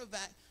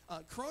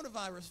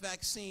coronavirus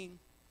vaccine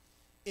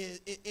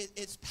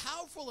it's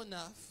powerful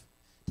enough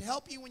to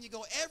help you when you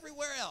go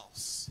everywhere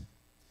else.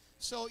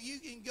 So you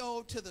can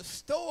go to the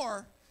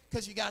store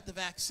because you got the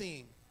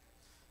vaccine.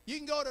 You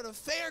can go to the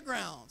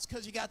fairgrounds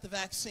because you got the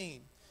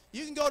vaccine.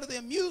 You can go to the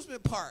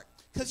amusement park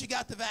because you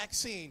got the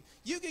vaccine.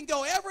 You can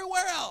go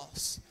everywhere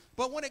else.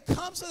 But when it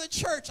comes to the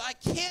church, I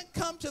can't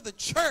come to the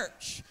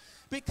church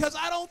because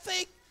I don't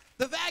think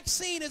the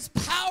vaccine is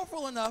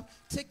powerful enough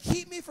to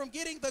keep me from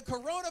getting the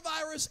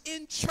coronavirus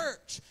in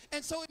church.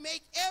 And so we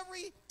make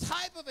every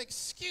type of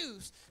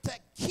excuse to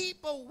keep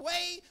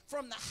away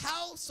from the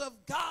house of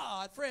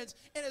God, friends.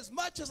 And as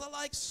much as I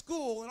like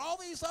school and all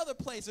these other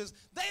places,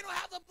 they don't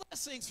have the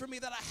blessings for me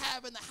that I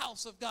have in the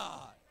house of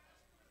God.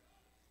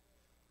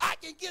 I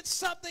can get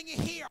something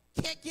here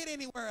I can't get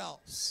anywhere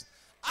else.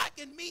 I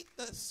can meet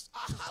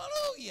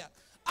hallelujah.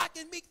 I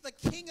can meet the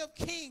King of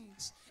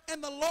Kings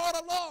and the Lord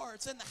of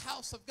Lords in the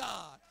house of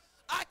God.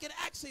 I can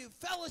actually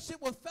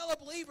fellowship with fellow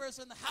believers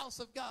in the house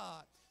of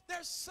God.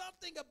 There's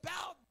something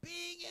about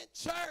being in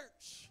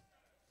church.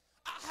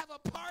 I have a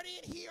party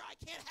in here I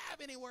can't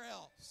have anywhere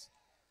else.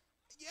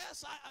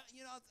 Yes, I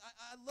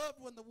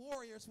loved when the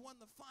Warriors won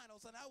the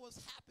finals, and I was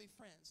happy,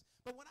 friends.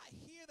 But when I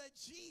hear that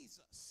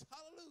Jesus,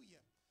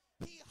 hallelujah,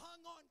 he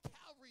hung on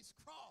Calvary's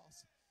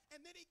cross, and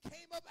then he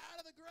came up out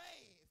of the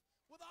grave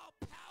with all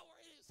power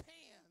in his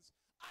hands,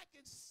 I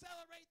can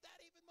celebrate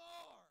that even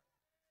more.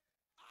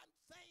 I'm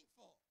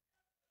thankful.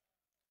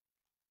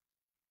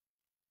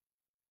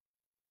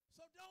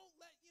 So don't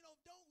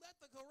let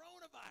the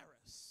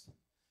coronavirus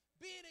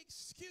be an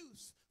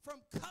excuse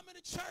from coming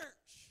to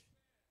church.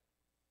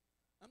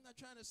 I'm not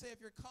trying to say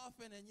if you're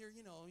coughing and you're,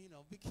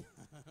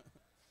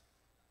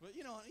 but if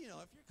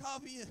you're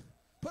coughing,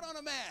 put on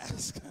a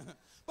mask.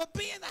 But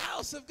be in the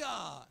house of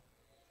God.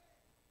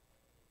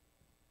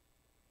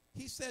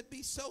 He said,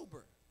 be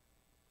sober.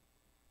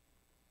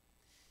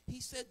 He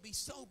said, be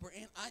sober.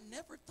 And I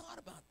never thought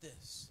about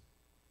this.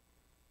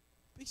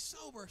 Be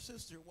sober,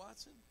 Sister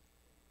Watson.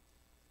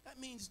 That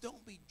means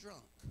don't be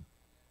drunk.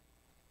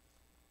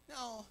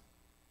 Now,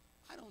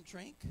 I don't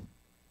drink.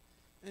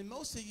 And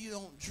most of you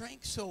don't drink,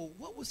 so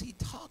what was he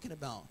talking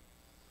about?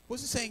 Was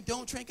he saying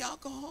don't drink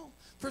alcohol?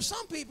 For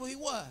some people, he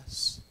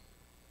was.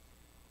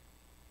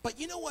 But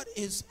you know what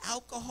is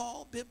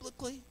alcohol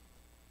biblically?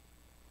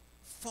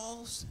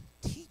 False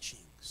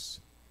teachings.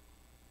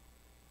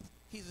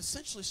 He's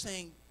essentially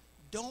saying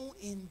don't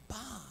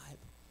imbibe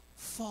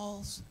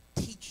false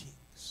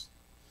teachings.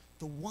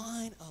 The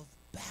wine of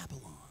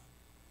Babylon.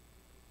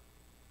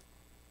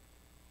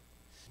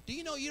 Do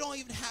you know you don't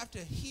even have to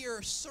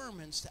hear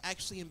sermons to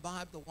actually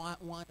imbibe the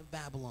wine of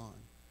Babylon?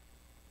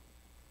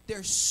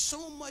 There's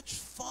so much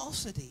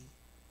falsity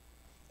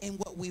in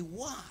what we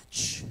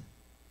watch.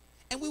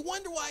 And we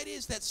wonder why it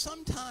is that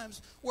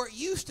sometimes where it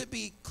used to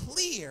be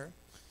clear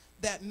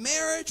that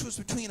marriage was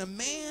between a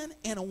man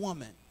and a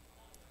woman,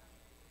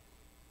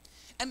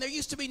 and there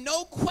used to be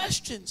no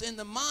questions in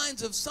the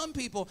minds of some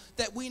people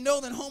that we know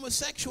that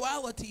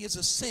homosexuality is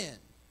a sin.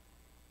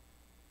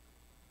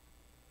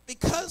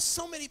 Because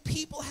so many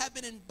people have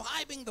been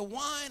imbibing the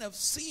wine of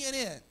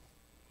CNN.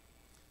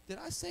 Did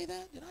I say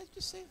that? Did I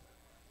say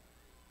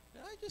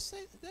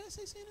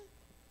CNN?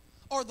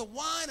 Or the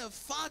wine of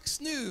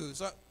Fox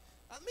News. Am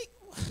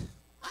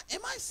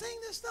I saying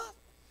this stuff?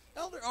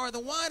 Elder, or the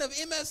wine of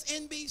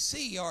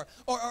MSNBC, or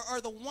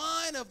the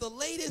wine of the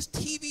latest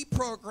TV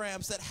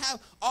programs that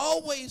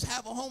always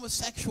have a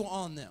homosexual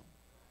on them.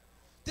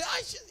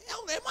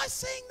 Elder, am I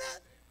saying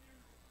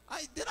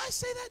that? Did I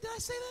say that? Did I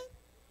say that?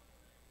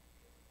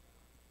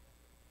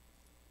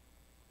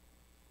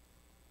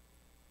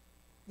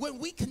 When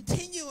we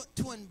continue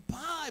to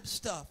imbibe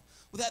stuff,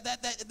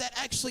 that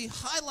actually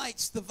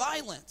highlights the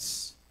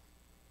violence.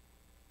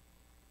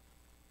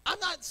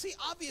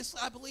 Obviously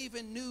I believe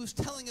in news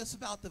telling us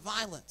about the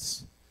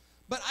violence.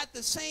 But at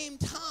the same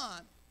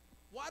time,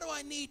 why do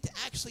I need to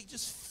actually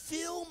just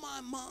fill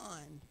my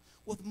mind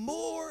with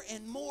more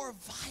and more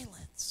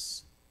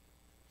violence?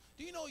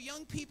 Do you know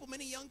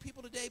many young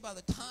people today, by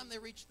the time they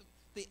reach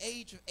the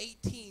age of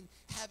 18,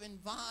 have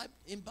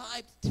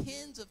imbibed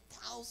tens of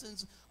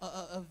thousands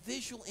of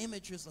visual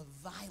images of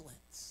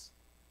violence?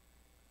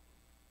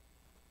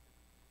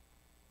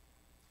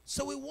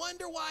 So we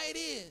wonder why it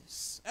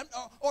is.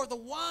 Or the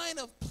wine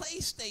of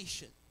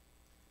PlayStation.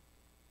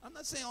 I'm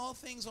not saying all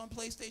things on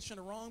PlayStation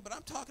are wrong, but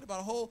I'm talking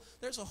about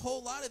there's a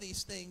whole lot of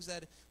these things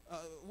that,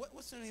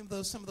 what's the name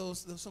of some of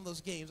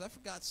those games? I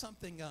forgot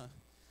something,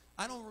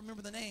 I don't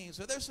remember the names,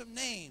 but there's some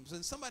names,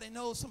 and somebody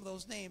knows some of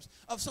those names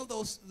of some of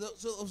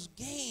those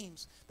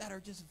games that are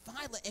just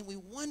violent, and we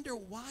wonder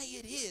why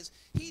it is.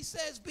 He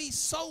says be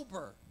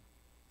sober.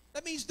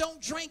 That means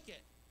don't drink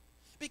it.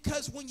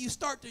 Because when you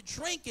start to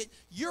drink it,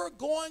 you're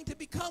going to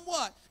become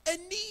what?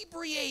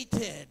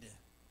 Inebriated.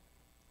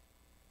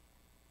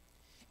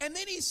 And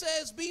then he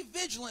says, be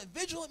vigilant.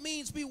 Vigilant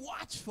means be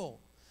watchful.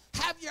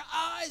 Have your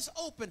eyes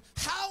open.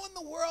 How in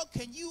the world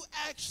can you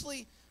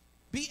actually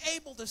be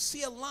able to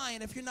see a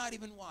lion if you're not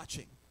even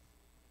watching?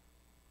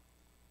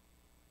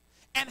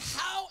 And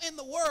how in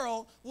the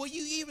world will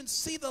you even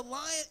see the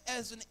lion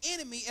as an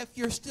enemy if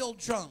you're still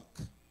drunk?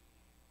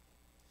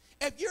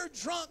 If you're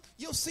drunk,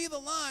 you'll see the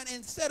lion.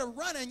 Instead of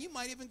running, you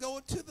might even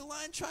go to the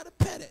lion and try to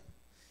pet it.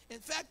 In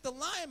fact, the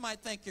lion might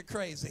think you're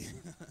crazy.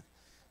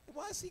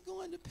 Why is he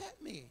going to pet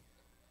me?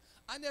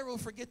 I never will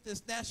forget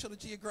this National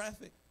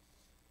Geographic.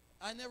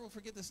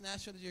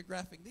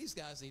 These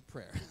guys need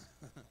prayer.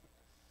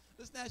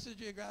 This National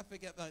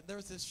Geographic, there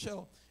was this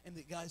show, and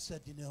the guy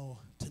said,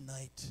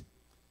 tonight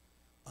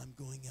I'm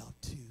going out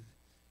to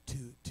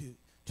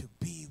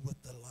be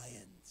with the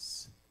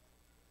lions.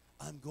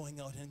 I'm going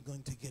out and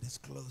going to get as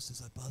close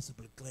as I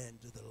possibly can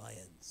to the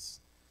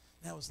lions.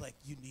 And I was like,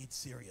 you need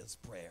serious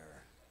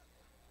prayer.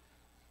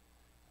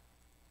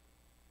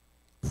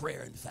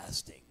 Prayer and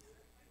fasting.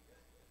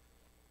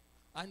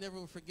 I never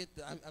will forget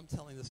I'm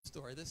telling this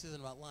story. This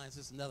isn't about lions.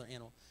 This is another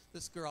animal.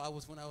 This girl,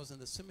 when I was in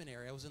the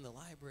seminary, I was in the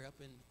library up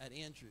at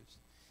Andrews.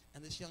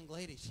 And this young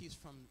lady, she's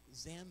from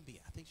Zambia.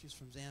 I think she's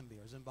from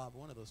Zambia or Zimbabwe,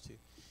 one of those two.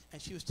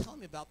 And she was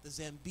telling me about the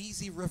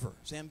Zambezi River.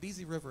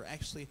 Zambezi River,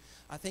 actually,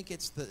 I think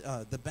it's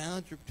the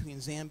boundary between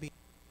Zambia and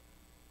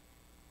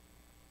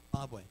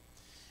Zimbabwe.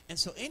 And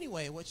so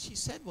anyway, what she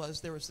said was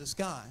there was this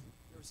guy,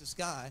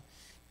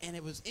 and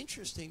it was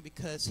interesting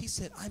because he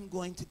said, I'm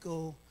going to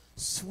go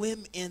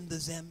swim in the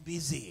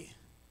Zambezi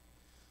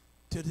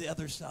to the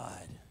other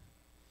side.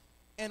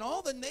 And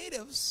all the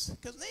natives,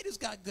 because natives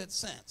got good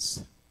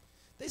sense,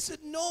 they said,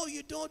 no,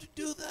 you don't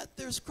do that.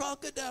 There's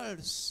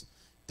crocodiles.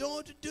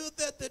 Don't do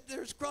that.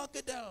 There's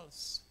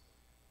crocodiles.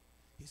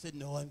 He said,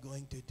 no, I'm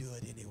going to do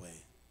it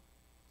anyway.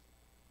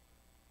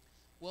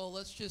 Well,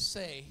 let's just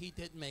say he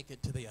didn't make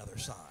it to the other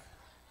side.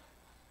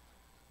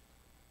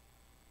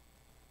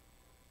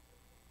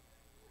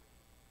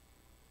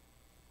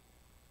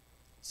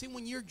 See,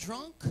 when you're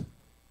drunk,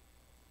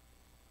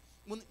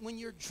 when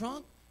you're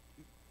drunk,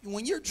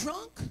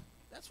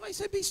 that's why he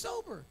said be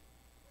sober.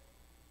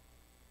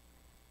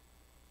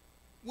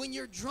 When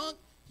you're drunk,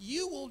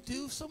 you will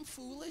do some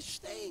foolish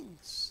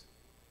things.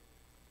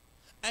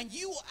 And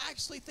you will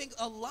actually think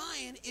a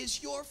lion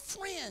is your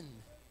friend.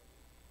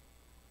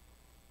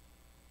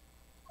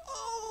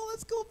 Oh,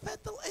 let's go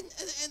pet the lion.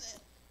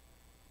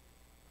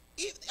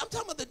 I'm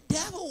talking about the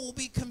devil will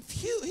be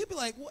confused. He'll be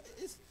like, what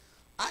is...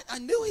 I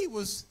knew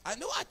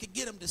I could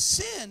get him to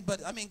sin,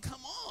 but I mean, come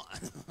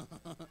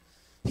on.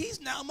 He's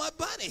now my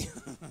buddy.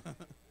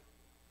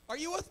 Are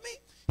you with me?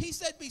 He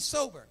said be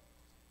sober.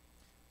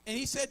 And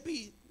he said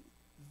be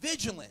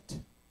vigilant.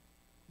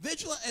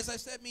 Vigilant, as I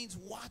said, means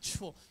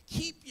watchful.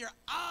 Keep your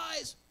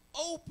eyes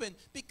open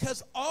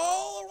because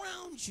all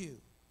around you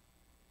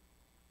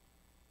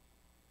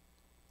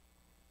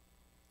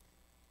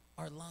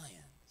are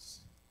lions.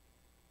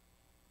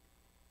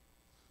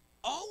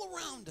 All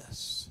around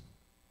us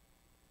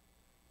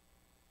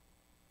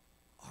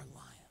are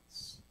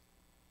lions.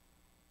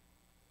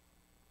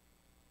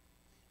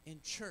 In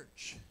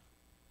church,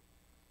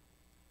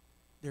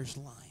 there's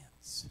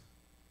lions.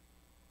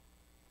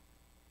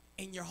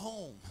 In your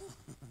home.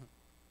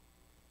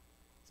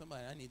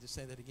 Somebody, I need to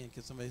say that again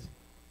because somebody's.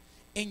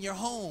 In your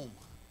home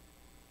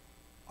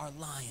are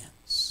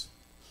lions.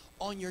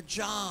 On your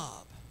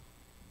job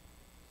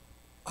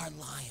are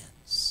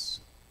lions.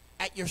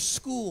 At your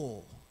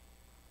school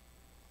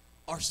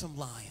are some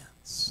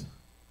lions.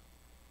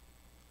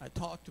 I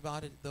talked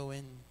about it, though,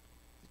 in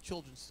the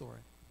children's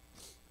story.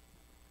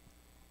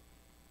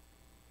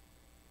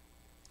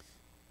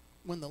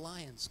 When the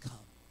lions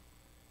come,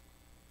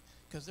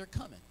 because they're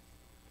coming.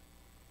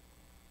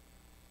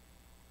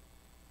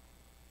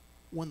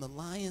 When the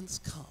lions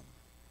come,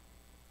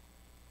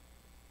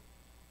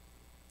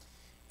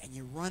 and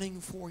you're running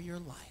for your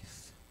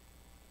life,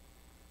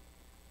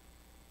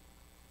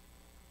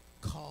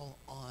 call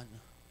on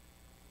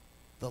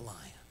the Lion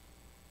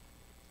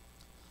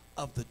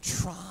of the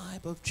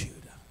tribe of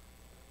Judah,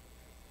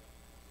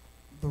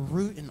 the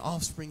root and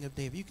offspring of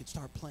David. You could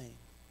start playing.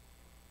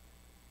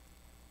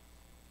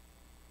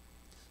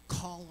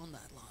 Call on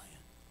that Lion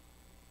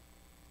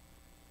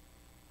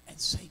and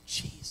say,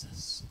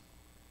 Jesus,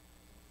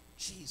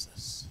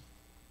 Jesus,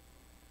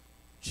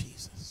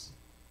 Jesus.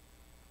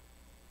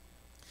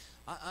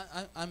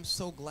 I'm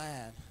so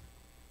glad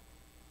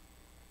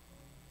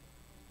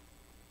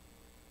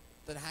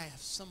that I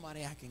have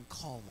somebody I can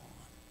call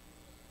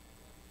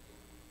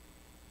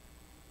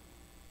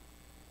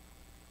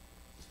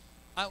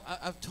on.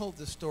 I've told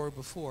this story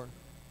before.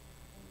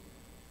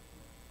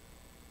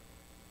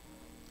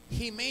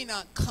 He may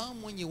not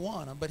come when you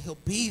want him, but he'll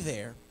be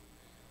there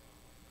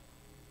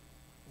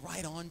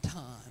right on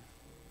time.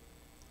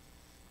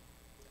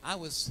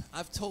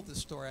 I've told this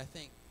story, I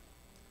think.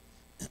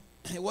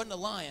 It wasn't a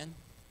lion.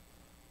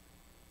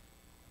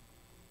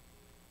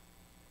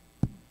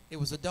 It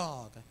was a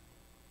dog.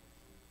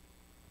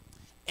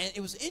 And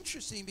it was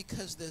interesting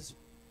because this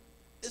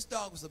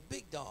dog was a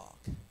big dog,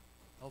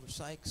 Elder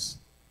Sykes.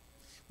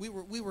 We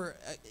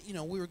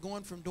were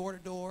going from door to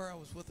door. I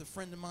was with a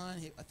friend of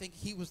mine. I think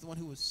he was the one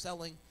who was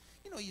selling.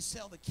 You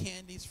sell the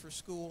candies for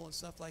school and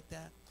stuff like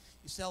that.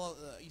 You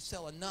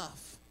sell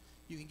enough,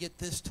 you can get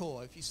this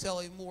toy. If you sell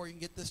any more, you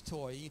can get this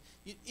toy.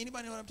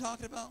 Anybody know what I'm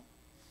talking about?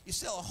 You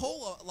sell a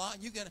whole lot,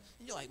 and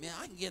you're like, man,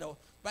 I can get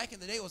back in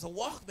the day it was a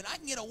Walkman. I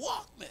can get a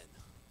Walkman.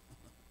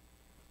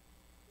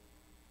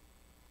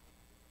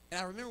 And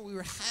I remember we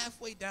were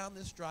halfway down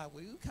this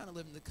driveway. We kind of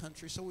lived in the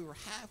country, so we were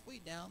halfway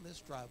down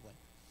this driveway.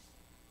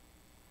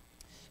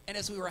 And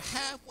as we were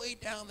halfway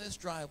down this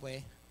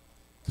driveway,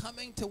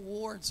 coming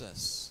towards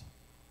us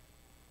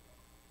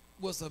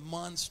was a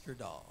monster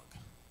dog.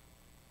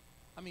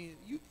 I mean,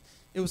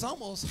 it was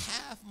almost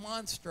half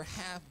monster,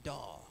 half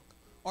dog.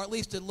 Or at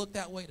least it looked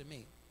that way to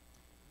me.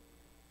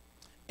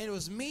 And it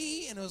was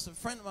me, and it was a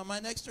friend of mine. My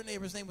next door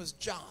neighbor's name was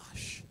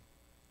Josh.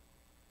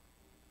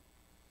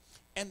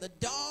 And the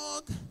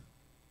dog,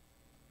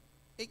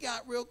 it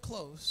got real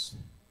close.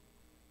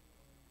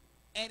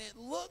 And it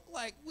looked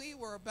like we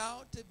were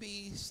about to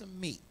be some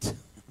meat.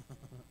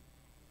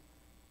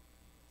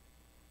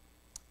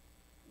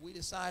 We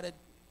decided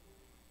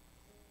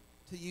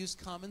to use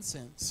common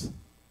sense.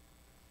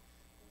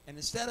 And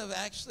instead of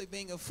actually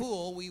being a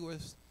fool, we were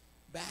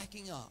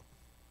backing up.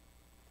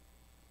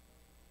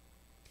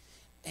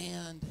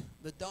 And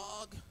the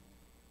dog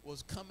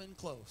was coming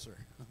closer.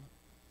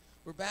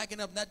 We're backing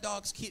up, and that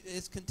dog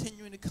is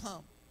continuing to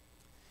come.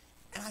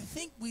 And I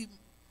think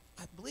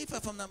I believe,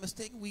 if I'm not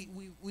mistaken,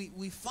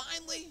 we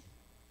finally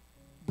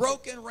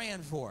broke and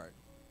ran for it.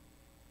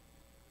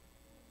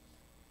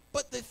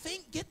 But the thing,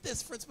 get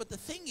this, friends, but the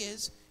thing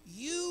is,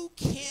 you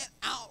can't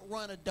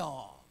outrun a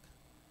dog.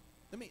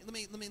 Let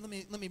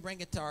me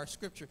bring it to our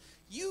scripture.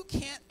 You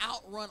can't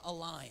outrun a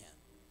lion.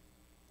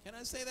 Can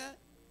I say that?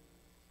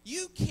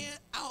 You can't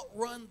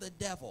outrun the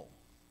devil.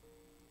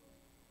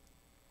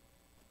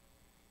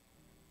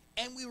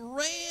 And we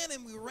ran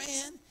and we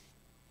ran.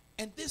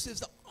 And this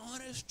is the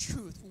honest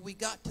truth. When we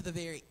got to the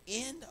very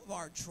end of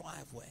our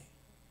driveway,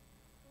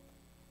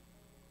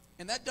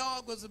 and that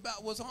dog was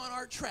on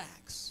our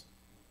tracks.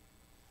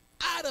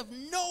 Out of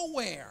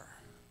nowhere,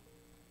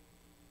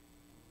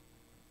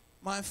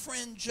 my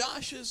friend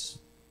Josh's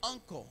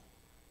uncle,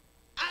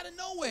 out of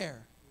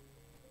nowhere,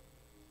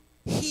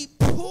 he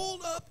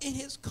pulled up in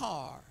his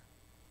car.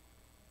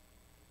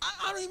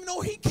 I don't even know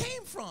where he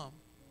came from.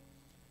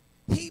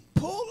 He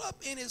pulled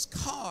up in his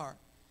car,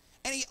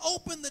 and he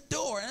opened the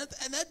door,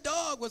 and that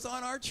dog was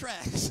on our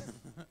tracks.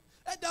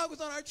 That dog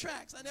was on our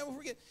tracks. I never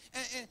forget.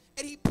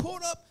 And he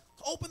pulled up,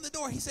 opened the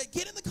door. He said,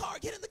 "Get in the car,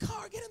 get in the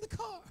car, get in the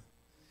car."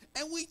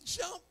 And we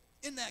jumped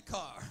in that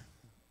car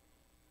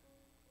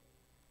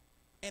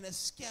and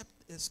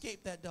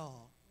escaped that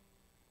dog.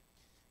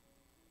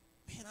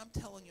 Man, I'm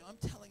telling you,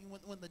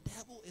 when the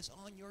devil is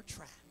on your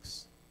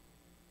tracks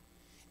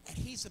and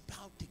he's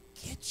about to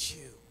get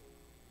you,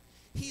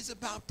 he's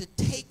about to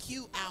take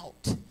you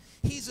out,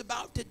 he's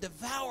about to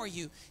devour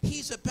you,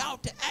 he's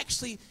about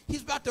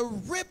to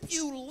rip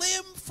you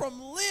limb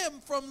from limb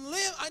from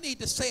limb. I need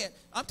to say it.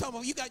 I'm talking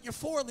about you got your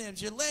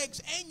forelimbs, your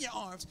legs, and your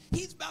arms.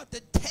 He's about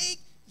to take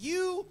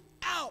you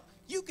out.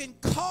 You can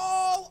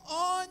call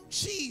on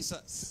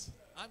Jesus.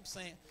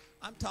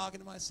 I'm talking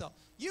to myself.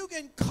 You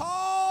can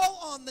call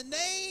on the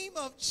name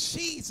of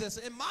Jesus.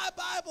 And my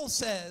Bible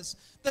says,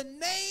 the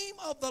name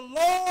of the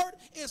Lord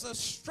is a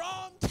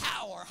strong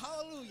tower.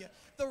 Hallelujah.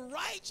 The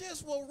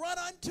righteous will run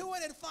unto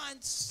it and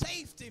find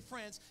safety,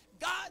 friends.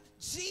 God,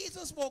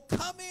 Jesus will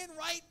come in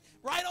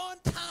right on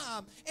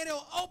time, and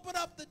he'll open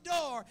up the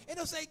door, and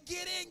he'll say,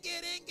 "Get in,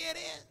 get in, get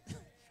in."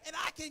 And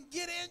I can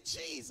get in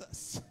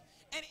Jesus.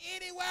 And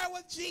anywhere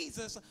with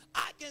Jesus,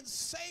 I can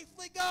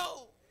safely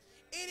go.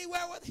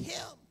 Anywhere with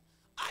him,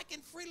 I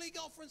can freely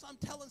go. Friends, I'm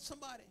telling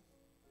somebody,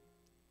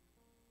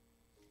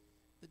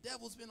 the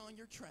devil's been on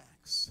your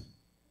tracks.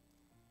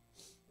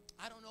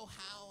 I don't know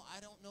how, I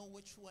don't know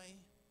which way,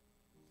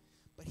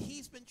 but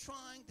he's been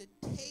trying to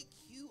take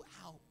you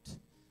out.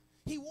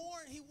 He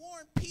warned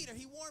Peter.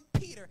 He warned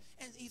Peter.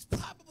 And he's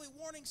probably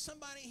warning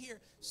somebody here.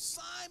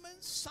 Simon,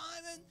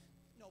 Simon.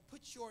 No,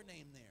 put your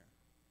name there.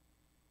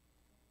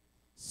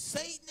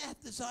 Satan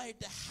hath desired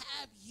to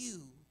have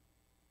you,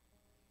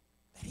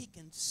 that he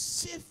can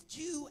sift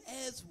you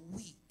as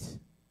wheat.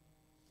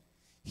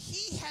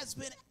 He has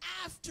been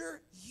after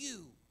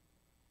you.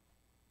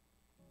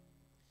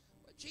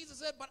 But Jesus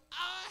said, but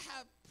I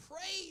have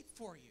prayed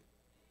for you.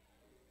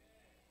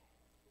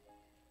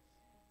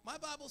 My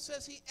Bible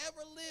says he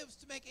ever lives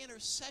to make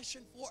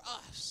intercession for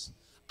us.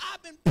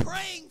 I've been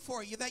praying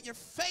for you that your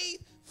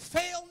faith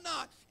fail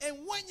not. And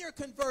when you're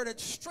converted,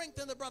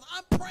 strengthen the brother.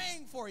 I'm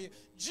praying for you.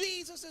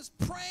 Jesus is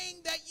praying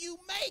that you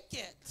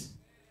make it.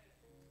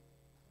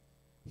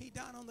 He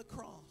died on the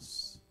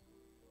cross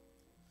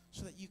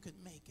so that you could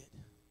make it.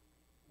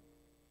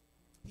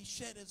 He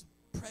shed his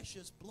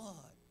precious blood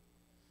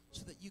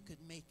so that you could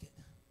make it.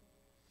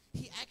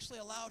 He actually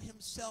allowed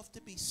himself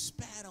to be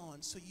spat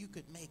on so you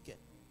could make it.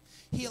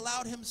 He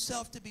allowed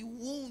himself to be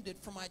wounded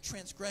for my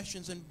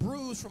transgressions and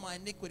bruised for my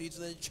iniquities.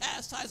 The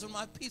chastisement of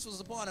my peace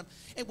was upon him.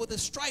 And with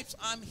his stripes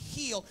I'm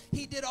healed.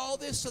 He did all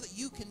this so that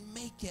you can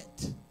make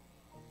it.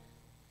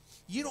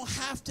 You don't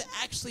have to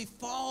actually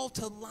fall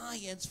to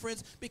lions,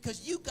 friends,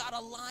 because you got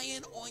a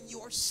lion on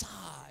your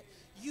side.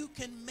 You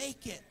can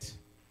make it.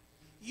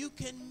 You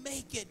can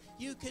make it.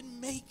 You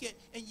can make it.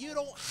 And you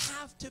don't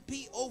have to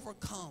be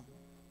overcome.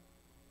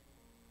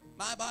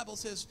 My Bible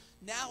says,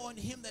 now on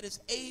him that is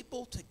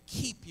able to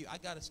keep you. I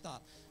got to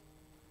stop.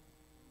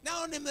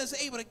 Now on him that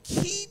is able to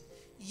keep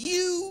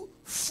you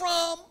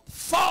from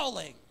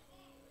falling,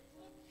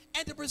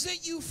 and to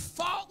present you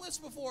faultless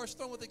before his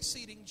throne with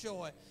exceeding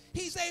joy.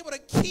 He's able to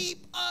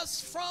keep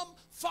us from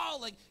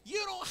falling.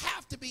 You don't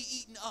have to be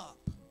eaten up.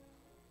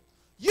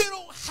 You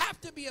don't have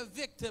to be a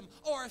victim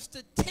or a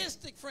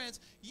statistic,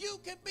 friends. You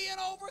can be an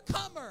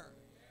overcomer.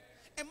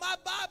 And my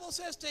Bible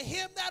says, to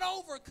him that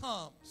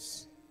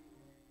overcomes,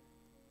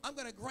 I'm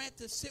going to grant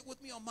to sit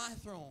with me on my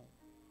throne,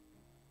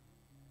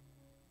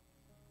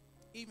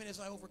 even as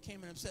I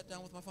overcame and am set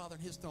down with my Father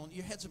in his throne.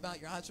 Your heads are bowed,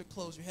 your eyes are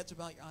closed. Your heads are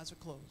bowed, your eyes are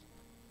closed.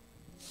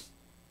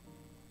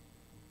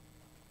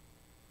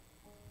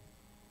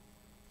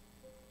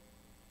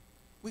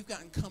 We've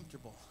gotten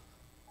comfortable.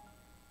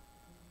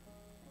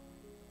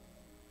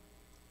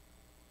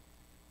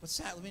 But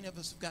sadly, many of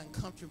us have gotten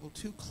comfortable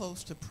too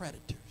close to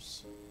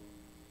predators.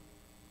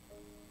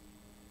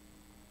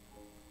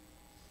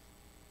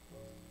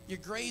 You're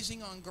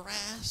grazing on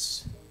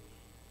grass,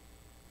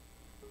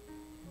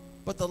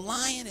 but the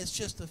lion is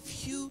just a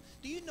few.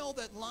 Do you know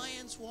that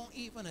lions won't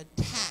even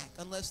attack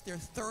unless they're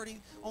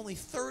only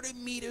 30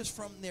 meters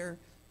from their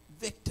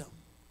victim?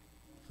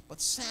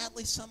 But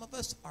sadly, some of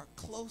us are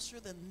closer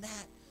than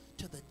that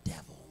to the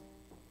devil.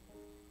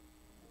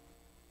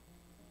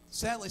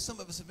 Sadly, some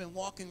of us have been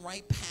walking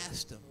right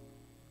past him.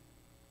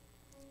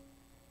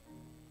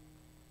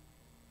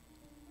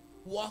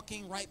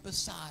 Walking right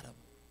beside him.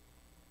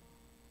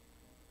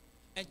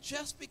 And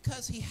just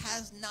because he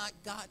has not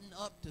gotten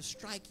up to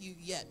strike you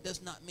yet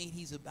does not mean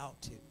he's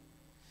about to.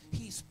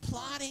 He's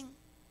plotting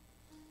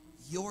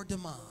your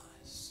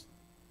demise.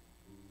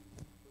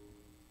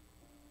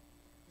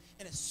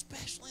 And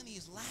especially in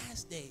these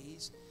last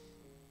days,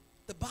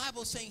 the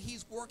Bible is saying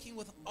he's working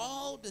with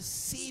all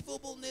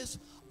deceivableness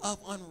of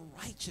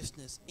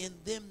unrighteousness in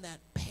them that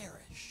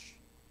perish.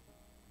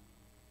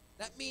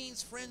 That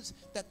means, friends,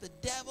 that the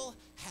devil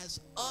has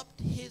upped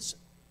his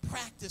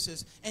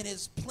practices and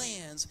his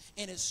plans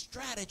and his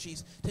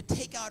strategies to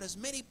take out as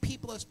many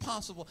people as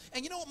possible.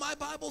 And you know what my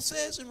Bible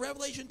says in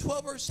Revelation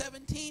 12 verse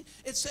 17?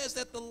 It says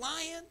that the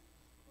lion,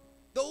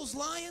 those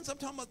lions, I'm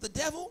talking about the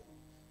devil,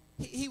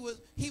 he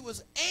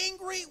was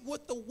angry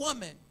with the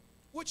woman,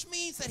 which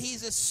means that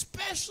he's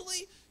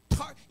especially,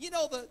 you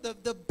know,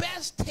 the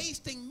best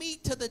tasting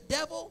meat to the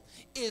devil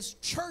is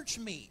church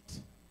meat.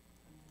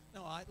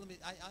 No,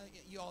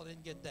 you all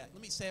didn't get that.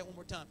 Let me say it one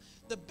more time.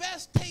 The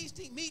best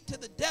tasting meat to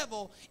the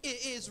devil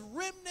is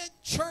remnant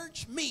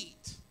church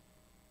meat.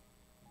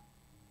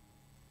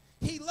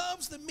 He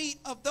loves the meat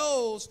of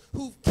those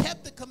who've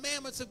kept the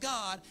commandments of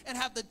God and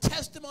have the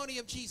testimony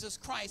of Jesus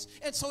Christ.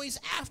 And so he's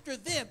after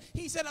them.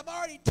 He said, I've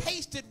already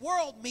tasted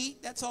world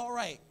meat. That's all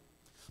right.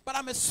 But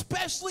I'm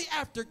especially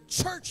after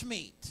church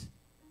meat.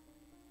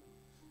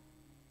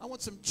 I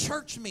want some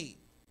church meat,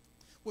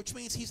 which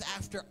means he's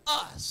after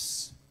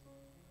us.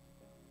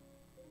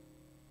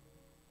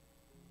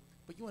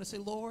 But you want to say,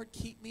 Lord,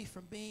 keep me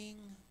from being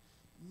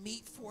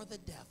meat for the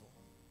devil.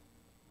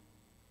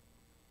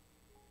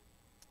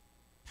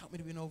 Help me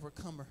to be an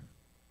overcomer.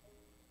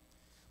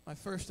 My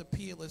first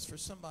appeal is for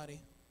somebody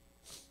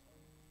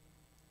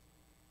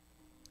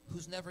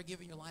who's never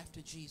given your life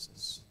to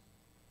Jesus.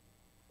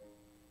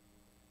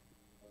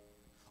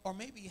 Or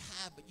maybe you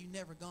have, but you've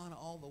never gone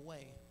all the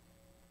way.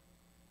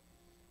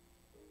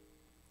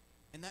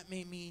 And that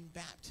may mean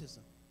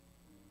baptism.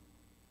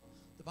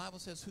 The Bible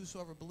says,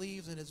 whosoever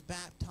believes and is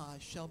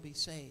baptized shall be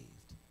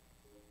saved.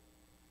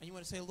 And you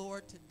want to say,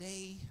 Lord,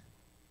 today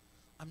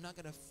I'm not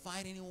going to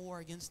fight any war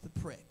against the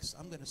pricks.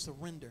 I'm going to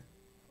surrender.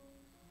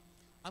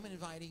 I'm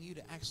inviting you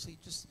to actually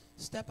just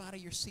step out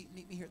of your seat and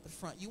meet me here at the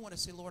front. You want to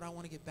say, Lord, I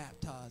want to get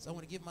baptized. I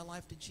want to give my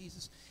life to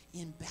Jesus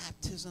in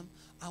baptism.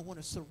 I want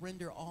to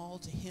surrender all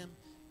to him.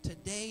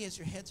 Today, as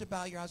your heads are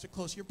bowed, your eyes are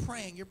closed, you're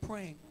praying. You're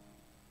praying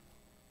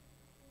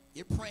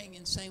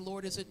and saying,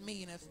 Lord, is it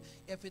me? And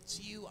if it's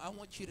you, I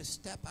want you to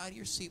step out of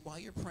your seat while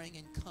you're praying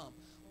and come.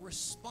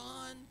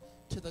 Respond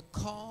to the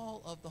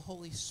call of the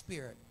Holy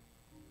Spirit.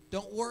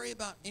 Don't worry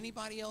about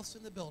anybody else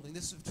in the building.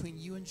 This is between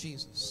you and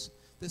Jesus.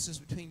 This is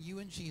between you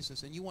and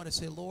Jesus. And you want to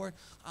say, Lord,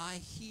 I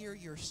hear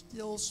your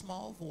still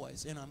small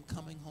voice and I'm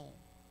coming home.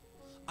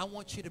 I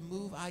want you to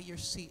move out of your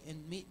seat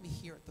and meet me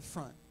here at the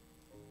front.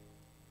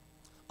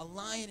 A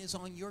lion is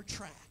on your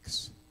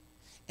tracks.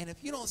 And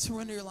if you don't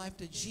surrender your life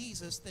to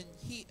Jesus, then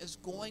he is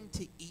going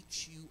to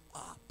eat you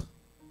up.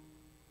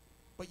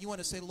 But you want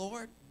to say,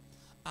 Lord,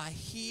 I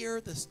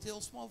hear the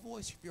still small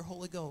voice of your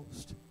Holy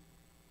Ghost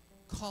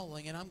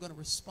calling, and I'm going to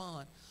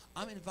respond.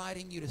 I'm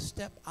inviting you to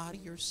step out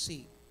of your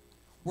seat,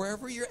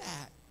 wherever you're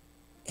at,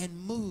 and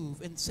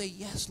move and say,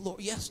 yes,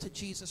 Lord, yes to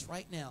Jesus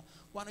right now.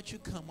 Why don't you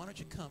come? Why don't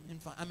you come?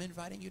 I'm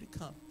inviting you to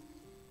come.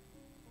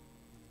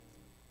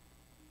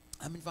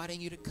 I'm inviting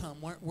you to come.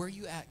 Where are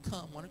you at?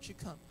 Come. Why don't you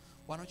come?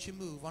 Why don't you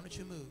move? Why don't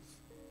you move?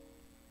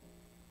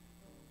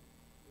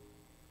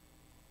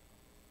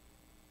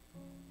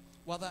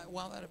 While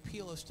that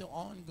appeal is still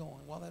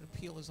ongoing,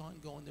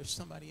 there's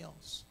somebody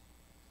else.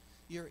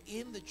 You're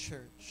in the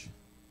church,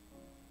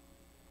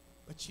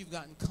 but you've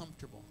gotten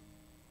comfortable.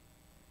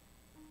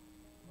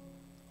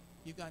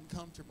 You've gotten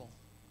comfortable.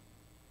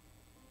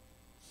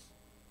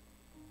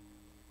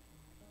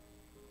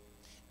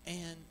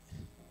 And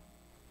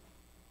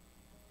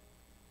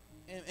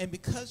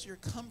because you're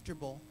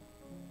comfortable,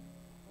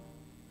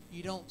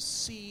 you don't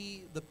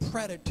see the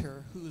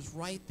predator who's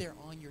right there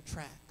on your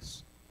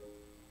tracks.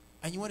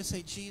 And you want to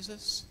say,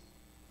 Jesus,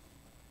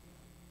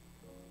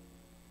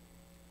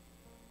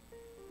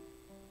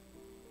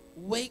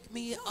 wake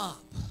me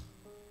up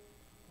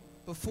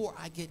before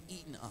I get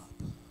eaten up.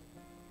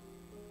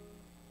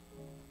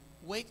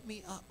 Wake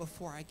me up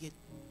before I get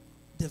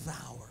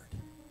devoured.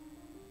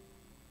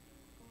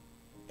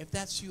 If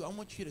that's you, I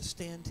want you to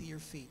stand to your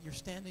feet. You're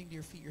standing to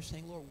your feet. You're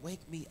saying, Lord,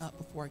 wake me up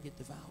before I get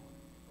devoured.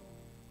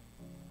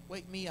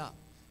 Wake me up.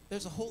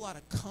 There's a whole lot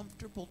of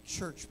comfortable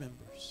church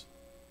members.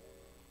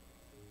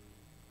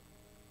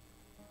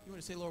 You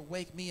want to say, Lord,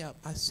 wake me up.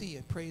 I see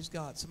it. Praise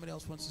God. Somebody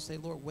else wants to say,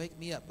 Lord, wake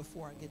me up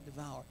before I get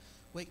devoured.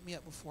 Wake me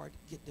up before I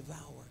get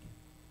devoured.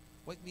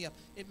 Wake me up.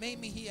 It may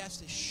mean he has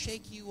to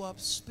shake you up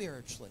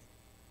spiritually.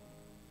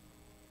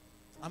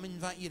 I'm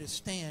inviting you to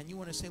stand. You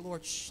want to say,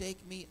 Lord,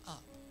 shake me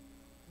up.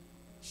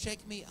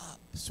 Shake me up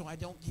so I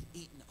don't get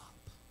eaten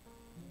up.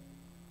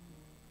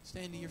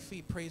 Stand to your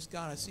feet. Praise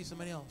God. I see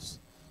somebody else.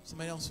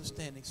 Somebody else is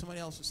standing. Somebody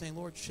else is saying,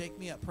 Lord, shake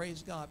me up.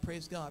 Praise God.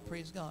 Praise God.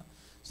 Praise God.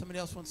 Somebody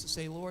else wants to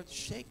say, Lord,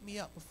 shake me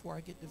up before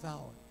I get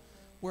devoured.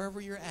 Wherever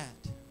you're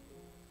at,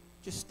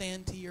 just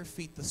stand to your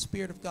feet. The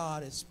Spirit of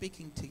God is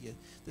speaking to you.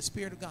 The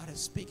Spirit of God is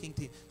speaking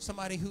to you.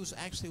 Somebody who's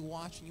actually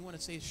watching, you want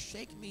to say,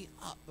 shake me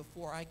up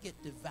before I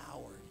get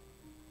devoured.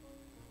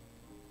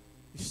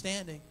 You're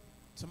standing.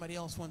 Somebody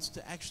else wants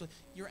to actually,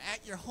 you're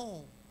at your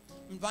home.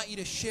 I invite you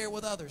to share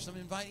with others. I'm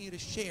inviting you to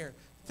share.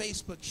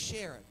 Facebook,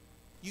 share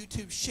it.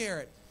 YouTube, share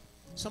it.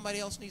 Somebody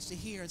else needs to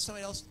hear. And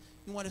somebody else,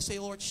 you want to say,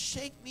 Lord,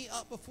 shake me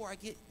up before I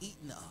get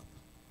eaten up.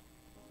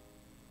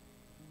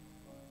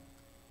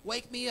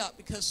 Wake me up,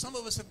 because some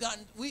of us have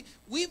gotten,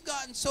 we've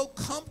gotten so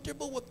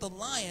comfortable with the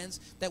lions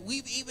that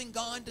we've even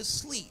gone to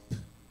sleep.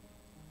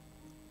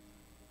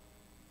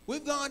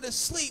 We've gone to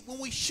sleep when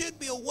we should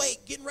be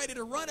awake, getting ready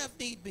to run if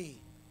need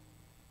be.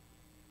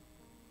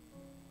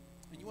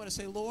 And you want to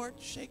say, Lord,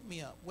 shake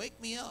me up.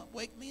 Wake me up.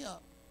 Wake me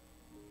up.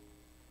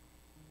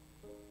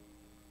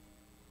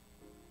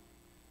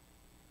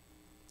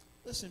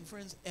 Listen,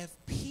 friends, if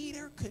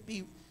Peter could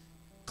be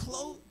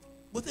close,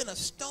 within a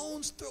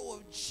stone's throw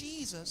of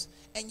Jesus,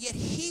 and yet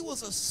he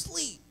was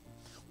asleep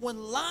when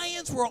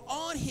lions were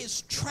on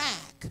his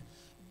track,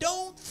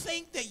 don't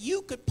think that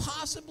you could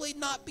possibly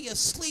not be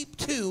asleep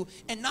too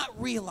and not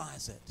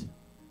realize it.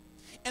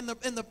 And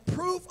the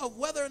proof of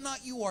whether or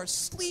not you are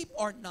asleep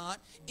or not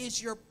is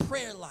your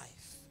prayer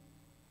life.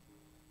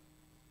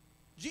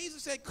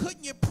 Jesus said,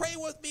 couldn't you pray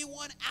with me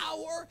 1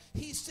 hour?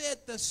 He said,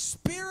 the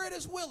spirit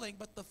is willing,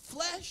 but the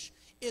flesh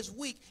is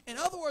weak. In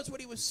other words, what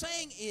he was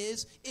saying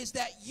is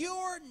that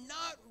you're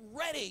not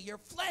ready. Your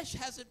flesh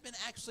hasn't been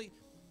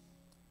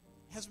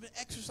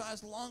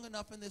exercised long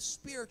enough in this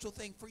spiritual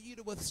thing for you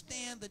to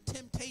withstand the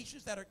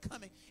temptations that are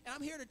coming. And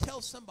I'm here to tell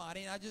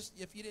somebody, and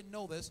if you didn't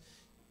know this,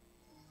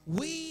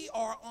 we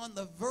are on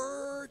the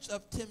verge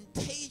of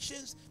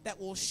temptations that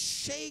will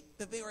shake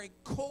the very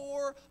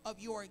core of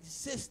your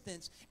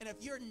existence. And if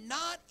you're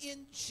not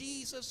in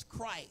Jesus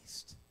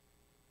Christ,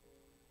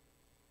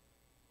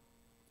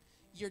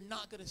 you're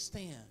not going to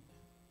stand.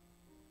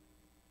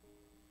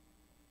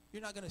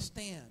 You're not going to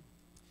stand.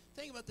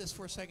 Think about this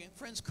for a second.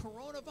 Friends,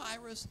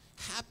 coronavirus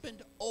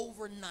happened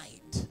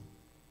overnight.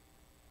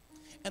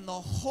 And the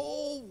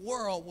whole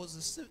world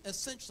was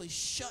essentially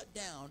shut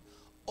down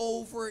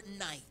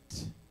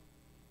overnight.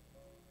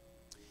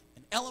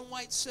 And Ellen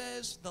White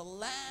says the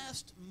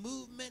last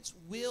movements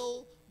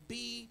will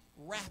be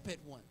rapid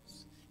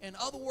ones. In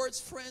other words,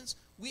 friends,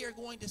 we are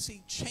going to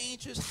see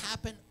changes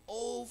happen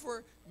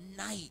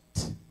overnight.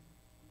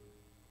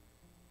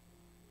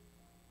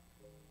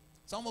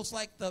 It's almost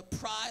like the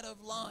pride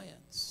of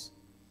lions.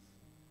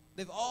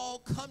 They've all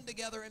come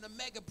together in a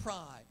mega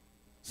pride.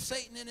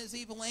 Satan and his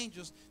evil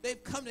angels,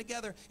 they've come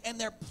together and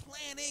they're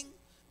planning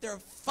their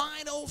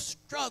final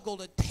struggle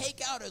to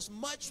take out as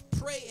much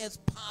prey as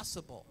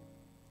possible.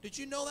 Did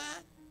you know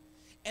that?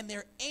 And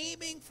they're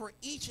aiming for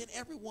each and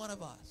every one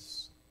of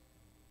us.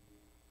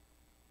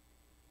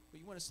 But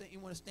you want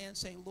to stand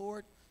saying,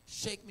 Lord,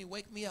 shake me,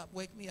 wake me up,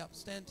 wake me up.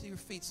 Stand to your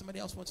feet. Somebody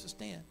else wants to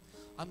stand.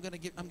 I'm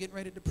getting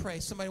ready to pray.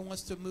 Somebody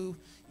wants to move.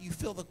 You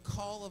feel the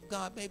call of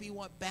God. Maybe you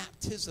want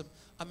baptism.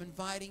 I'm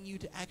inviting you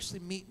to actually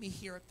meet me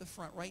here at the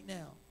front right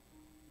now.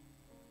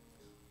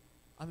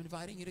 I'm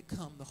inviting you to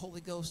come. The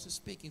Holy Ghost is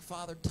speaking.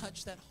 Father,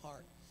 touch that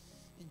heart.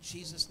 In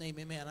Jesus' name,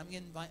 amen.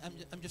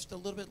 I'm just a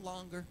little bit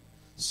longer.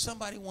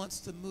 Somebody wants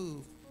to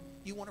move.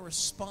 You want to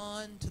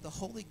respond to the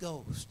Holy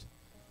Ghost.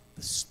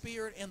 The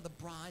Spirit and the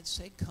bride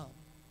say, come.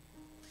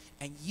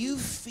 And you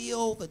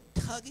feel the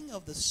tugging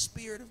of the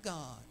Spirit of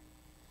God.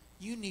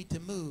 You need to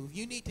move.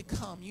 You need to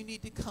come. You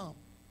need to come.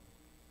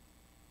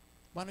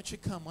 Why don't you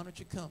come? Why don't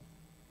you come?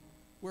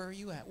 Where are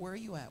you at? Where are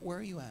you at? Where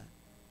are you at?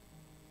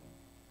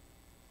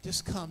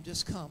 Just come.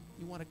 Just come.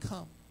 You want to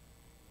come.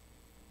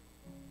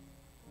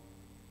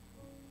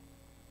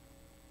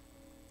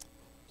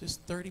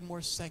 Just 30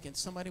 more seconds.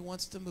 Somebody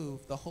wants to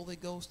move. The Holy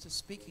Ghost is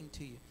speaking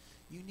to you.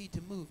 You need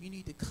to move. You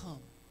need to come.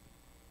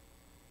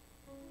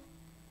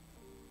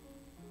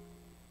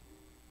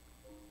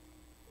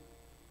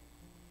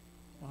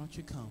 Why don't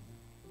you come?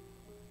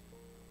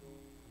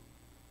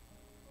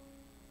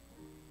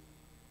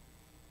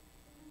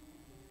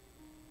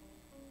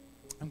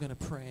 I'm going to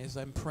pray. As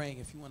I'm praying,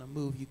 if you want to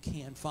move, you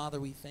can. Father,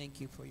 we thank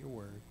you for your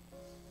word.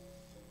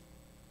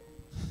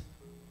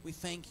 We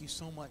thank you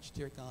so much,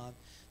 dear God,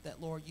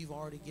 that, Lord, you've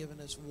already given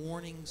us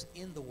warnings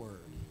in the word.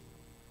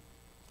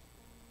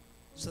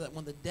 So that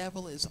when the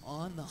devil is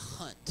on the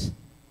hunt,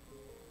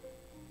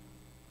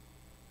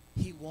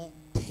 he won't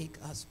take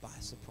us by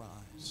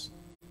surprise.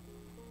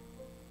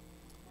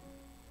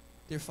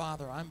 Dear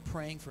Father, I'm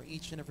praying for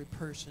each and every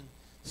person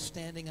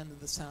standing under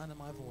the sound of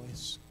my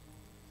voice.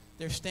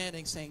 They're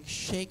standing saying,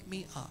 shake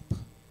me up.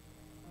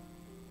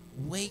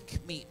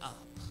 Wake me up.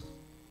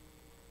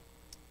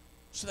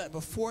 So that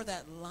before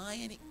that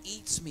lion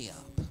eats me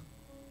up,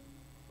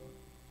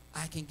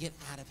 I can get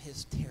out of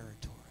his territory.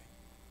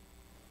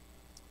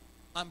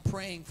 I'm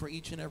praying for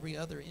each and every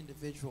other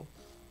individual.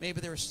 Maybe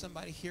there is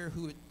somebody here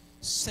who would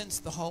sense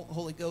the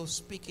Holy Ghost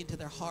speaking to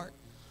their heart.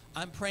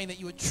 I'm praying that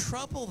you would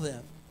trouble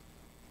them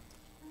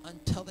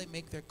until they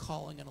make their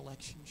calling and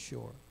election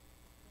sure.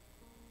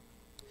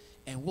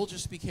 And we'll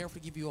just be careful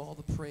to give you all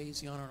the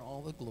praise, the honor, and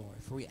all the glory.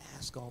 For we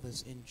ask all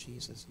this in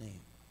Jesus'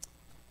 name.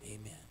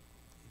 Amen.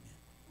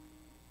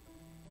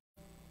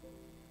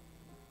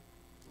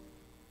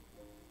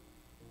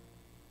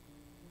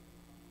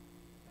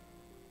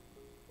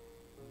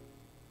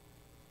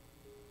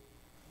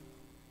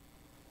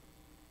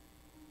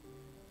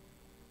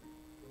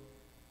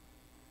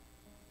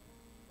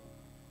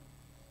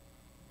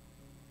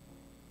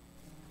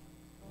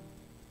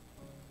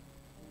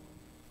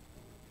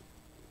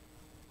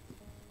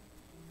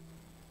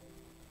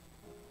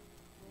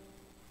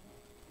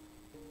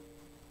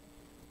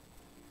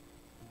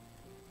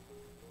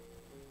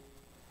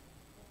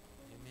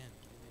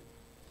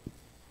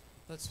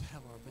 Let's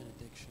have our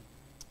benediction.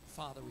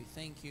 Father, we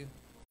thank you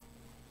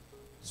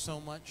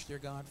so much, dear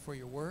God, for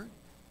your word.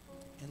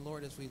 And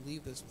Lord, as we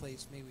leave this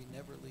place, may we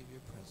never leave your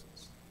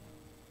presence.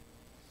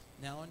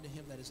 Now unto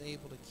him that is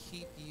able to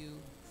keep you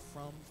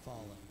from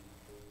falling,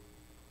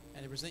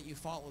 and to present you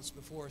faultless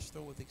before us,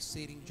 filled with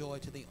exceeding joy,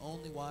 to the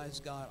only wise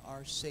God,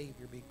 our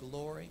Savior, be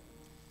glory,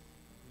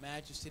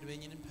 majesty,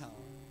 dominion, and power,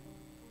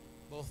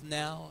 both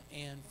now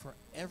and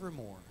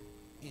forevermore.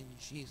 In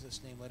Jesus'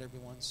 name, let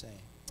everyone say,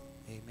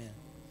 amen.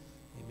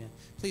 Amen.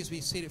 Please be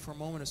seated for a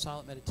moment of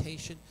silent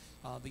meditation.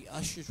 The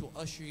ushers will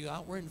usher you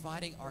out. We're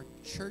inviting our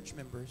church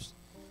members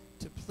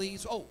to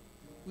please... Oh,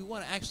 we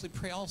want to actually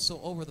pray also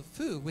over the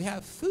food. We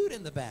have food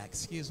in the back,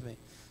 excuse me.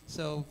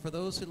 So for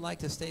those who'd like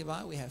to stay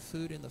by, we have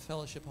food in the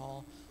fellowship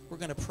hall. We're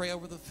going to pray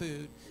over the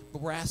food, but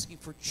we're asking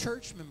for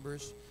church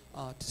members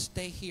to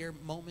stay here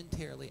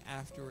momentarily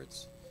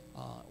afterwards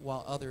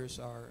while others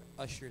are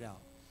ushered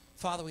out.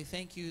 Father, we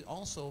thank you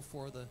also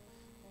for the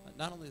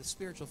not only the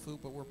spiritual food,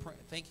 but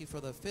thank you for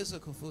the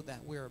physical food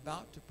that we're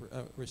about to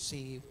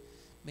receive.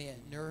 May it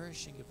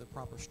nourish and give the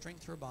proper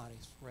strength to our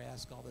bodies. We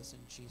ask all this in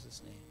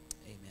Jesus' name.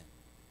 Amen.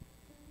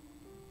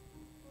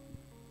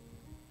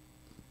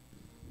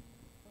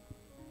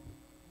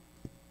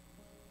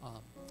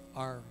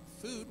 Our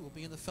food will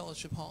be in the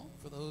fellowship hall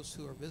for those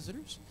who are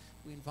visitors.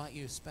 We invite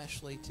you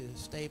especially to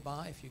stay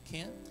by if you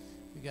can.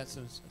 We've got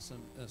some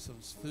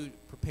food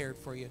prepared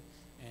for you,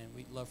 and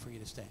we'd love for you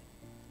to stay.